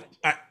with Nope.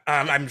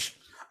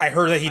 I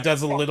heard that he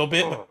does a little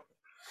bit,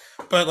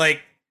 but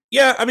like,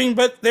 yeah, I mean,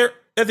 but they're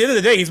at the end of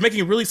the day, he's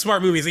making really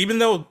smart movies. Even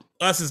though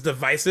Us is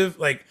divisive,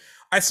 like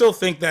I still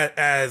think that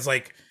as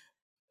like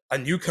a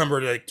newcomer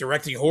to like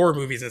directing horror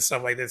movies and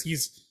stuff like this,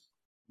 he's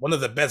one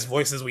of the best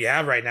voices we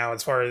have right now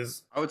as far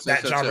as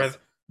that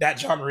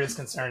genre is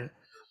concerned.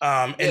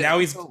 And now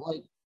he's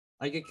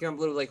I get kind of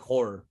a little like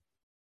horror,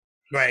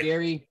 Right.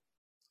 Scary,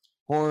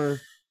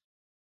 horror,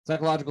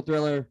 psychological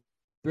thriller.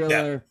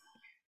 Yeah.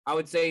 I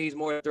would say he's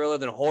more thriller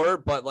than horror,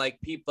 but like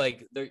people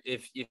like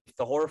if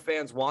the horror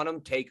fans want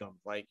him, take him.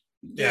 Like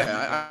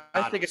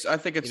I think it's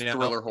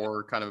thriller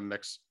horror kind of a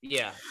mix.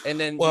 Yeah, and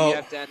then you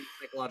have to add the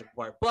psychological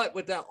part. But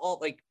with that all,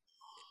 like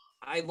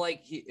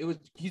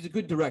he's a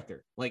good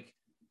director. Like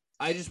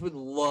I just would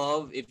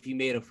love if he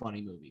made a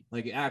funny movie,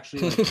 like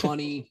actually like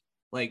funny.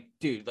 Like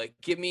dude, like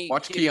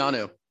watch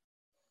Keanu.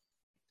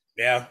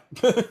 Yeah.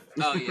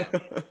 Oh yeah,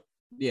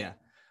 yeah.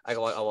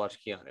 I'll watch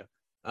Keanu.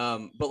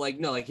 But like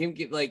no, like him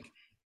get like.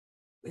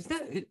 Is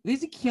it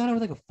Keanu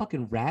with like a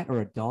fucking rat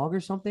or a dog or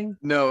something?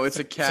 No, it's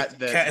a cat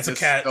It's a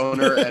cat.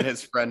 Stoner and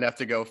his friend have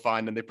to go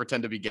find, and they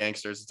pretend to be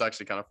gangsters. It's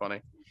actually kind of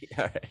funny.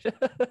 All right.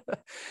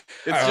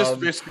 It's just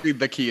basically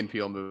the Key and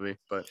Peele movie,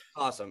 but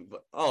awesome.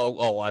 But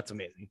oh, that's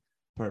amazing.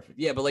 Perfect.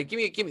 Yeah, but like give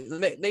me just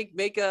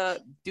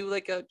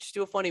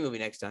do a funny movie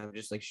next time.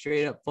 Just like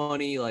straight up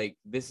funny, like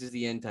this is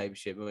the end type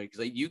shit movie. Because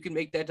like you can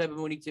make that type of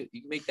movie too.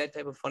 You can make that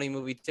type of funny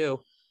movie too.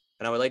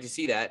 And I would like to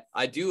see that.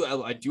 I do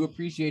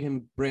appreciate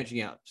him branching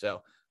out.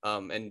 So,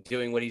 and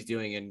doing what he's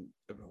doing. And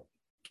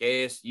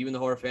Gaius, you and the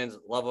horror fans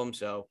love him.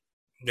 So,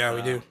 yeah,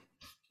 we do.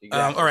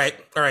 All right.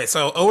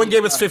 So Owen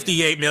gave us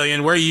 58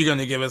 million. Where are you going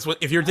to give us? What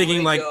if you're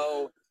thinking like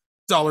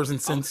dollars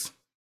and cents?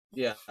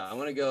 Yeah, I'm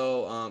gonna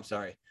go.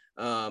 Sorry.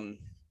 I'm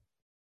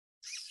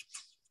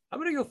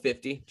gonna go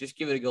 50. Just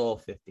give it a go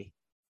 50.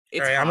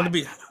 All right, I'm gonna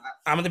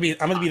be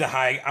the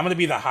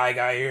high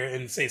guy here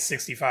and say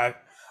 65.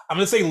 I'm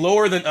gonna say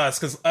lower than Us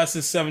because Us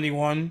is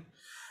 71,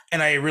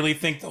 and I really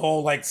think the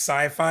whole like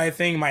sci-fi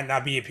thing might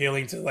not be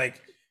appealing to like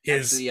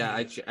his. Actually, yeah,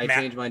 I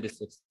changed mine to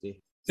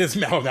 60.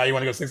 Now you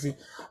want to go 60?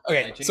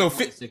 Okay, so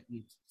 60.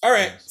 All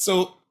right,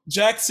 so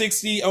Jack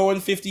 60, Owen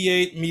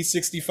 58, me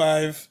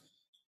 65.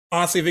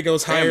 Honestly, if it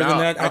goes higher than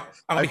that,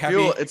 I'll be happy. I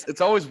feel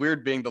it's always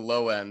weird being the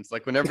low ends.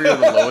 Like whenever you're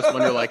the lowest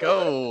one, you're like,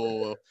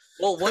 oh.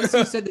 Well, once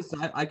you said this,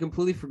 I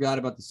completely forgot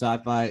about the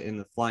sci-fi and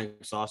the flying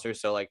saucer.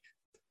 So like.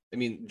 I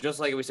mean, just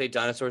like we say,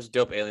 dinosaurs are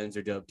dope, aliens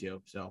are dope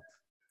too. So,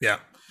 yeah,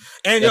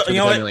 and you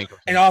know what?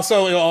 And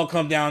also it'll all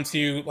come down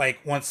to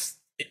like once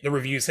the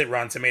reviews hit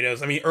Rotten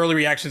Tomatoes. I mean, early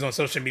reactions on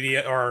social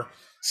media are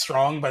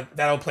strong, but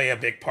that'll play a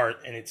big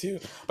part in it too.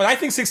 But I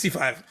think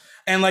 65,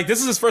 and like this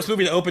is his first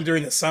movie to open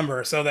during the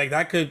summer, so like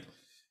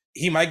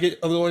he might get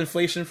a little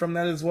inflation from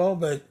that as well.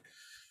 But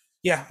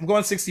yeah, I'm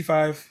going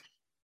 65.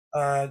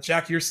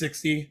 Jack, you're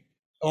 60.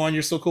 Owen,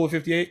 you're still cool with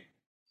 58?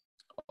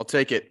 I'll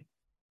take it.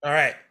 All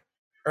right.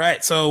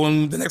 So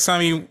when the next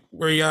time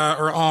we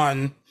are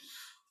on,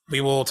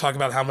 we will talk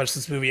about how much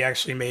this movie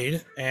actually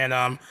made. And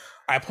I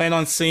plan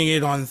on seeing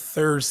it on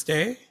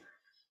Thursday,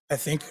 I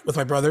think, with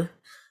my brother.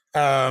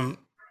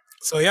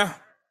 So yeah,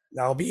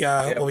 that'll be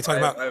what we talk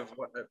about. I have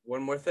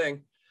one more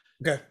thing.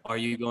 Okay. Are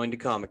you going to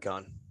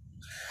Comic-Con?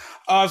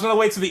 I was gonna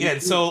wait to the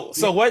end. So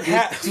what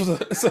happened?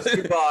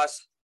 Your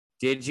boss.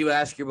 Did you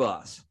ask your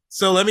boss?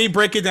 So let me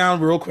break it down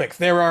real quick.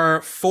 There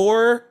are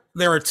 2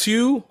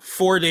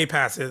 4-day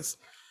passes.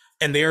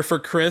 And they are for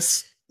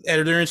Chris,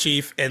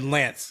 editor-in-chief, and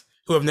Lance,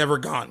 who have never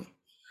gone.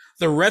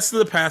 The rest of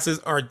the passes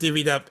are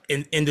divvied up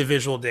in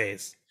individual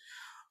days.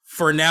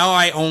 For now,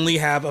 I only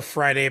have a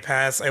Friday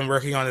pass. I'm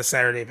working on a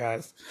Saturday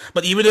pass.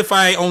 But even if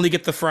I only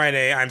get the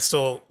Friday, I'm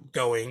still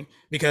going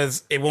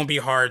because it won't be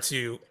hard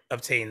to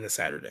obtain the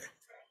Saturday.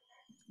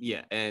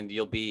 Yeah, and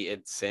you'll be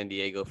in San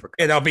Diego for.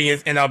 And I'll be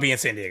in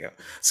San Diego.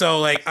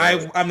 So like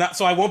I'm not.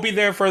 So I won't be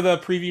there for the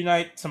preview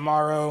night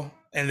tomorrow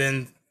and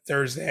then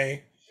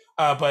Thursday.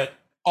 But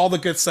all the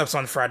good stuff's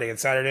on Friday and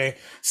Saturday.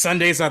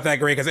 Sunday's not that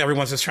great because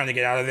everyone's just trying to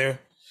get out of there.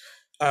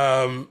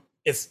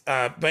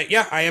 But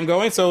yeah, I am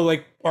going. So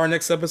like our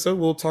next episode,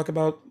 we'll talk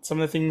about some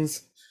of the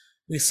things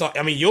we saw.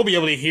 I mean, you'll be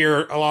able to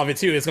hear a lot of it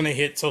too. It's going to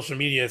hit social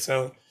media.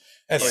 So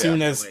as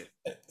soon as shit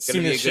happens, it's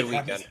going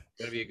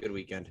to be a good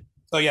weekend.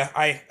 So yeah,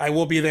 I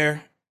will be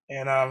there,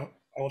 and I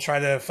will try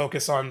to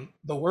focus on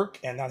the work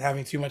and not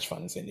having too much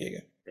fun in San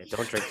Diego. Yeah,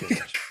 don't drink too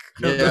much.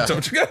 Don't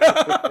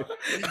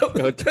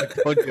do it.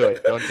 Don't do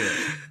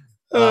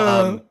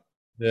it.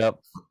 Yep.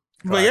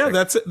 But yeah,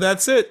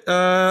 that's it.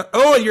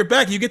 Oh, you're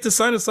back. You get to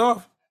sign us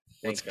off.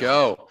 Let's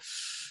go.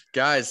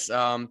 Guys,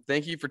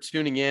 thank you for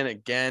tuning in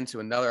again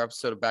to another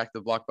episode of Back to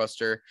the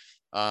Blockbuster.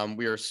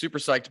 We are super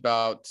psyched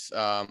about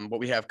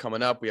what we have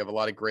coming up. We have a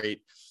lot of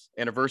great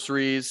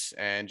anniversaries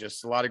and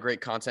just a lot of great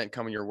content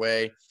coming your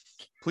way.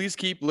 Please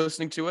keep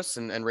listening to us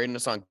and rating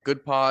us on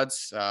Good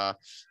Pods,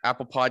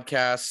 Apple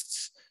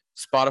Podcasts,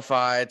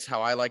 Spotify. It's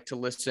how I like to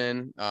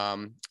listen.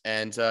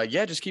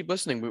 Just keep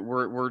listening.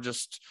 We're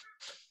just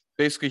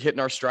basically hitting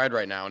our stride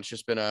right now. And it's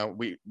just been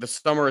the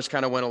summer is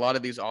kind of when a lot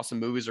of these awesome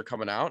movies are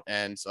coming out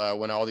and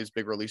when all these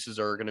big releases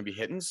are going to be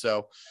hitting.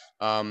 So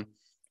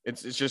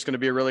it's just going to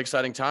be a really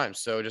exciting time.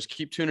 So just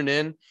keep tuning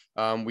in.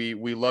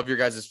 We love your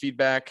guys'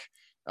 feedback.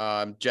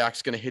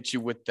 Jack's going to hit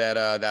you with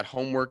that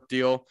homework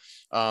deal.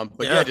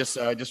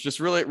 Just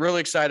really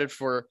excited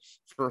for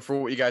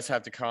what you guys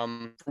have to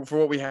come, for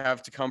what we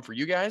have to come for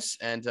you guys.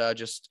 And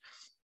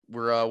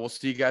we'll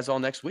see you guys all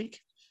next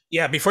week.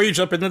 Yeah, before you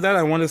jump into that,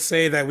 I want to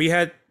say that we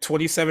had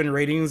 27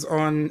 ratings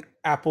on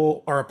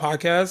Apple, our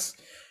podcast,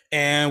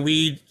 and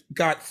we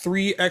got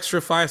 3 extra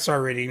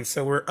 5-star ratings.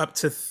 So we're up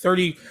to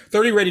 30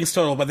 ratings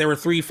total, but there were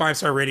 3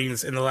 5-star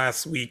ratings in the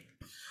last week.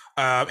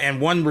 And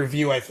 1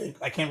 review, I think.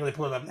 I can't really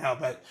pull it up now,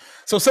 but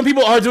so some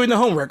people are doing the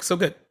homework. So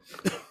good.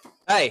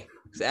 Hey,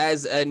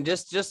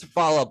 just to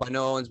follow up, I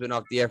know Owen's been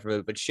off the air for a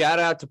bit, but shout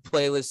out to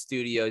Playlist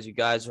Studios. You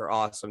guys are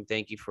awesome.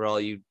 Thank you for all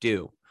you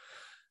do.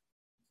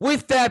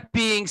 With that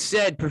being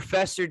said,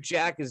 Professor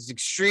Jack is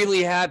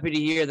extremely happy to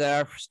hear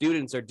that our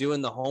students are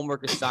doing the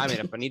homework assignment.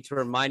 If I need to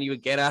remind you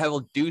again, I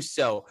will do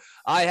so.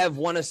 I have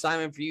one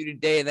assignment for you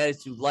today, and that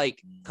is to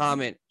like,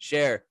 comment,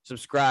 share,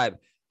 subscribe.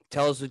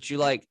 Tell us what you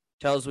like.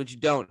 Tell us what you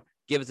don't.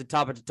 Give us a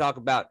topic to talk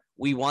about.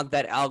 We want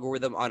that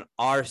algorithm on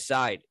our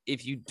side.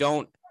 If you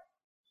don't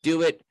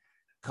do it,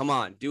 come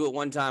on, do it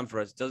one time for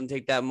us. It doesn't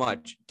take that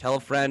much. Tell a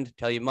friend,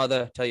 tell your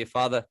mother, tell your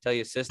father, tell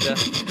your sister.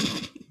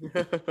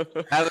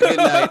 Have a good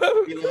night.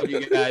 We love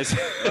you guys.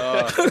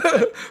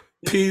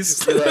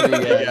 Peace. We love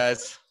you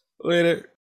guys. Later.